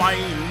double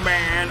main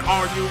man?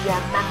 Are you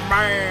a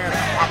man?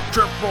 A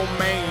triple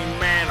main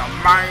man? A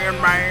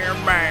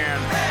man?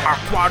 A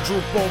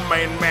quadruple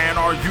main man?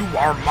 Are you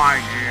our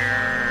man?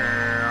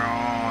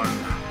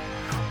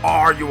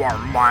 Are you our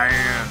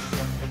man?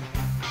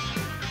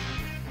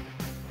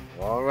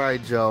 All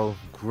right, Joe.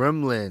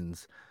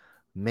 Gremlins,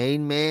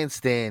 main man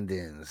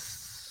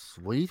standings.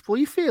 What are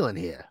you feeling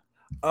here?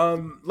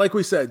 Like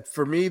we said,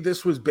 for me,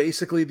 this was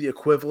basically the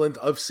equivalent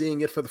of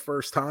seeing it for the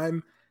first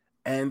time,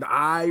 and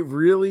I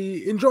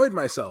really enjoyed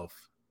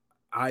myself.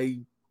 I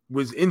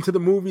was into the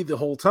movie the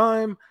whole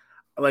time.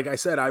 Like I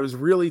said, I was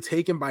really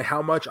taken by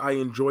how much I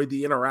enjoyed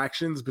the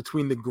interactions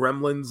between the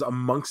gremlins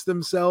amongst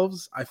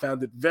themselves. I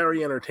found it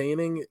very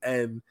entertaining,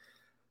 and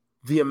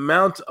the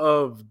amount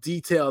of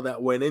detail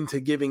that went into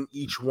giving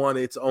each one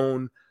its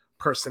own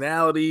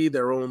personality,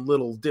 their own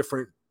little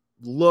different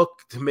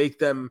look to make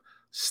them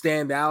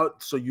stand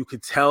out, so you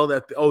could tell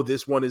that, oh,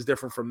 this one is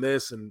different from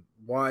this and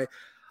why.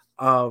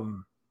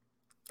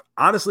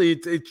 Honestly,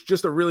 it's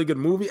just a really good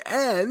movie,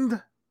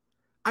 and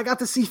I got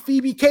to see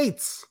Phoebe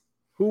Cates,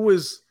 who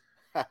was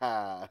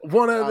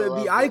one of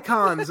the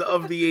icons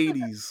of the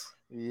 80s.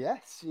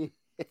 Yes, she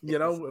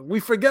We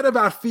forget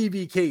about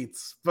Phoebe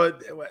Cates,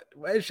 but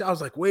I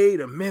was like,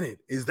 wait a minute,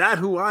 is that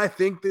who I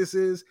think this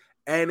is?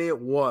 And it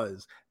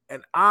was.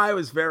 And I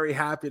was very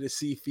happy to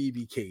see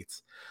Phoebe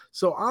Cates.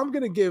 So I'm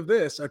going to give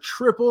this a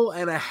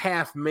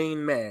 3.5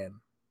 main man.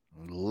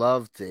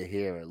 Love to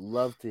hear it.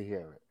 Love to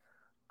hear it.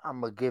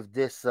 I'm going to give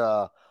this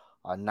a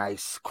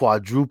nice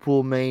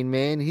quadruple main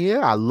man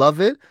here. I love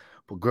it.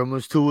 But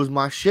Gremlins 2 is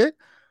my shit.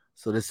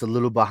 So this is a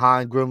little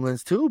behind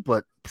Gremlins 2,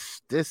 but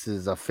this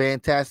is a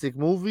fantastic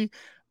movie.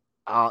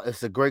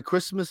 It's a great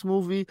Christmas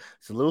movie.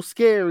 It's a little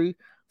scary.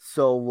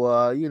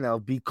 So,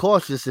 be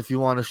cautious if you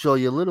want to show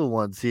your little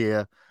ones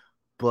here.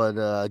 But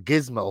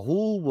Gizmo,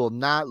 who will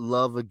not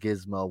love a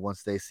Gizmo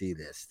once they see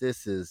this?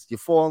 You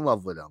fall in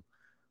love with him.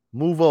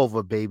 Move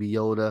over, Baby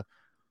Yoda.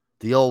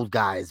 The old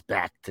guy is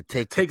back to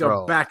take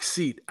a back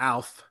seat,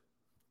 Alf.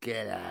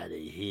 Get out of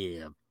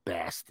here,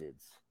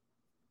 bastards.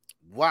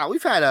 Wow,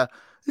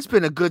 it's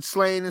been a good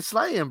slaying and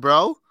slaying,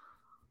 bro.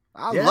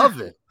 I love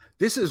it.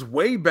 This is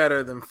way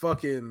better than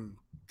fucking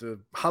the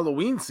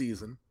Halloween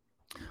season.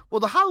 Well,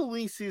 the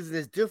Halloween season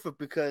is different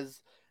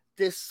because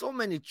there's so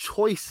many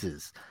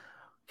choices.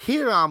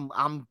 Here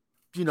I'm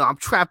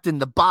trapped in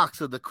the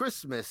box of the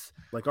Christmas.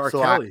 Like R.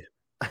 Kelly.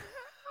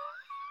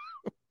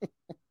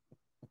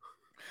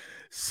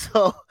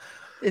 So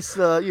it's it's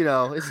a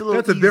little.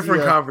 That's a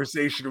different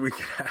conversation we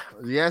can have.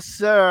 Yes,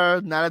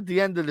 sir. Not at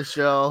the end of the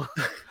show.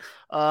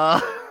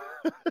 I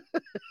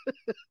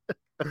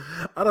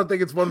don't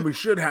think it's one we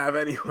should have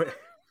anyway.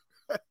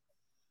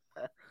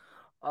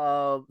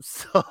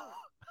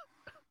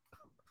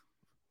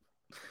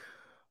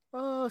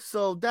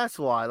 So that's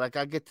why, like,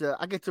 I get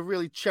to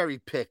really cherry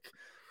pick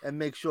and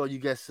make sure you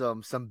get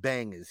some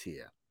bangers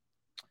here.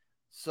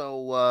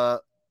 So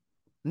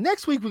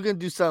next week we're gonna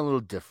do something a little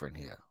different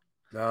here.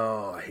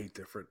 No, I hate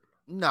different.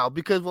 No,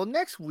 because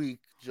next week,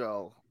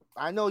 Joe,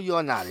 I know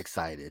you're not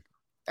excited,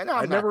 and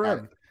I never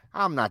am.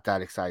 I'm not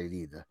that excited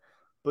either.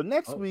 But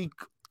next week,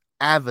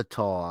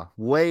 Avatar: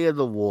 Way of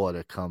the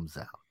Water comes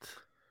out.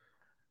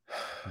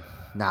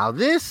 Now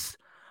this,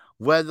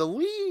 whether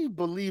we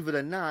believe it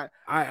or not,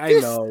 I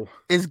know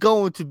is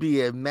going to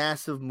be a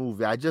massive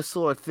movie. I just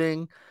saw a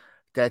thing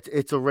that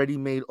it's already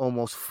made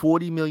almost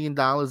 $40 million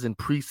in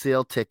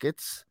pre-sale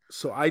tickets.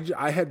 So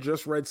I had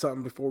just read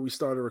something before we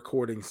started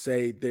recording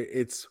say that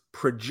it's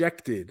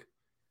projected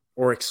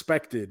or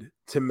expected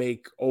to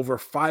make over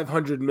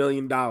 $500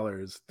 million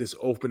this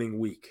opening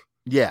week.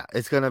 Yeah,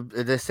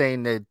 they're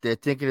saying that they're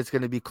thinking it's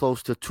going to be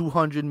close to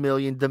 200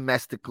 million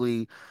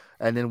domestically,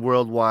 and then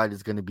worldwide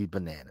is going to be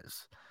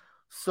bananas.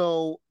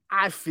 So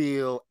I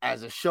feel,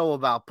 as a show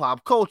about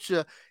pop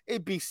culture,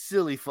 it'd be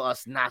silly for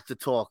us not to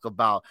talk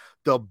about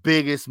the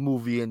biggest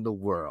movie in the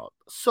world.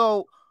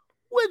 So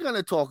we're going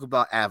to talk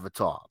about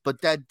Avatar,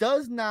 but that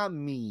does not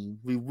mean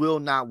we will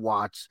not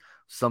watch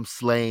some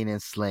slaying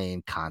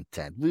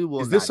content. We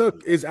will.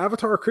 Is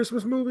Avatar a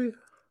Christmas movie?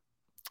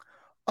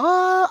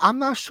 I'm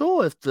not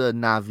sure if the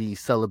Na'vi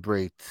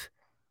celebrate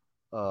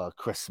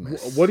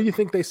Christmas. What do you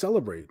think they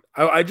celebrate?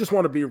 I just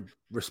want to be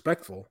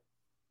respectful.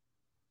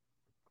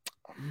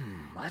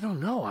 I don't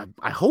know.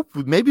 I hope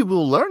maybe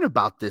we'll learn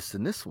about this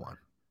in this one.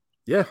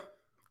 Yeah,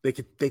 they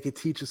could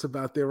teach us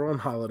about their own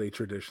holiday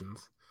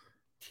traditions.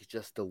 Teach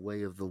us the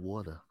way of the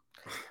water.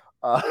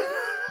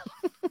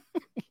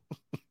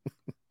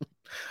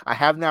 I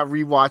have not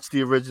rewatched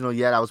the original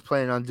yet. I was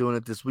planning on doing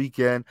it this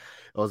weekend.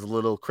 It was a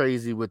little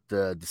crazy with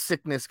the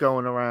sickness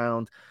going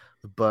around,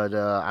 but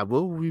I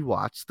will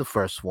rewatch the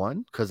first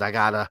one because I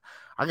gotta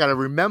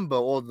remember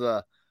all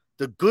the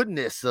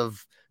goodness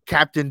of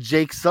Captain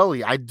Jake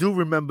Sully. I do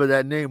remember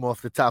that name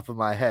off the top of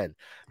my head.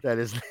 That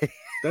is,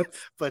 That's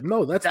but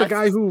that's the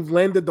guy who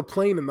landed the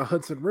plane in the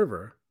Hudson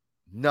River.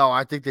 No,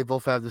 I think they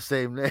both have the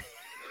same name.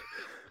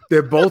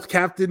 They're both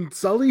Captain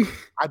Sully.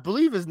 I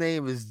believe his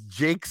name is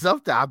Jake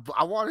something.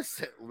 I want to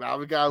say. Now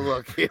we gotta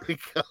look. Here we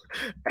go.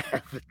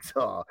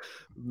 Avatar,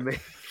 main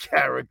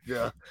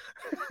character.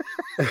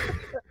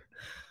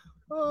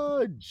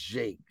 Oh,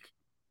 Jake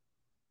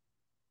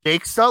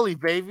Sully,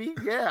 baby.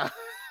 Yeah.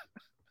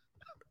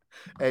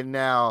 And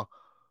now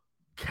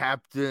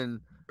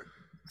Captain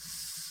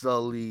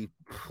Sully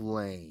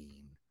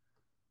Plane.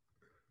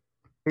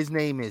 His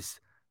name is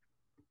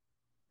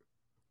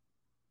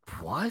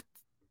what?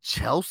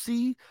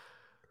 Chelsea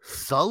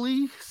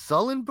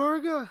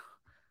Sullenberger?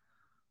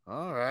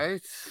 All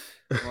right.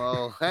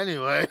 Well,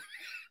 anyway,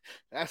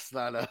 that's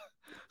not a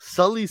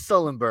Sully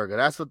Sullenberger.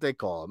 That's what they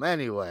call him.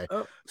 Anyway,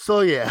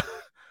 So yeah,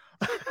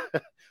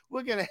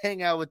 we're gonna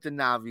hang out with the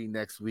Na'vi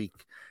next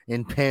week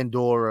in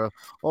Pandora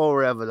or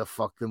wherever the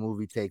fuck the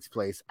movie takes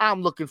place.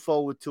 I'm looking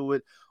forward to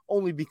it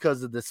only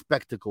because of the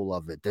spectacle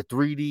of it, the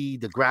 3D,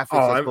 the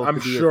graphics. I'm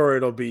sure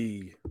it'll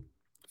be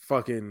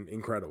fucking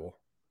incredible.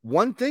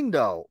 One thing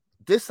though,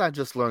 this I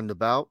just learned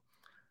about.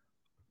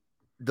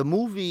 The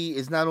movie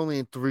is not only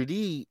in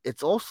 3D,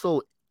 it's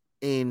also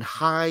in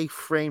high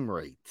frame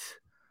rate.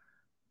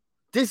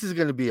 This is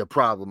going to be a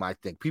problem, I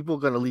think. People are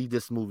going to leave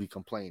this movie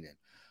complaining.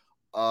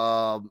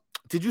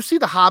 Did you see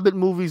the Hobbit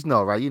movies?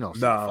 No, right? No,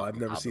 I've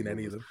never seen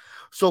any of them.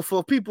 So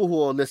for people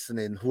who are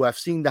listening who have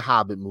seen the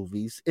Hobbit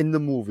movies in the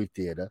movie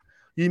theater,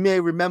 you may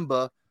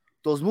remember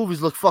those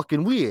movies look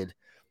fucking weird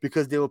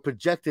because they were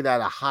projected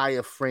at a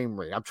higher frame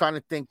rate. I'm trying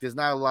to think. There's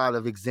not a lot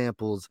of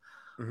examples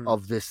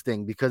of this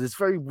thing because it's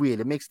very weird.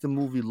 It makes the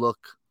movie look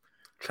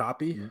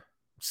choppy.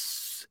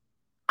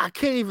 I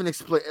can't even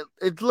explain.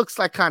 It looks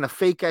like kind of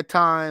fake at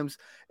times.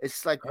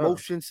 It's like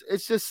motions.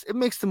 It's just, it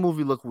makes the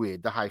movie look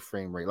weird, the high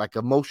frame rate, like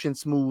a motion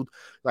smooth,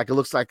 like it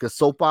looks like a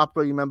soap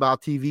opera. You remember how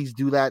TVs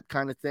do that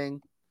kind of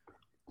thing?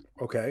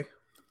 Okay.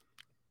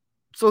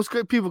 So it's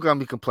good. People are going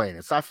to be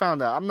complaining. So I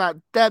found out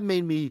that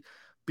made me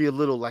be a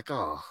little like,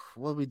 oh,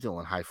 what are we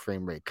doing? High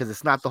frame rate. Because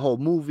it's not the whole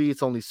movie.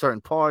 It's only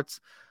certain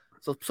parts.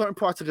 So certain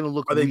parts are going to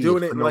look. Are they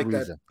doing it in like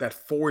that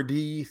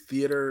 4D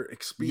theater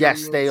experience?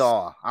 Yes, they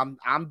are.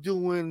 I'm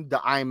doing the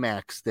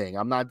IMAX thing.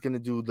 I'm not going to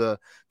do the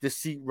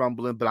seat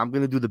rumbling, but I'm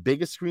going to do the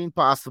biggest screen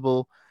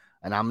possible,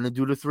 and I'm going to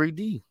do the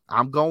 3D.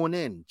 I'm going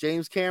in.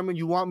 James Cameron,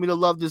 you want me to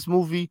love this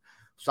movie,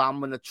 so I'm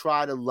going to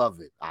try to love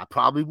it. I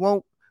probably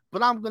won't,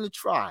 but I'm going to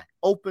try.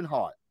 Open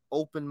heart,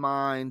 open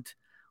mind.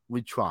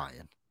 We're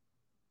trying.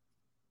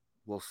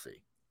 We'll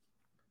see.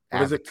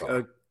 What is it?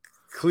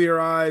 Clear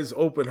eyes,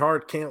 open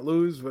heart, can't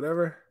lose,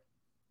 whatever.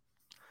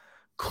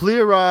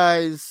 Clear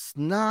eyes,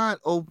 not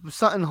open.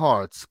 Sutton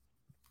hearts,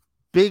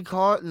 big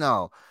heart.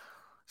 No,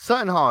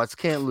 Sutton hearts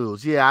can't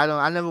lose. Yeah,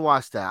 I never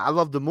watched that. I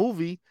love the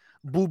movie,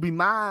 Booby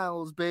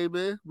Miles,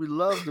 baby. We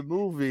love the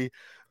movie,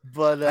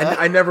 but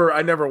I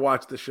never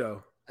watched the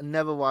show. I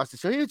never watched the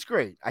show. It's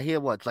great. I hear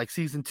like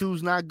season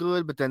 2's not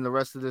good, but then the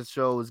rest of the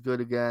show is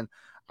good again.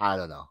 I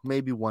don't know.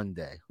 Maybe one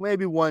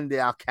day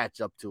I'll catch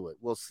up to it.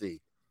 We'll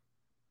see.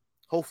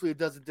 Hopefully it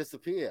doesn't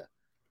disappear.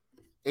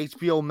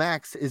 HBO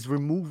Max is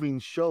removing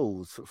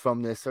shows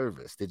from their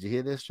service. Did you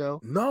hear this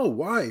show? No,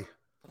 why?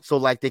 So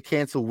like they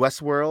canceled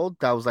Westworld.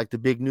 That was like the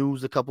big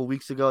news a couple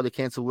weeks ago. They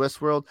canceled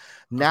Westworld.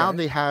 Now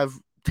they have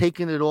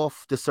taken it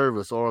off the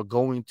service or are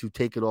going to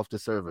take it off the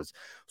service.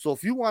 So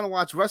if you want to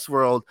watch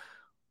Westworld,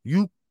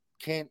 you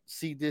can't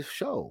see this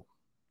show.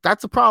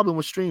 That's a problem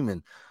with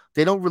streaming.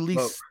 They don't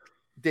release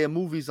their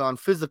movies on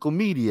physical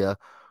media.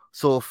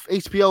 So if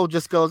HBO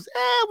just goes,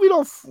 we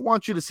don't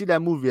want you to see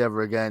that movie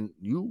ever again,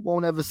 you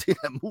won't ever see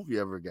that movie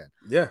ever again.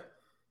 Yeah.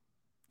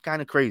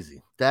 Kind of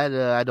crazy. That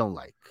I don't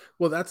like.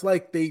 Well, that's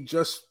like they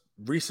just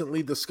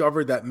recently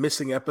discovered that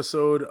missing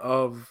episode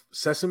of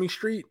Sesame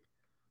Street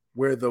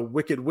where the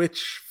Wicked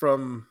Witch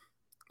from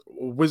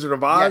Wizard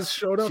of Oz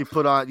showed up. She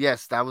put on,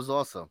 yes, that was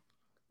awesome.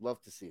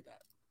 Love to see that.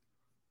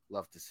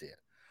 Love to see it.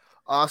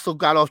 Also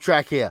got off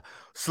track here.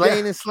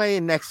 Slaying and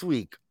Slaying next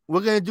week.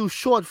 We're going to do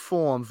short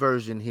form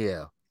version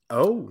here.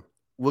 Oh,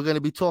 we're going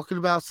to be talking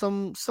about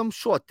some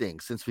short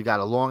things since we got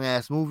a long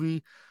ass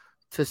movie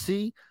to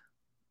see.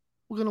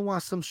 We're going to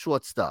watch some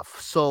short stuff.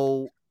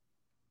 So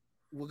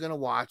we're going to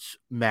watch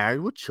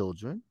Married with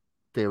Children.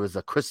 There is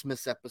a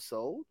Christmas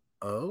episode.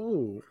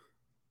 Oh,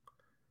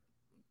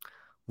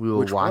 we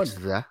will watch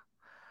that.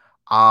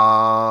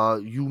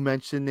 You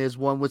mentioned there's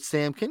one with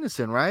Sam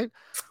Kinison, right?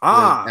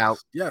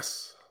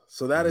 Yes.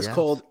 So that is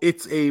called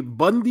It's a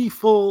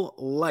Bundyful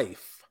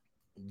Life.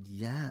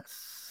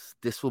 Yes.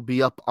 This will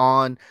be up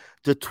on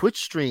the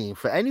Twitch stream.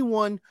 For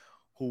anyone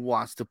who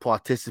wants to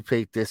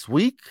participate this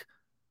week,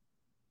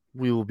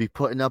 we will be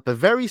putting up a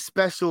very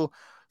special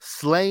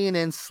Slaying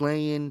and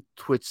Slaying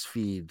Twitch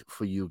feed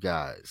for you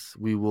guys.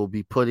 We will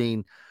be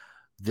putting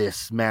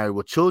this Married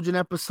with Children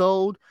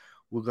episode.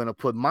 We're going to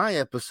put my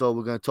episode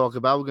we're going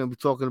to be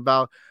talking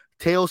about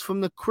Tales from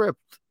the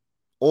Crypt,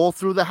 All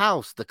Through the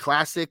House, the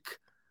classic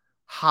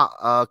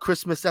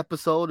Christmas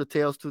episode of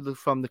Tales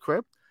from the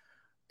Crypt.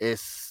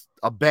 It's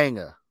a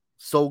banger.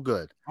 So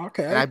good.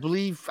 Okay. And I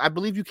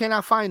believe you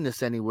cannot find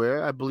this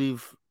anywhere. I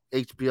believe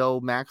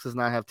HBO Max does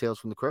not have Tales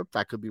from the Crypt.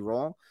 I could be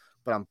wrong,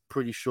 but I'm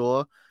pretty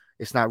sure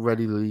it's not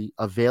readily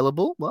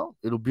available. Well,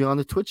 it'll be on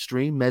the Twitch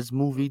stream,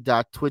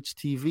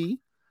 mezmovie.twitch.tv.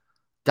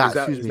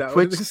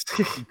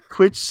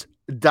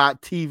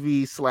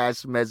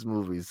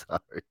 Twitch.tv/mezmovies.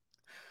 Sorry.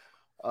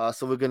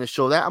 So we're going to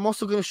show that. I'm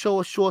also going to show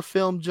a short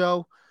film,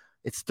 Joe.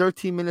 It's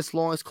 13 minutes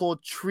long. It's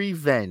called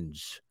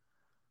Treevenge.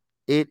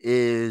 It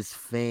is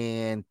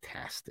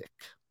fantastic.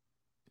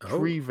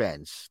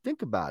 Treevenge.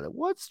 Think about it.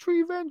 What's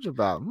Treevenge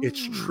about?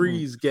 It's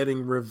trees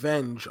getting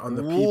revenge on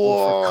the people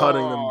for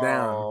cutting them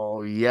down.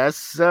 Oh, yes,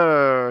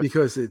 sir.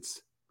 Because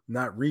it's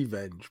not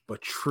revenge,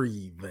 but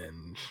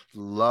Treevenge.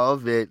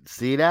 Love it.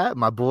 See that?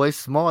 My boy's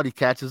smart. He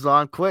catches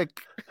on quick.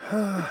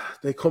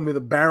 They call me the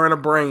Baron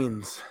of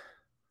Brains.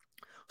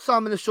 So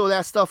I'm going to show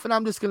that stuff, and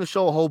I'm just going to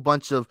show a whole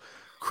bunch of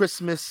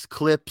Christmas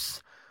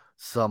clips,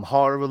 some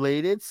horror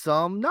related,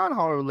 some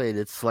non-horror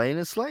related, slaying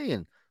and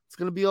slaying. It's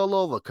going to be all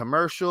over.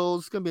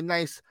 Commercials. It's going to be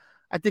nice.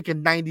 I think a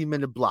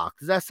 90-minute block.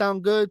 Does that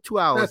sound good? 2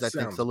 hours, I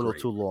think, is a little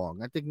too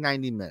long. I think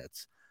 90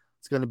 minutes.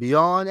 It's going to be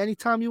on.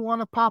 Anytime you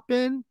want to pop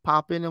in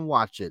and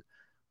watch it.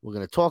 We're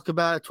going to talk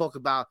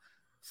about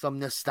some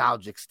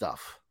nostalgic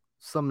stuff.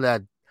 Some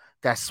of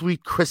that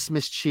sweet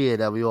Christmas cheer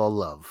that we all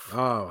love.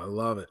 Oh, I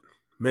love it.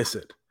 Miss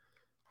it.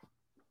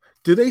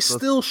 Do they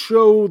still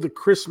show the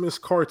Christmas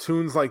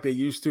cartoons like they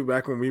used to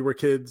back when we were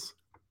kids?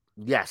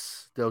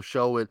 Yes, they'll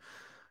show it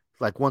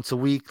like once a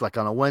week, like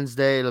on a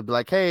Wednesday. It'll be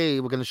like,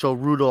 hey, we're going to show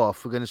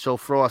Rudolph. We're going to show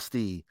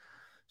Frosty.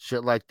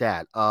 Shit like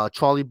that.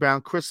 Charlie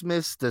Brown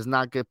Christmas does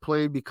not get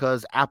played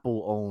because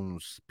Apple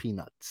owns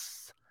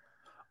Peanuts.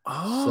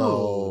 Oh.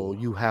 So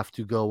you have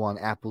to go on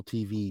Apple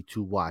TV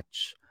to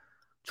watch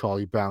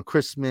Charlie Brown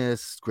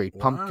Christmas, Great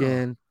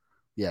Pumpkin.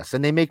 Yes,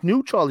 and they make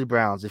new Charlie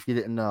Browns, if you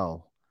didn't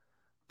know.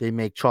 They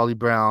make Charlie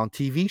Brown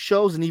TV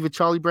shows and even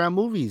Charlie Brown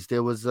movies.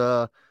 There was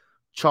a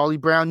Charlie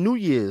Brown New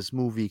Year's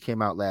movie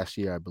came out last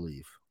year, I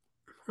believe.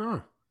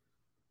 Huh.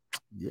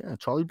 Yeah,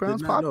 Charlie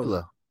Brown's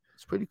popular.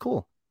 It's pretty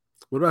cool.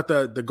 What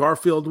about the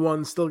Garfield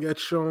one still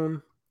gets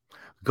shown?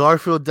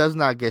 Garfield does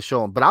not get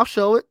shown, but I'll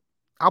show it.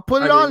 I'll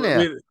put it on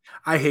there.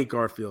 I hate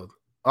Garfield.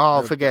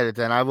 Oh, forget it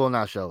then. I will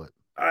not show it.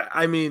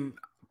 I mean,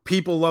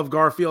 people love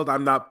Garfield.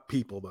 I'm not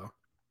people, though.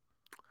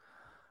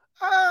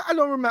 I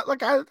don't remember.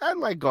 Like, I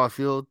like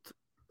Garfield.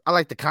 I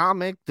like the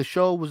comic. The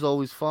show was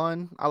always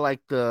fun. I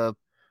like the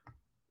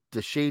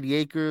Shady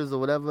Acres or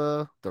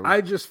whatever.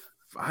 I just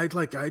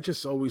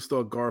always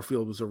thought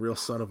Garfield was a real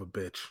son of a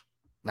bitch.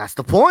 That's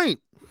the point.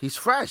 He's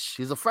fresh.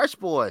 He's a fresh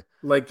boy.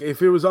 Like,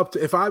 if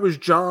I was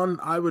John,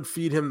 I would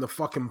feed him the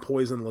fucking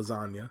poison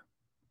lasagna.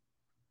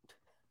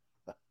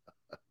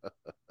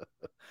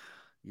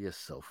 You're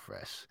so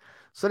fresh.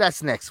 So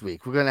that's next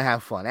week. We're gonna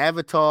have fun.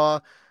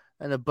 Avatar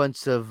and a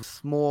bunch of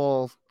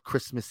small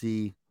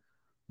Christmassy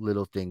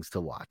little things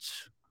to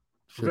watch.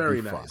 Should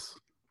Very be fun. nice.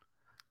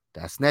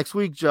 That's next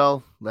week,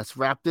 Joe. Let's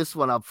wrap this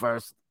one up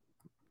first.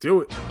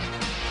 Do it.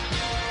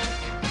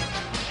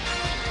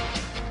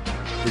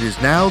 It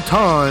is now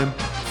time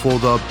for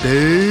the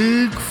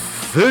big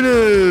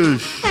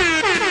finish.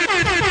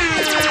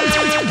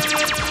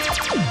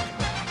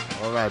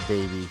 All right,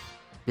 baby.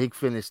 Big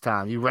finish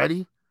time. You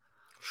ready?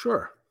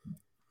 Sure.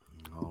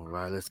 All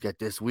right, let's get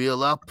this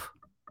wheel up.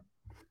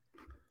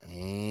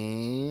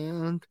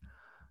 And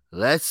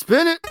let's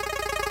spin it.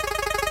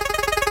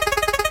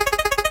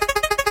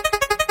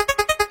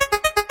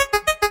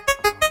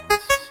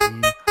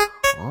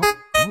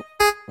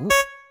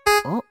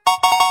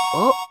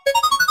 Oh.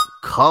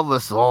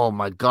 Covers. Oh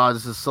my God,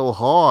 this is so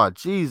hard.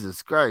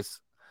 Jesus Christ.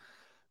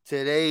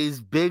 Today's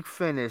big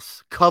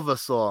finish cover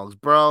songs,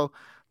 bro.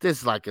 This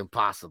is like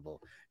impossible.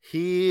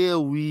 Here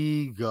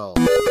we go.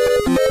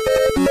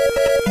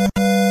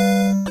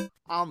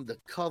 I'm the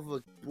cover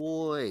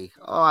boy.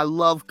 Oh, I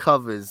love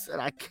covers, and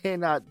I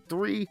cannot.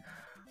 The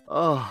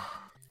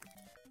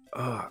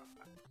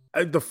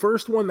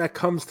first one that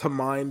comes to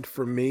mind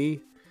for me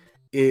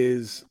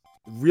is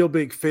Real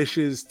Big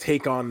Fish's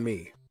Take on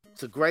Me.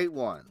 It's a great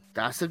one.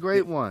 That's a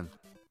great one.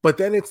 But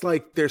then it's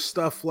like there's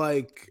stuff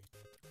like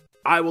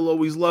I Will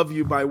Always Love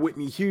You by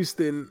Whitney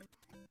Houston.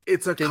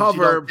 It's a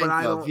cover, but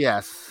I don't.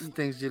 Yes,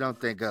 things you don't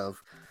think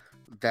of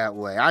that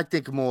way. I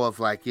think more of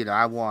like,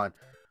 I want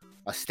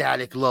a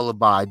Static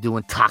Lullaby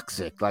doing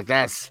Toxic. Like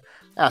that's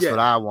what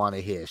I want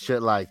to hear.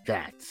 Shit like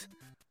that.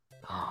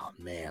 Oh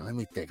man, let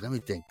me think.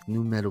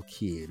 New Metal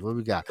Kid. What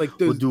we got? Like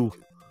we'll do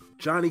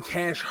Johnny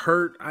Cash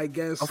Hurt, I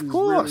guess. Of is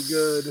course.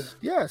 Really good.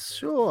 Yes,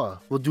 sure.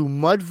 We'll do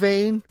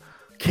Mudvayne,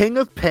 King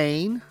of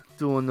Pain,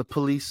 doing the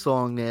Police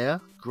song there.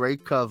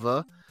 Great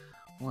cover.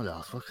 What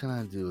else? What can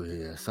I do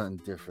here?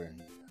 Something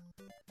different.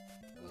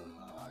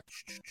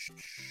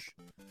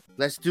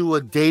 Let's do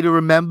a Day to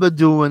Remember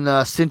doing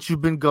Since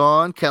You've Been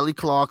Gone, Kelly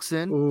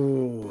Clarkson.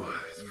 Ooh,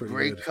 it's pretty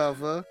Great good.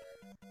 cover.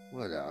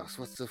 What else?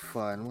 What's the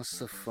fun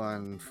stuff?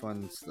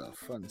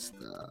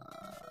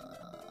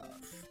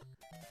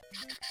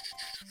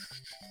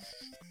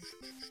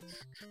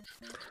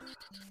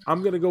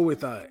 I'm gonna go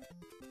with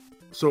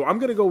I'm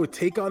gonna go with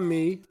Take on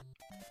Me.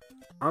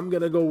 I'm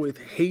gonna go with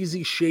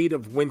Hazy Shade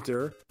of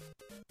Winter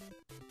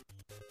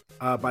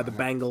by the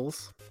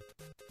Bangles.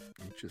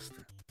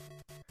 Interesting.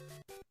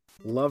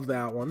 Love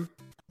that one.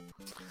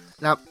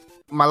 Now,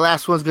 my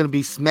last one's gonna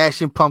be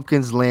Smashing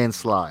Pumpkins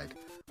Landslide.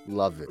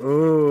 Love it.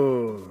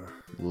 Oh,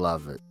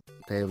 Love it.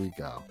 There we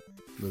go.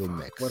 Little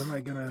mix. what am I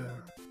gonna?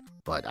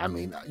 But I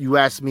mean, you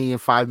asked me in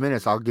 5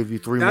 minutes, I'll give you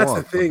three That's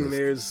more. the thing.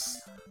 There's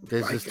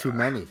Like, just too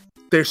many.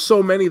 There's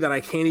so many that I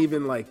can't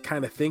even like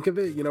kind of think of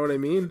it. You know what I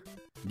mean?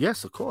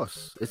 Yes, of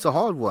course. It's a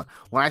hard one.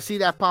 When I see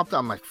that popped up,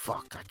 I'm like,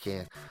 fuck, I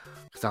can't.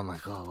 Because I'm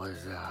like, oh, what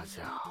is that?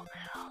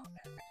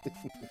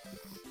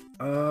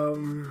 Oh,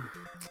 man.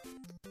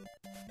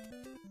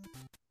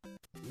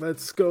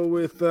 Let's go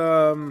with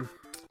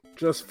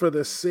just for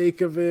the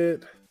sake of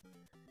it,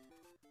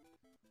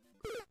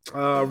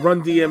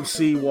 Run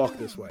DMC Walk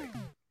This Way.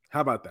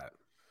 How about that?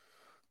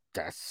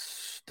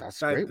 That's a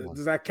great one.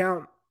 Does that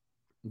count?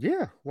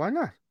 Yeah, why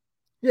not?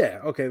 Yeah,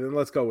 okay, then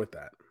let's go with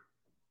that.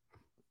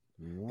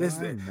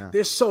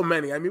 There's so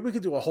many. I mean, we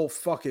could do a whole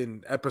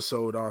fucking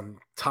episode on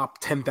top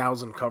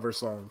 10,000 cover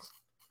songs.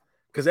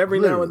 Because every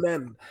now and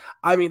then,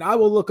 I mean, I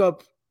will look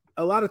up,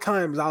 a lot of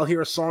times I'll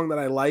hear a song that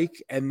I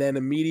like and then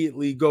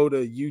immediately go to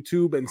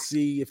YouTube and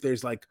see if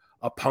there's like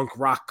a punk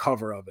rock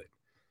cover of it.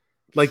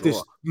 Like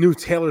this new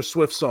Taylor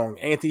Swift song,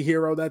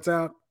 Anti-Hero, that's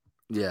out.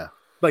 Yeah.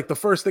 Like the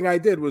first thing I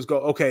did was go,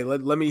 okay,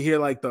 let me hear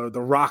like the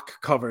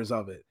rock covers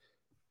of it.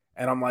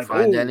 And I'm like,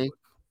 Find any?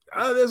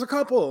 There's a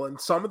couple, and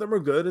some of them are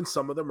good and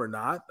some of them are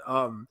not.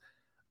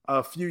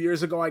 A few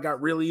years ago, I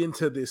got really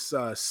into this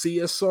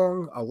Sia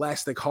song,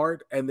 Elastic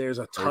Heart, and there's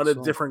a ton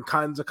of different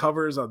kinds of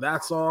covers of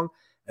that song.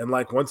 And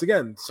like, once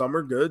again, some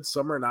are good,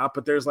 some are not,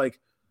 but there's like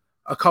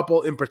a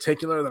couple in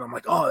particular that I'm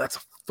like, oh, that's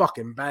a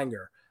fucking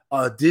banger.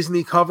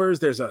 Disney covers,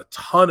 there's a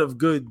ton of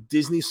good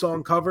Disney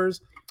song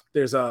covers.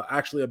 There's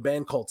actually a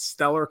band called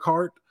Stellar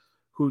Cart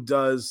who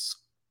does,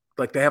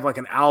 like, they have like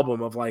an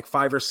album of like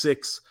 5 or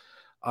 6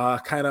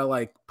 kind of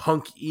like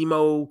punk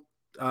emo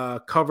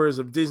covers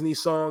of Disney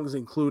songs,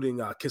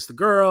 including Kiss the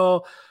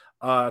Girl,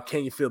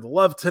 Can You Feel the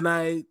Love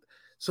Tonight?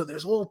 So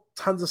there's all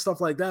tons of stuff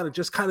like that. It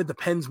just kind of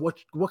depends what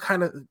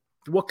kind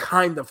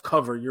of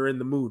cover you're in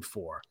the mood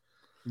for.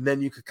 And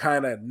then you could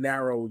kind of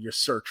narrow your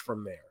search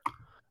from there.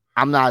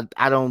 I'm not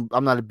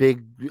a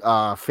big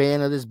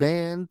fan of this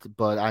band,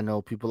 but I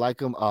know people like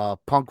them.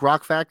 Punk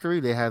Rock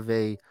Factory, they have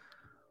a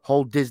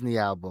whole Disney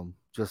album,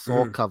 just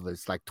all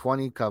covers, like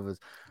 20 covers.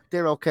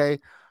 They're okay.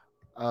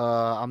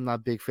 I'm not a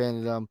big fan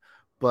of them.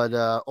 But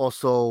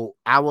also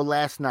Our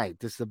Last Night.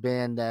 This is a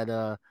band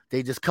that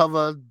they just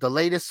cover the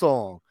latest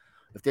song.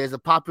 If there's a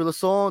popular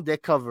song, they're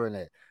covering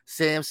it.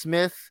 Sam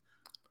Smith,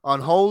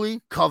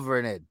 Unholy,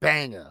 covering it.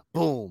 Banger.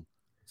 Boom.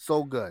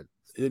 So good.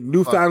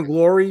 Newfound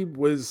Glory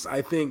was,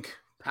 I think,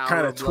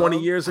 kind of 20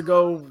 years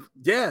ago.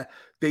 Yeah,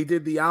 they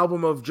did the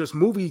album of just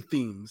movie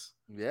themes.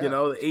 Yeah, you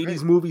know, the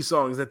 80s movie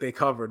songs that they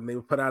covered, and they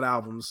would put out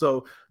albums.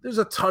 So there's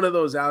a ton of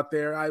those out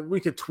there. We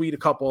could tweet a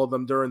couple of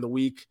them during the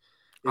week.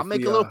 I'll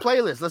make a little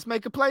playlist. Let's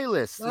make a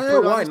playlist.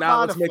 Why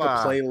not? Let's make a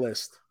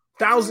playlist.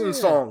 1,000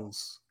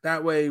 songs.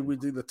 That way we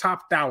do the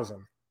top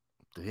 1,000.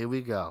 Here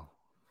we go.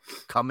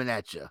 Coming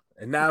at you.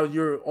 And now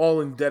you're all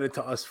indebted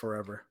to us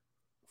forever.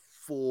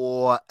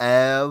 Forever.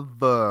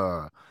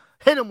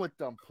 Hit them with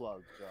them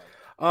plugs,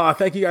 Joe.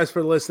 Thank you guys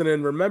for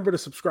listening. Remember to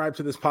subscribe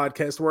to this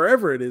podcast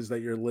wherever it is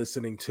that you're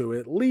listening to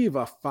it. Leave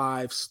a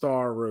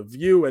 5-star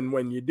review, and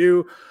when you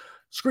do,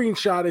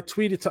 screenshot it,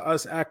 tweet it to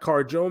us at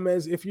Car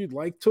Jomez if you'd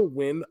like to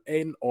win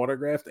an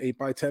autographed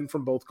 8x10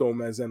 from both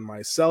Gomez and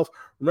myself.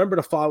 Remember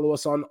to follow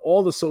us on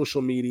all the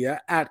social media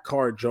at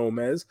Car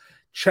Jomez.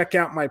 Check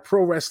out my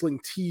Pro Wrestling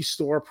Tees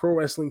store,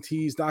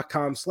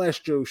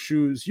 prowrestlingtees.com/Joe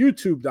Shoes,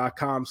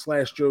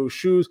 youtube.com/Joe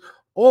Shoes,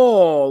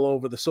 all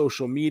over the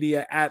social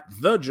media at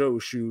The Joe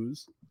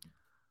Shoes.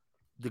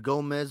 The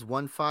Gomez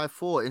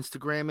 154,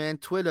 Instagram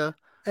and Twitter.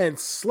 And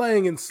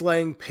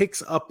Slang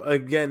picks up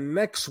again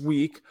next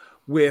week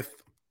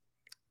with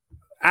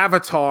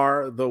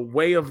Avatar, The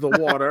Way of the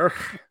Water,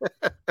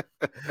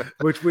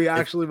 which we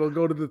actually will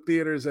go to the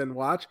theaters and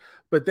watch.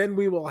 But then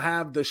we will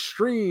have the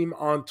stream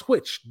on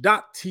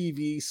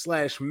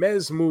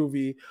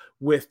twitch.tv/mezmovie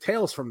with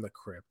Tales from the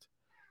Crypt,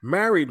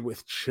 Married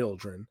with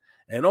Children,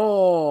 and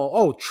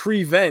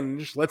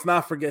Treevenge. Let's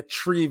not forget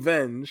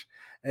Treevenge.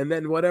 And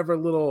then whatever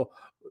little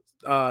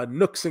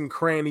nooks and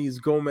crannies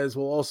Gomez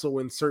will also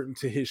insert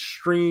into his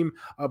stream,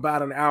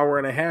 about an hour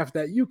and a half,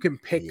 that you can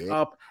pick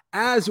up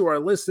as you are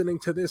listening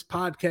to this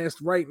podcast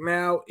right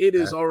now. It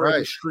is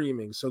already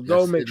streaming. So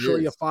go make sure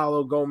you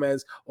follow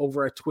Gomez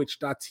over at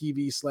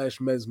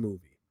twitch.tv/mezmovie.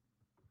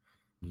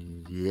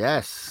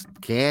 Yes.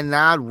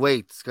 Cannot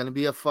wait. It's going to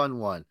be a fun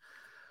one.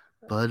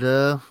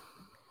 But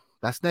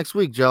That's next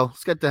week, Joe.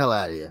 Let's get the hell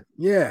out of here.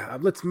 Yeah,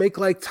 let's make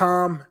like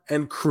Tom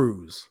and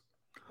cruise.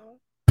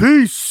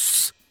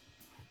 Peace.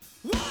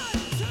 One.